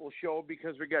People Show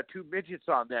because we got 2 midgets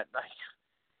on that night.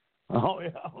 Oh,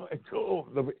 yeah, cool.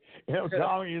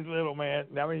 Tommy is little, man.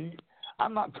 I mean,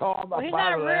 I'm not tall. I'm about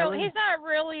 5'11".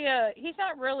 He's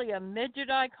not really a midget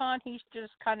icon. He's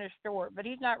just kind of short, but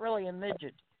he's not really a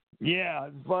midget. Yeah,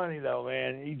 it's funny though,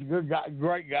 man. He's a good guy,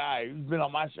 great guy. He's been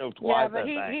on my show twice. Yeah, but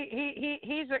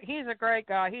he's a great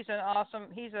guy. He's an awesome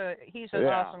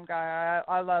awesome guy.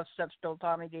 I love Step Still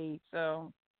Tommy D.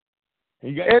 So.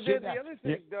 And then the other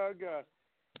thing, Doug,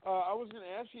 I was going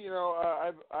to ask you.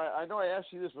 I know I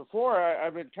asked you this before.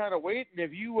 I've been kind of waiting.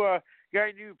 Have you got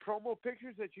any new promo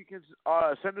pictures that you can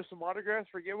send us some autographs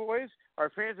for giveaways? Our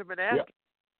fans have been asking. Yep.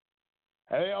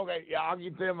 Hey, okay, yeah, I'll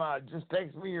get them. Just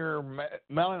text me your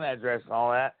mailing address and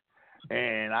all that,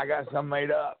 and I got some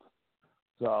made up.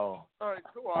 So. All right,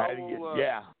 cool.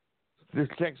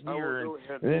 Just text me your.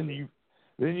 Then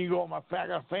you go on my. I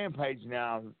got a fan page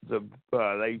now.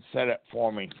 They set up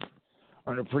for me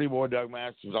under Pretty Boy Doug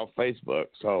Masters on Facebook.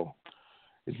 So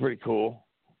it's pretty cool.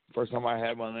 First time I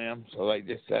had one of them, so they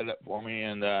just set it up for me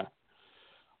and.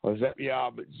 But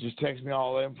just text me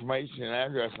all the information and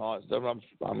address and all that stuff.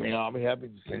 I'll be happy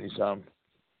to send you some.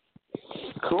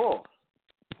 Cool.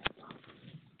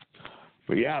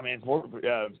 But yeah, man.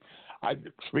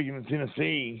 Speaking of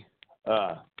Tennessee,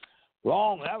 that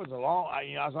was a long.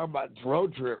 I was talking about the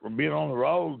road trip or being on the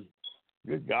road.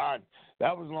 Good God,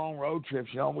 that was long road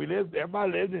trips.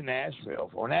 Everybody lived in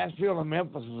Nashville. From Nashville to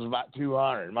Memphis was about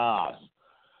 200 miles.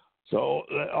 So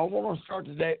we're going to start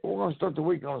today. We're going to start the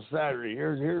week on a Saturday.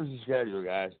 Here's the schedule,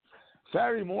 guys.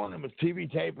 Saturday morning was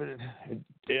TV taping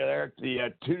there at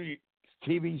the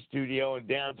TV studio in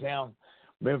downtown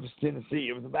Memphis, Tennessee.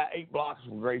 It was about 8 blocks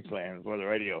from Graceland, where the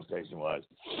radio station was,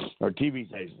 or TV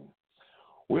station.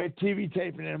 We had TV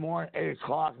taping in the morning, 8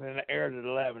 o'clock, and then it aired at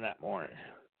 11 that morning.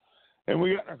 And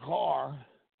we got in our car.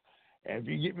 And if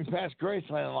you get me past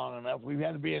Graceland long enough, we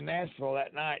had to be in Nashville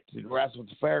that night to wrestle at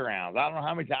the fairgrounds. I don't know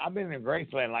how many times. I've been in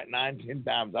Graceland like 9-10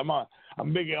 times.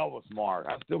 I'm big Elvis mark.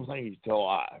 I still think he's still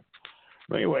alive.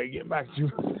 But anyway, getting back to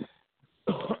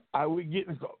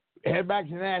head back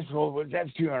to Nashville, but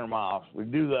that's 200 miles. We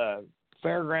do the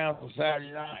fairgrounds on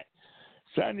Saturday night.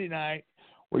 Sunday night,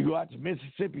 we go out to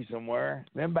Mississippi somewhere,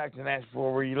 then back to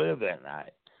Nashville where you live that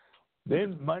night.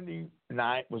 Then Monday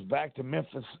night was back to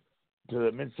Memphis, to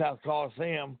the Mid-South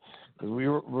Coliseum, because we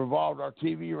revolved our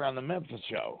TV around the Memphis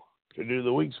show to do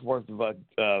the week's worth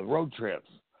of road trips.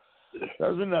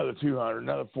 There's another 200,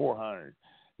 another 400.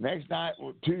 Next night,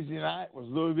 Tuesday night, was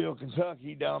Louisville,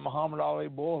 Kentucky, down on Muhammad Ali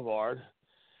Boulevard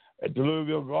at the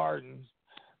Louisville Gardens.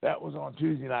 That was on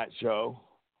Tuesday night show.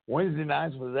 Wednesday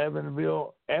nights was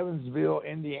Evansville,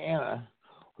 Indiana,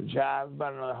 which I was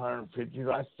about another 150,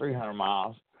 that's 300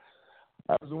 miles.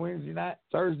 That was a Wednesday night.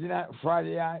 Thursday night and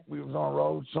Friday night, we was on the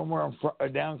road somewhere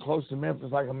down close to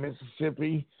Memphis, like in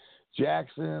Mississippi,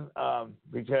 Jackson,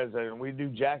 because we do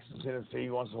Jackson, Tennessee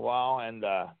once in a while, and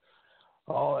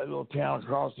all that little town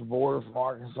across the border from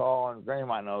Arkansas, and Granny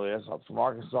might know this, from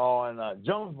Arkansas and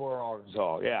Jonesboro,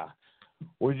 Arkansas, yeah.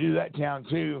 We do that town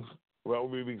too. Well,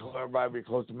 everybody be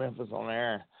close to Memphis on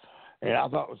there. And I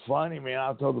thought it was funny, man.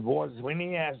 I told the boys, we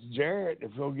need to ask Jarrett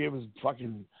if he'll give us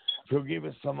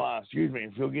some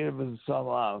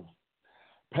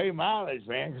pay mileage,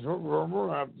 man, because we're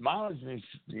running up mileage. And,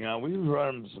 we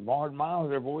run some hard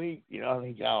miles every week. And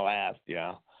he kind of laughed,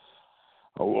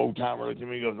 Old timer looked at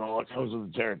me and goes, no, that comes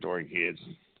with the territory, kids.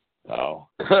 So,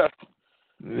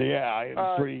 yeah,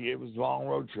 it was long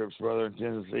road trips, brother, in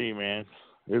Tennessee, man.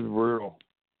 It was brutal.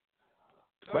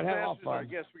 But had a lot of fun. I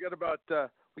guess we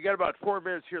got about 4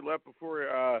 minutes here left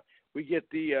before we get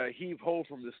the heave ho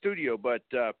from the studio. But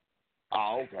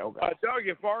okay. Doug,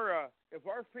 if our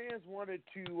fans wanted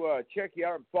to check you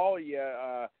out and follow you,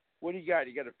 what do you got?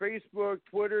 You got a Facebook,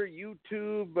 Twitter,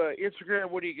 YouTube, Instagram.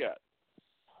 What do you got?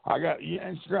 I got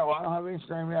Instagram. Well, I don't have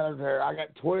Instagram yet. There. I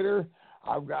got Twitter.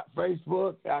 I've got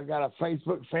Facebook. I got a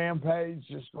Facebook fan page.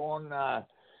 Just go on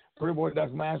Pretty Boy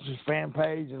Duck Masters fan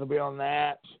page. It'll be on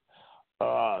that.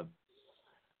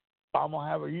 I'm going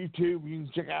to have a YouTube. You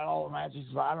can check out all the matches.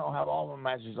 I don't have all the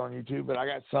matches on YouTube, but I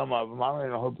got some of them. I don't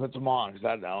even know who puts them on because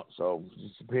I don't. So it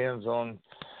just depends on.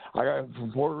 I got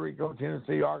from Puerto Rico,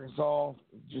 Tennessee, Arkansas,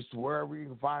 just wherever you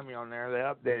can find me on there. They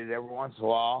update it every once in a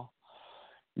while.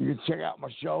 You can check out my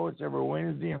show. It's every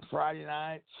Wednesday and Friday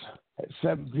nights at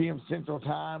 7 p.m. Central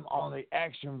Time on the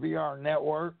Action VR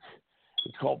Network.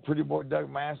 It's called Pretty Boy Doug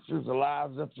Masters, the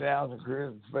lives, ups and downs, and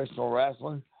careers of professional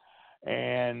wrestling.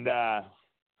 And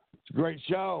it's a great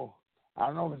show. I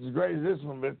don't know if it's as great as this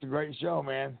one, but it's a great show,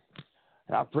 man.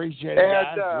 And I appreciate it,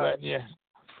 guys. Letting you.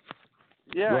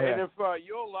 Yeah, and if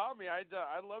you'll allow me, I'd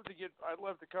love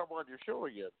to come on your show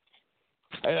again.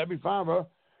 Hey, that'd be fine, bro.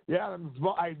 Yeah,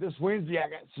 this Wednesday I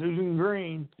got Susan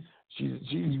Green. She's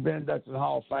been inducted to the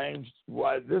Hall of Fame.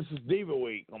 This is Diva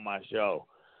Week on my show.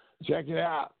 Check it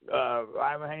out.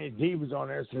 I haven't had any divas on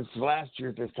there since last year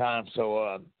at this time.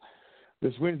 So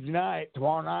this Wednesday night,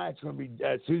 tomorrow night, it's going to be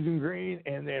Susan Green,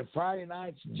 and then Friday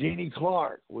night's Jeannie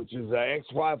Clark, which is the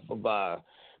ex-wife of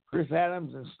Chris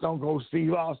Adams and Stone Cold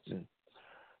Steve Austin.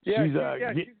 Yeah, she's gonna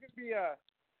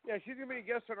be a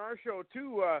guest on our show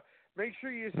too. Make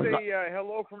sure you say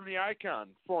hello from the Icon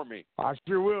for me. I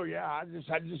sure will. Yeah, I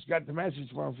just got the message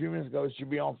from her a few minutes ago. She'll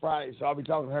be on Friday, so I'll be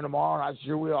talking to her tomorrow. And I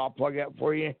sure will. I'll plug that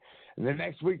for you. And then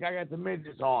next week I got the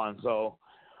midgets on, so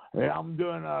yeah, I'm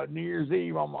doing New Year's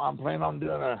Eve. I'm planning on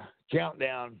doing a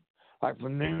countdown, like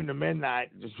from noon to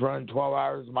midnight, just running 12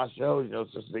 hours of my shows. You know,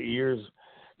 it's just the years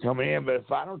coming in. But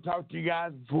if I don't talk to you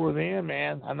guys before then,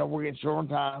 man, I know we're getting short on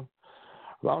time.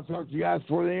 If I don't talk to you guys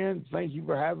before then, thank you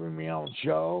for having me on the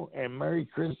show, and Merry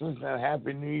Christmas and a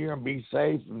Happy New Year, and be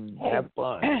safe and have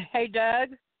fun. Hey, Doug.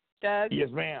 Yes,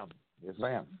 ma'am. Yes,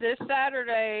 ma'am. This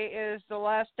Saturday is the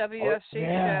last WFC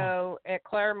show at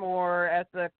Claremore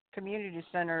at the community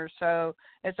center, so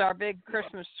it's our big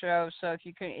Christmas show. So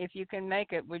if you can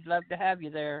make it, we'd love to have you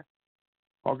there.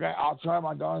 Okay, I'll try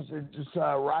my daughter. It's just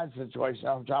a ride situation.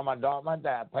 I'll try my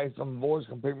dad. Pay some boys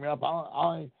can pick me up.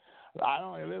 I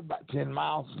only live about 10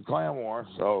 miles from Claremore,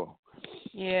 so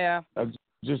yeah, it's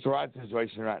just a ride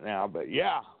situation right now. But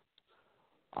yeah,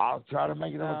 I'll try to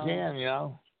make it if I can. You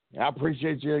know, I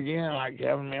appreciate you again, like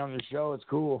having me on your show. It's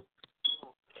cool.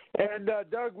 And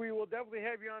Doug, we will definitely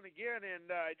have you on again,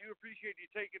 and I do appreciate you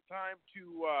taking time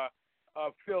to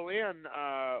fill in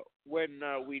when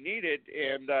we need it,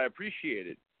 and I appreciate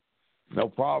it. No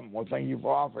problem. Well, thank you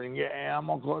for offering. Yeah, and I'm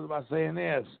gonna close by saying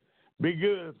this: be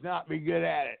good, if not, be good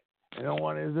at it. And no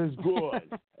one is as good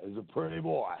as a pretty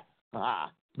boy.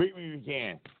 Beat me if you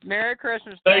can. Merry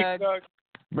Christmas, Thanks, Doug.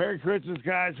 Merry Christmas,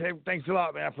 guys. Hey, thanks a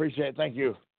lot, man. I appreciate it. Thank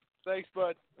you. Thanks,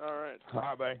 bud. All right. All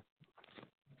right, babe.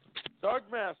 Doug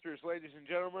Masters, ladies and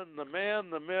gentlemen, the man,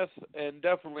 the myth, and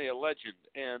definitely a legend.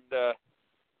 And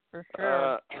for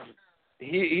sure,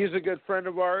 he's a good friend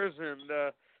of ours.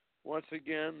 And once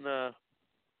again,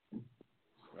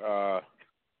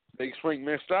 Big Swing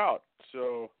missed out.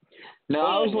 So no,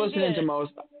 I was listening to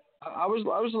most. I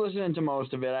was listening to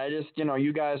most of it. I just,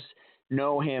 you guys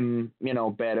know him,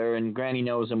 better, and Granny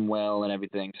knows him well and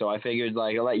everything. So I figured,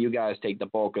 I'll let you guys take the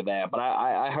bulk of that. But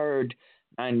I heard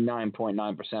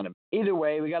 99.9% of it. Either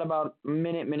way, we got about a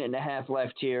minute and a half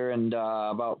left here, and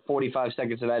about 45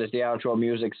 seconds of that is the outro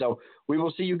music. So we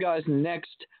will see you guys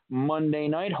next Monday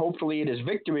night. Hopefully it is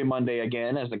Victory Monday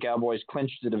again, as the Cowboys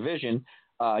clinch the division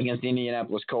against the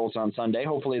Indianapolis Colts on Sunday.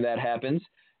 Hopefully that happens.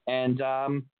 And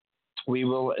we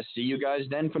will see you guys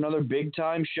then for another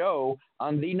big-time show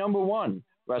on the #1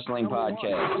 wrestling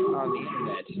podcast on the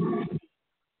internet.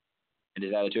 It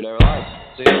is Attitude Era Live.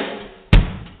 See you.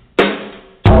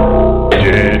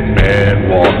 Dead man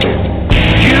walking.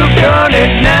 You've done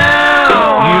it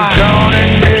now. You've gone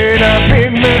and made a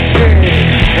big mistake,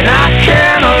 and I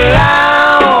can't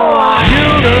allow you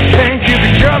to think you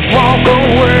can just walk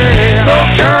away. So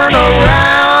turn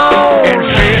around and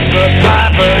face the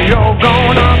piper you're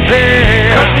gonna pay.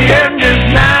 'Cause the end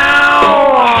is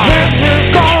now. This is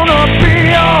gonna be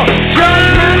your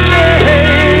judgment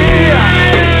day.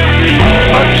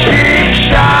 A cheap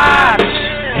shot.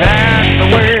 That's the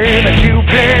way that you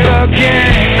play the game.